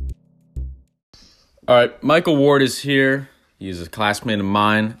 All right, Michael Ward is here. He's a classmate of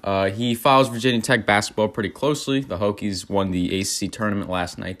mine. He follows Virginia Tech basketball pretty closely. The Hokies won the ACC tournament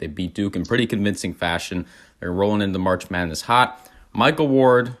last night. They beat Duke in pretty convincing fashion. They're rolling into March Madness hot. Michael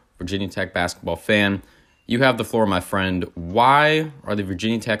Ward, Virginia Tech basketball fan, you have the floor, my friend. Why are the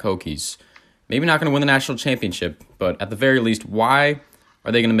Virginia Tech Hokies maybe not going to win the national championship, but at the very least, why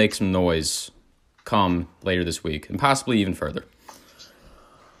are they going to make some noise come later this week and possibly even further?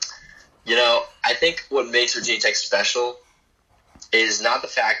 You know, I think what makes Virginia Tech special is not the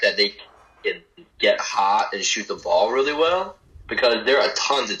fact that they can get hot and shoot the ball really well, because there are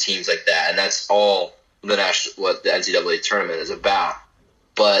tons of teams like that, and that's all what the NCAA tournament is about.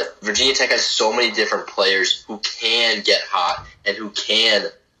 But Virginia Tech has so many different players who can get hot and who can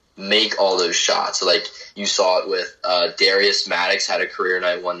make all those shots. So, like, you saw it with Darius Maddox had a career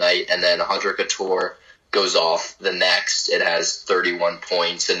night one night, and then Hunter Couture goes off the next. It has 31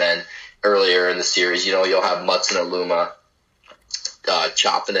 points, and then earlier in the series, you know, you'll have Mutz and Aluma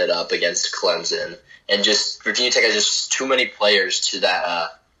chopping it up against Clemson. And just Virginia Tech has just too many players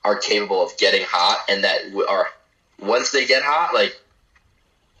that are capable of getting hot, and that are, once they get hot, like,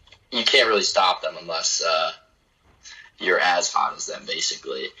 you can't really stop them unless you're as hot as them,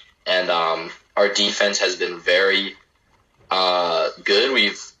 basically. And our defense has been very good.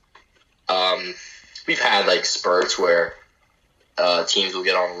 We've had like spurts where teams will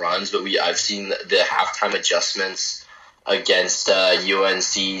get on runs, but I've seen the halftime adjustments against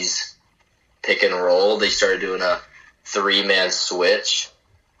UNC's pick and roll. They started doing a 3-man switch,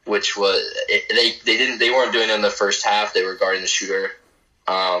 which was they weren't doing it in the first half. They were guarding the shooter,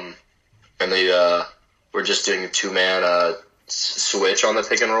 and they were just doing a 2-man switch on the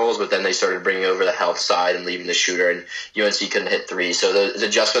pick and rolls. But then they started bringing over the help side and leaving the shooter, and UNC couldn't hit three. So those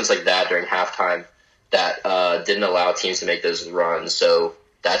adjustments like that during halftime that didn't allow teams to make those runs. So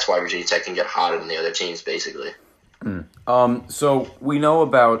that's why Virginia Tech can get hotter than the other teams, basically. So we know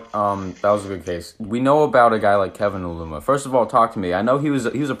about that was a good case. We know about a guy like Kevin Aluma. First of all, talk to me. I know he was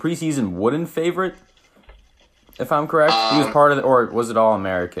a preseason Wooden favorite, if I'm correct. He was part of the, or was it All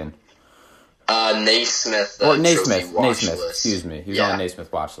American? Naismith. Naismith. Excuse me. He was on the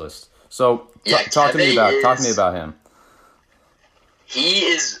Naismith watch list. So talk to me about him. He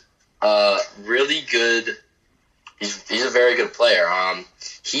is really good. He's a very good player.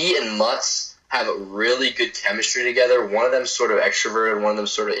 He and Mutz have a really good chemistry together. One of them sort of extroverted, one of them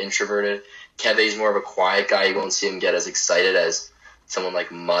sort of introverted. Keve's more of a quiet guy. You won't see him get as excited as someone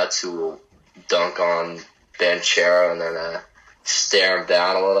like Mutz, who will dunk on Banchero and then stare him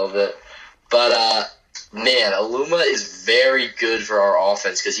down a little bit. But, man, Aluma is very good for our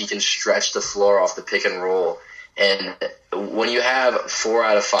offense because he can stretch the floor off the pick and roll. And when you have 4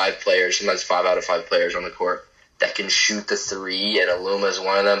 out of 5 players, sometimes 5 out of 5 players on the court that can shoot the three, and Aluma is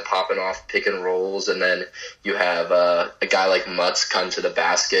one of them, popping off pick and rolls, and then you have a guy like Mutz come to the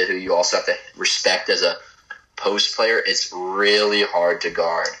basket, who you also have to respect as a post player. It's really hard to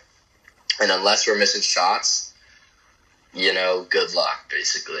guard. And unless we're missing shots, good luck,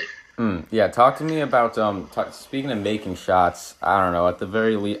 basically. Yeah, talk to me about speaking of making shots. I don't know. At the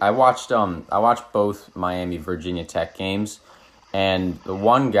very least, I watched both Miami Virginia Tech games, and the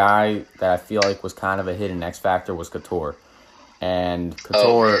one guy that I feel like was kind of a hidden X factor was Couture, and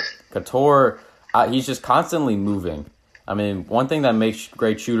Couture, he's just constantly moving. I mean, one thing that makes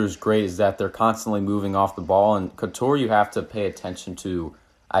great shooters great is that they're constantly moving off the ball, and Couture you have to pay attention to.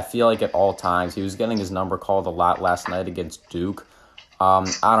 I feel like at all times. He was getting his number called a lot last night against Duke. I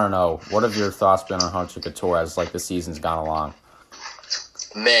don't know. What have your thoughts been on Hunter Couture as the season's gone along?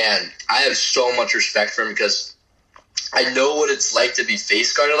 Man, I have so much respect for him because I know what it's like to be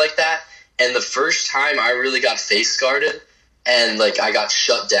face guarded like that. And the first time I really got face guarded and like I got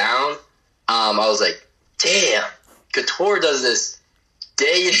shut down, I was like, damn, Couture does this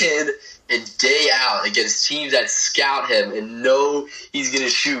day in and day out against teams that scout him and know he's going to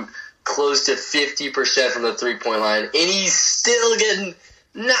shoot close to 50% from the three-point line, and he's still getting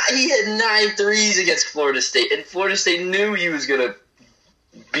he hit 9 threes against Florida State, and Florida State knew he was going to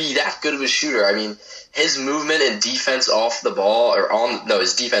be that good of a shooter. I mean, his movement and defense off the ball,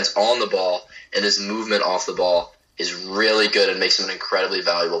 his defense on the ball and his movement off the ball is really good and makes him an incredibly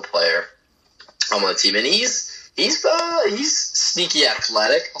valuable player on the team. And he's sneaky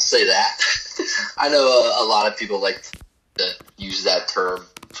athletic, I'll say that. I know a lot of people like to use that term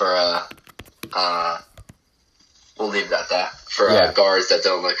for we'll leave it at that for guards that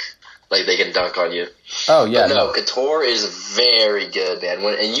don't look like they can dunk on you. Oh yeah, but no, Couture is very good, man.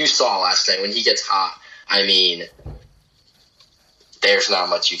 And you saw last night when he gets hot. I mean, there's not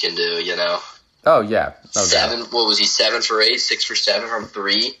much you can do, you know. Oh yeah, no doubt. What was he? 7 for 8, 6 for 7 from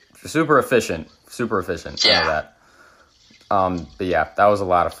 3. Super efficient. Yeah. I know that. But yeah, that was a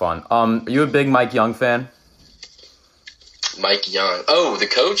lot of fun. Are you a big Mike Young fan? Mike Young. Oh, the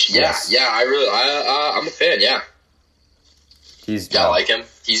coach? Yeah. Yes. Yeah, I'm a fan, yeah. I like him.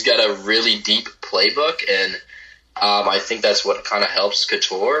 He's got a really deep playbook, and I think that's what kind of helps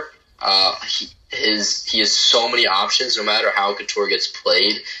Couture. He has so many options no matter how Couture gets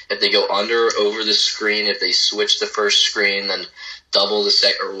played. If they go under, over the screen, if they switch the first screen, then double the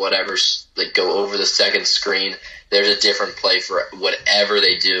second or whatever, like go over the second screen, there's a different play for whatever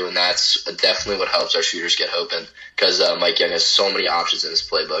they do, and that's definitely what helps our shooters get open because Mike Young has so many options in his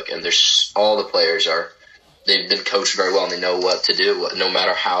playbook, and all the players they've been coached very well, and they know what to do no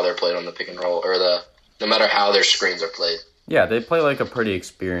matter how they're played on the pick and roll or no matter how their screens are played. Yeah, they play like a pretty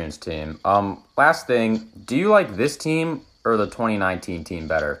experienced team. Last thing, do you like this team or the 2019 team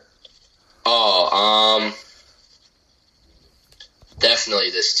better? Definitely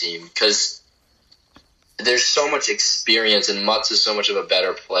this team because there's so much experience and Mutz is so much of a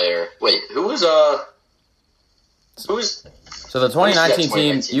better player. Wait, who was So the 2019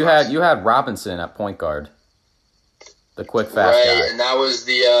 team, you had Robinson at point guard, the quick fast guy, and that was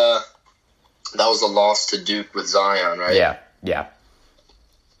the loss to Duke with Zion, right? Yeah.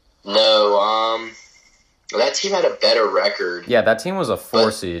 No, that team had a better record. Yeah, that team was a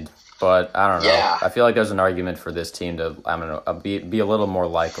 4 seed, but I don't know. Yeah. I feel like there's an argument for this team to, I don't know, be a little more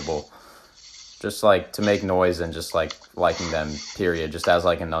likable. Just like to make noise and just like liking them, period, just as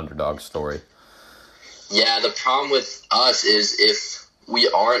like an underdog story. Yeah, the problem with us is if we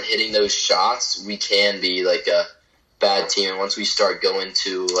aren't hitting those shots, we can be like a bad team. And once we start going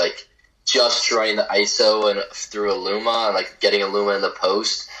to like just running the ISO and through Aluma and like getting Aluma in the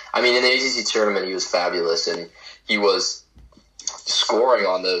post. I mean, in the ACC tournament, he was fabulous and he was scoring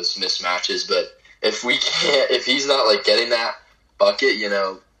on those mismatches. But if he's not like getting that bucket, you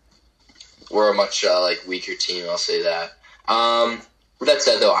know, we're a much like weaker team. I'll say that. With that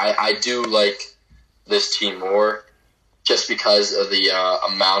said, though, I do like this team more just because of the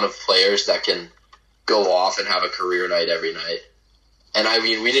amount of players that can go off and have a career night every night. And I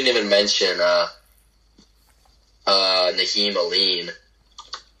mean, we didn't even mention Naheem Aline.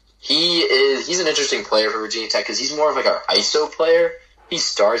 He's an interesting player for Virginia Tech because he's more of like our ISO player. He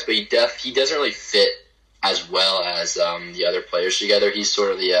starts, but he doesn't really fit as well as the other players together. He's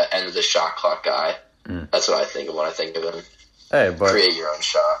sort of the end of the shot clock guy. That's what I think of when I think of him. Hey, but create your own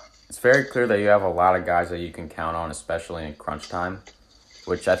shot. It's very clear that you have a lot of guys that you can count on, especially in crunch time,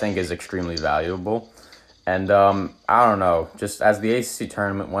 which I think is extremely valuable. And I don't know, just as the ACC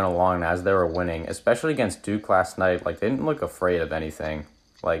tournament went along and as they were winning, especially against Duke last night, like they didn't look afraid of anything.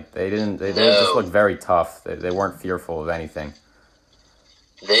 Like they just looked very tough. They weren't fearful of anything.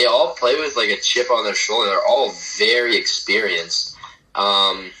 They all play with like a chip on their shoulder. They're all very experienced.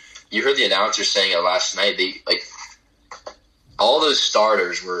 You heard the announcer saying it last night. All those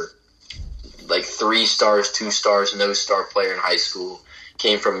starters were like 3 stars, 2 stars, no star player in high school.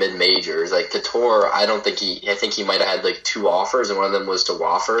 Came from mid-majors. Like Couture, I think he might have had like 2 offers, and one of them was to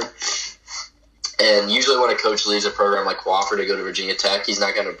Wofford. And usually when a coach leaves a program like Wofford to go to Virginia Tech, he's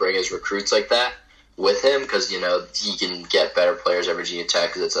not going to bring his recruits like that with him because, you know, he can get better players at Virginia Tech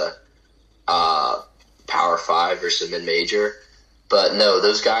because it's a Power 5 versus a mid-major. But no,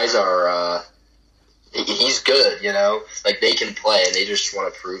 those guys are he's good, you know? Like they can play, and they just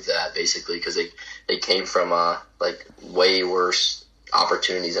want to prove that basically because they came from like way worse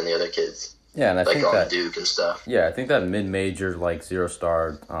opportunities than the other kids. Yeah, and I think that Duke and stuff. Yeah, I think that mid-major, like 0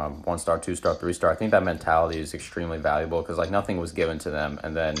 star, 1 star, 2 star, 3 star, I think that mentality is extremely valuable because like nothing was given to them,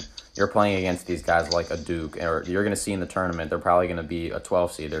 and then you're playing against these guys like a Duke, or you're going to see in the tournament they're probably going to be a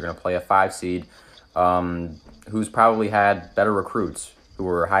 12 seed. They're going to play a 5 seed. who's probably had better recruits, who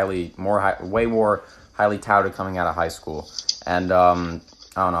were way more highly touted coming out of high school. And I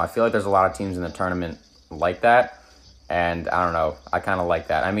don't know. I feel like there's a lot of teams in the tournament like that, and I don't know. I kind of like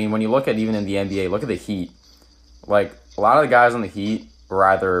that. I mean, when you look at even in the NBA, look at the Heat. Like, a lot of the guys on the Heat were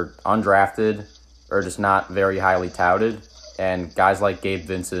either undrafted or just not very highly touted, and guys like Gabe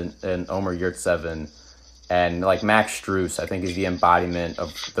Vincent and Omer Yurtseven and like Max Strus, I think, is the embodiment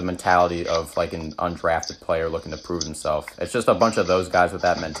of the mentality of like an undrafted player looking to prove himself. It's just a bunch of those guys with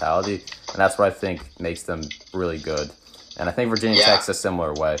that mentality, and that's what I think makes them really good. And I think Virginia Tech's a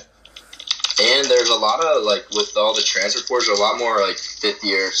similar way. And there's a lot of, like, with all the transfer ports, there's a lot more, like,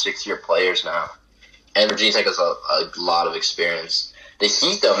 5th-year, 6th-year players now. And Virginia Tech has a lot of experience. The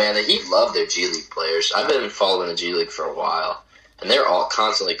Heat, though, man, the Heat love their G League players. I've been following the G League for a while, and they're all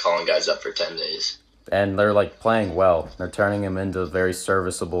constantly calling guys up for 10 days. And they're, like, playing well. They're turning them into very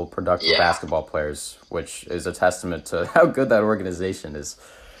serviceable, productive basketball players, which is a testament to how good that organization is,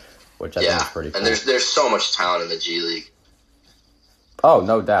 which I think is pretty cool. And there's so much talent in the G League. Oh,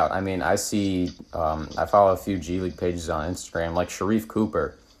 no doubt. I mean, I see, I follow a few G League pages on Instagram. Like, Sharif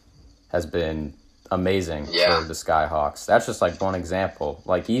Cooper has been amazing for the Skyhawks. That's just, like, one example.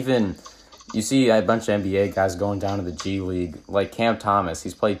 Like, even, you see a bunch of NBA guys going down to the G League. Like, Cam Thomas,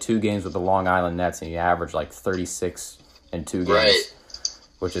 he's played 2 games with the Long Island Nets, and he averaged, like, 36 in 2 games. Right.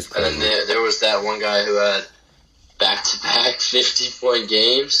 Which is crazy. And then there was that one guy who had back-to-back 50-point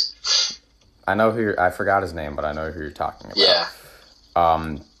games. I forgot his name, but I know who you're talking about. Yeah.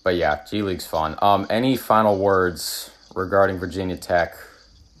 But yeah, G League's fun. Any final words regarding Virginia Tech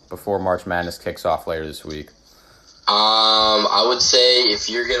before March Madness kicks off later this week? I would say if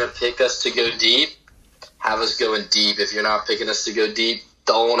you're going to pick us to go deep, have us going deep. If you're not picking us to go deep,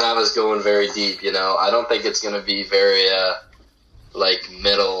 don't have us going very deep, you know. I don't think it's going to be very,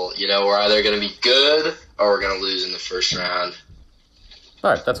 middle. You know, we're either going to be good or we're going to lose in the first round.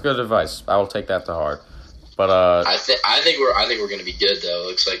 All right, that's good advice. I will take that to heart. But I think we're going to be good, though. It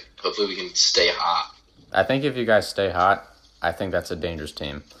looks like hopefully we can stay hot. I think if you guys stay hot, I think that's a dangerous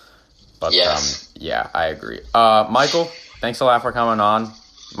team. But yeah, I agree. Michael, thanks a lot for coming on.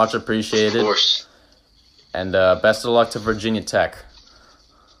 Much appreciated. Of course. And best of luck to Virginia Tech.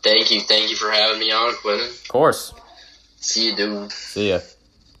 Thank you for having me on, Quentin. Of course. See you, dude. See ya.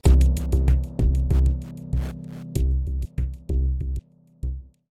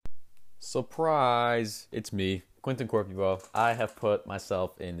 Surprise! It's me, Quentin Corpuel. I have put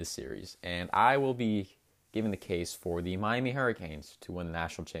myself in this series, and I will be giving the case for the Miami Hurricanes to win the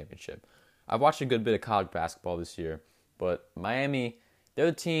national championship. I've watched a good bit of college basketball this year, but Miami, they're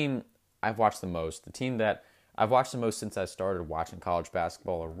the team I've watched the most. The team that I've watched the most since I started watching college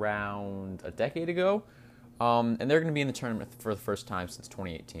basketball around a decade ago. And they're going to be in the tournament for the first time since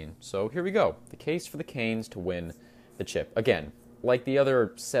 2018. So here we go. The case for the Canes to win the chip. Again, like the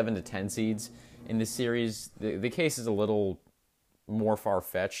other 7 to 10 seeds in this series, the case is a little more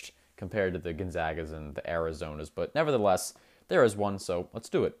far-fetched compared to the Gonzagas and the Arizonas, but nevertheless, there is one, so let's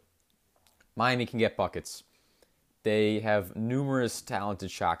do it. Miami can get buckets. They have numerous talented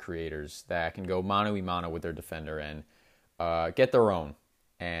shot creators that can go mano-a-mano with their defender and get their own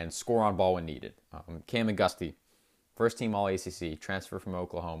and score on ball when needed. Cam Gusty, first-team All-ACC, transfer from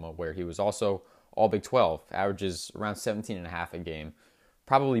Oklahoma, where he was also All-Big 12, averages around 17.5 a game.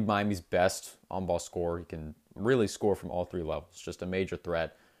 Probably Miami's best on-ball scorer. He can really score from all 3 levels. Just a major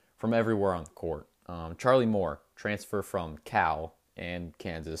threat from everywhere on the court. Charlie Moore, transfer from Cal and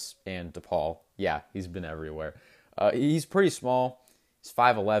Kansas and DePaul. Yeah, he's been everywhere. He's pretty small. He's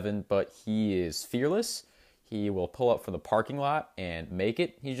 5'11", but he is fearless. He will pull up from the parking lot and make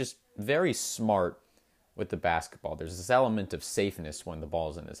it. He's just very smart with the basketball. There's this element of safeness when the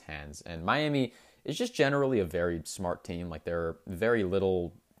ball's in his hands. And Miami is just generally a very smart team. Like, there are very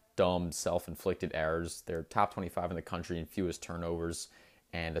little dumb, self-inflicted errors. They're top 25 in the country in fewest turnovers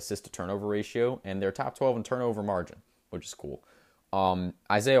and assist-to-turnover ratio. And they're top 12 in turnover margin, which is cool.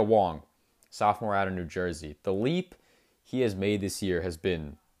 Isaiah Wong, sophomore out of New Jersey. The leap he has made this year has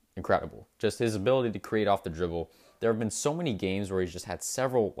been incredible. Just his ability to create off the dribble. There have been so many games where he's just had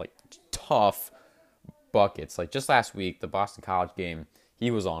several, tough buckets. Like, just last week, the Boston College game,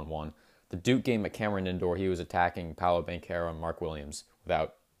 he was on one. The Duke game at Cameron Indoor, he was attacking Paolo Banchero and Mark Williams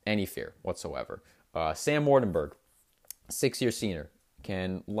without any fear whatsoever. Sam Mortenberg, 6-year senior,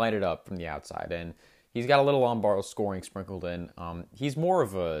 can light it up from the outside. And he's got a little on-ball scoring sprinkled in. He's more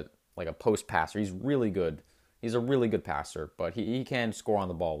of a post passer. He's really good. He's a really good passer, but he can score on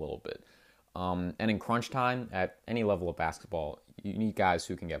the ball a little bit. And in crunch time, at any level of basketball, you need guys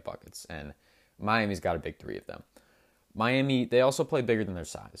who can get buckets. And Miami's got a big 3 of them. Miami, they also play bigger than their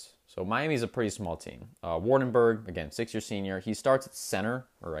size. So Miami's a pretty small team. Wardenberg, again, 6-year senior, he starts at center,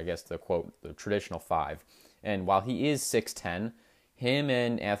 or I guess the quote, the traditional 5. And while he is 6'10", him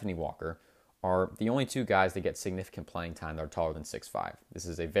and Anthony Walker are the only two guys that get significant playing time that are taller than 6'5". This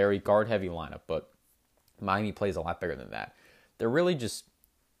is a very guard-heavy lineup, but Miami plays a lot bigger than that. They're really just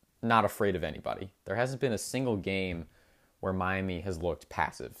not afraid of anybody. There hasn't been a single game where Miami has looked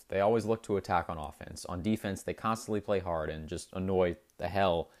passive. They always look to attack on offense. On defense, they constantly play hard and just annoy the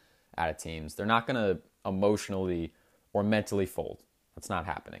hell out of teams. They're not going to emotionally or mentally fold. That's not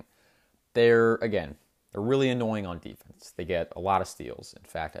happening. They're really annoying on defense. They get a lot of steals. In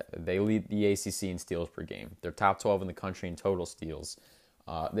fact, they lead the ACC in steals per game. They're top 12 in the country in total steals.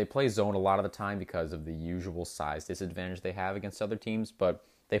 They play zone a lot of the time because of the usual size disadvantage they have against other teams, but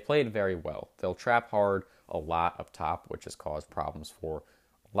they play it very well. They'll trap hard a lot up top, which has caused problems for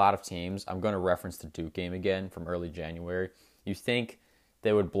a lot of teams. I'm going to reference the Duke game again from early January. You think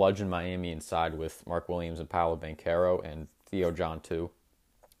they would bludgeon Miami inside with Mark Williams and Paolo Banchero and Theo John too.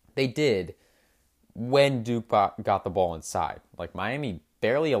 They did when Duke got the ball inside. Like, Miami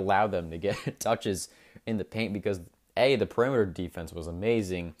barely allowed them to get touches in the paint because A, the perimeter defense was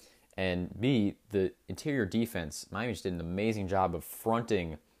amazing, and B, the interior defense, Miami just did an amazing job of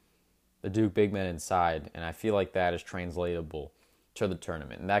fronting the Duke big men inside, and I feel like that is translatable to the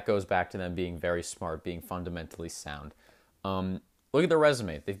tournament. And that goes back to them being very smart, being fundamentally sound. Look at their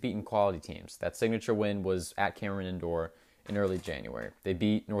resume. They've beaten quality teams. That signature win was at Cameron Indoor in early January. They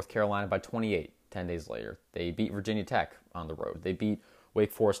beat North Carolina by 28 10 days later. They beat Virginia Tech on the road. They beat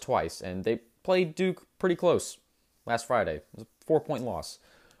Wake Forest twice, and they played Duke pretty close last Friday. It was a 4-point loss.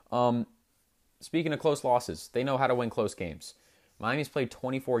 Speaking of close losses, they know how to win close games. Miami's played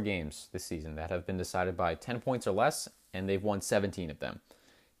 24 games this season that have been decided by 10 points or less, and they've won 17 of them.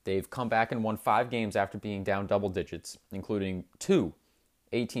 They've come back and won 5 games after being down double digits, including 2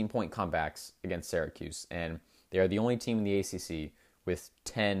 18-point comebacks against Syracuse, and they are the only team in the ACC with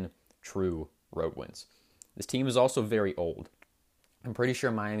 10 true road wins. This team is also very old. I'm pretty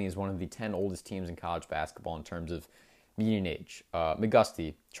sure Miami is one of the 10 oldest teams in college basketball in terms of median age.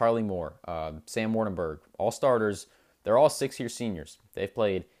 McGusty, Charlie Moore, Sam Wardenberg, all starters. They're all 6-year seniors. They've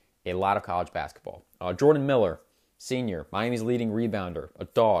played a lot of college basketball. Jordan Miller, senior, Miami's leading rebounder, a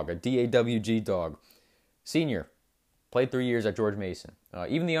dog, a DAWG dog. Senior, played 3 years at George Mason.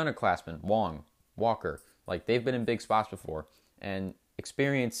 Even the underclassmen, Wong, Walker, like, they've been in big spots before. And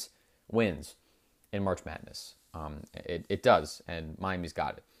experience wins in March Madness. It does, and Miami's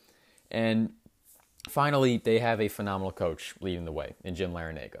got it. And finally, they have a phenomenal coach leading the way in Jim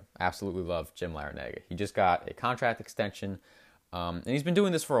Larinaga. Absolutely love Jim Larinaga. He just got a contract extension, and he's been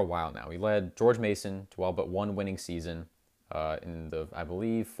doing this for a while now. He led George Mason to all but one winning season in the, I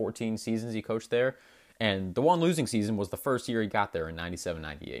believe, 14 seasons he coached there. And the one losing season was the first year he got there in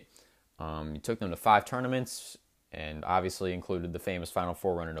 97-98. He took them to 5 tournaments and obviously included the famous Final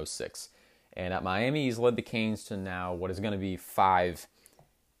Four run in 2006. And at Miami, he's led the Canes to now what is going to be 5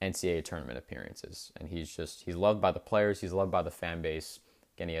 NCAA tournament appearances. And he's loved by the players. He's loved by the fan base.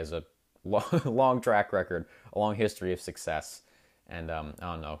 Again, he has a long track record, a long history of success. And I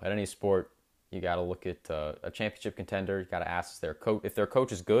don't know, at any sport, you got to look at a championship contender. You got to ask if their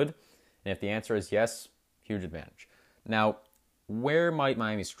coach is good. And if the answer is yes, huge advantage. Now, where might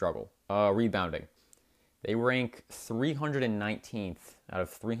Miami struggle? Rebounding. They rank 319th out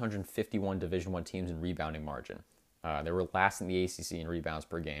of 351 Division I teams in rebounding margin. They were last in the ACC in rebounds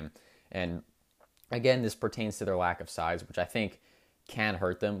per game. And again, this pertains to their lack of size, which I think can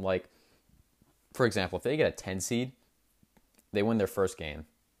hurt them. Like, for example, if they get a 10 seed, they win their first game,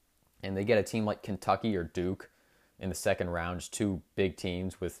 and they get a team like Kentucky or Duke in the second round, just 2 big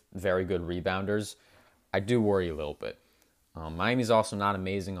teams with very good rebounders, I do worry a little bit. Miami's also not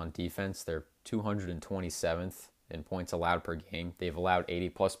amazing on defense. They're 227th in points allowed per game. They've allowed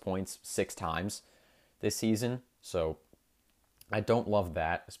 80-plus points 6 times this season. So I don't love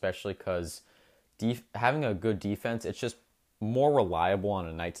that, especially because having a good defense, it's just more reliable on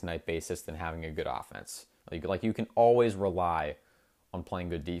a night-to-night basis than having a good offense. Like you can always rely on playing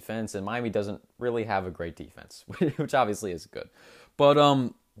good defense, and Miami doesn't really have a great defense, which obviously is good. But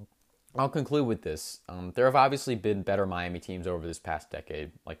I'll conclude with this. There have obviously been better Miami teams over this past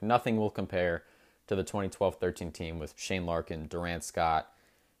decade. Like, nothing will compare to the 2012-13 team with Shane Larkin, Durant Scott,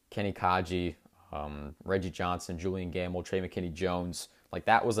 Kenny Kaji, Reggie Johnson, Julian Gamble, Trey McKinney-Jones. Like,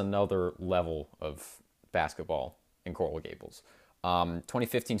 that was another level of basketball in Coral Gables.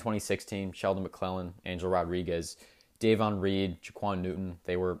 2015-2016, Sheldon McClellan, Angel Rodriguez, Davon Reed, Jaquan Newton,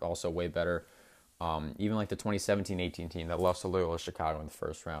 they were also way better. Even like the 2017-18 team that lost to Loyola Chicago in the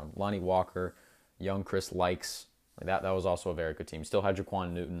first round. Lonnie Walker, young Chris Likes, That was also a very good team. Still had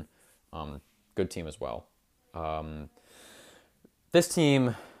Jaquan Newton. Good team as well. This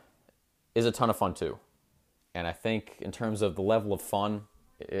team is a ton of fun too. And I think in terms of the level of fun,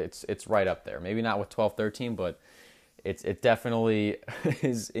 it's right up there. Maybe not with 12-13, but it definitely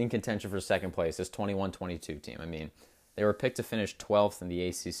is in contention for second place, this 21-22 team. I mean, they were picked to finish 12th in the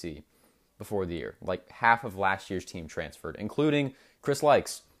ACC before the year. Like half of last year's team transferred, including Chris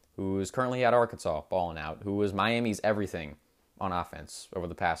Likes, who is currently at Arkansas, balling out, who was Miami's everything on offense over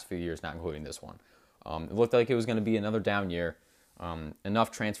the past few years, not including this one. It looked like it was going to be another down year.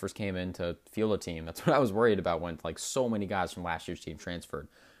 Enough transfers came in to field a team. That's what I was worried about when so many guys from last year's team transferred.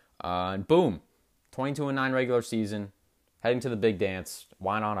 And boom, 22-9 regular season, heading to the big dance.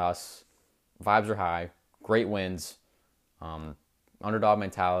 Why not us? Vibes are high. Great wins. Underdog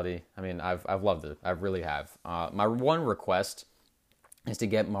mentality. I mean, I've loved it. I really have. My one request is to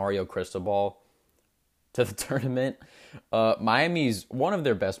get Mario Cristobal to the tournament. Miami's one of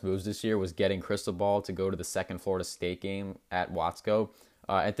their best moves this year was getting Cristobal to go to the second Florida State game at Watsco.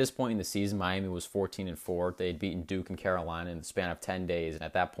 At this point in the season, Miami was 14-4. They had beaten Duke and Carolina in the span of 10 days, and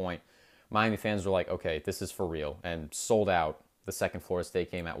at that point, Miami fans were like, okay, this is for real, and sold out the second Florida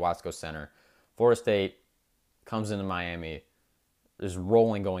State game at Watsco Center. Florida State comes into Miami, is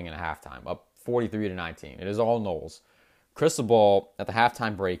rolling going into halftime, up 43-19. It is all Knowles. Cristobal, at the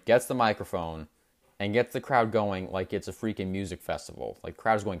halftime break, gets the microphone and gets the crowd going like it's a freaking music festival. Like, the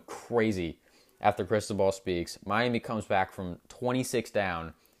crowd is going crazy after Cristobal speaks. Miami comes back from 26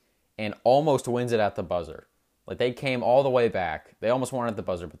 down and almost wins it at the buzzer. Like, they came all the way back. They almost won at the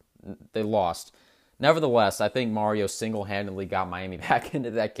buzzer, but they lost. Nevertheless, I think Mario single-handedly got Miami back into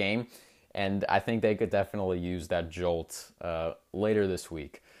that game, and I think they could definitely use that jolt later this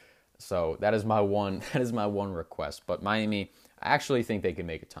week. So that is my one request. But Miami, I actually think they can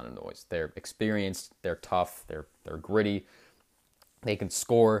make a ton of noise. They're experienced, they're tough, they're gritty, they can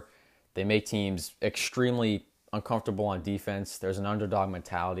score, they make teams extremely uncomfortable on defense. There's an underdog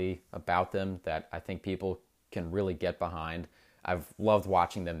mentality about them that I think people can really get behind. I've loved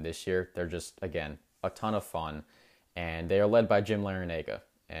watching them this year. They're just, again, a ton of fun, and they are led by Jim Larinaga,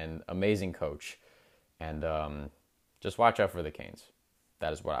 an amazing coach. And just watch out for the Canes.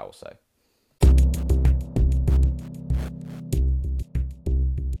 That is what I will say.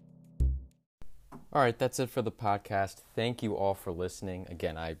 All right, that's it for the podcast. Thank you all for listening.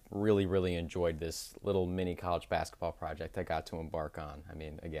 Again, I really, really enjoyed this little mini college basketball project I got to embark on. I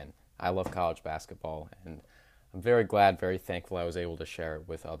mean, again, I love college basketball, and I'm very glad, very thankful I was able to share it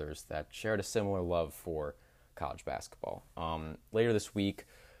with others that shared a similar love for college basketball. Later this week,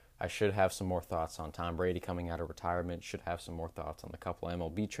 I should have some more thoughts on Tom Brady coming out of retirement, should have some more thoughts on the couple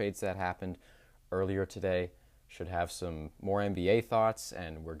MLB trades that happened earlier today, should have some more NBA thoughts,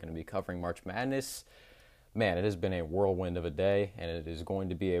 and we're going to be covering March Madness. Man, it has been a whirlwind of a day, and it is going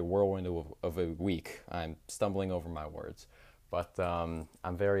to be a whirlwind of a week. I'm stumbling over my words. But I'm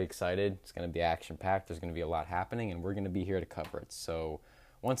very excited. It's going to be action-packed. There's going to be a lot happening, and we're going to be here to cover it. So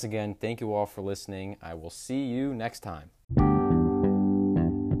once again, thank you all for listening. I will see you next time.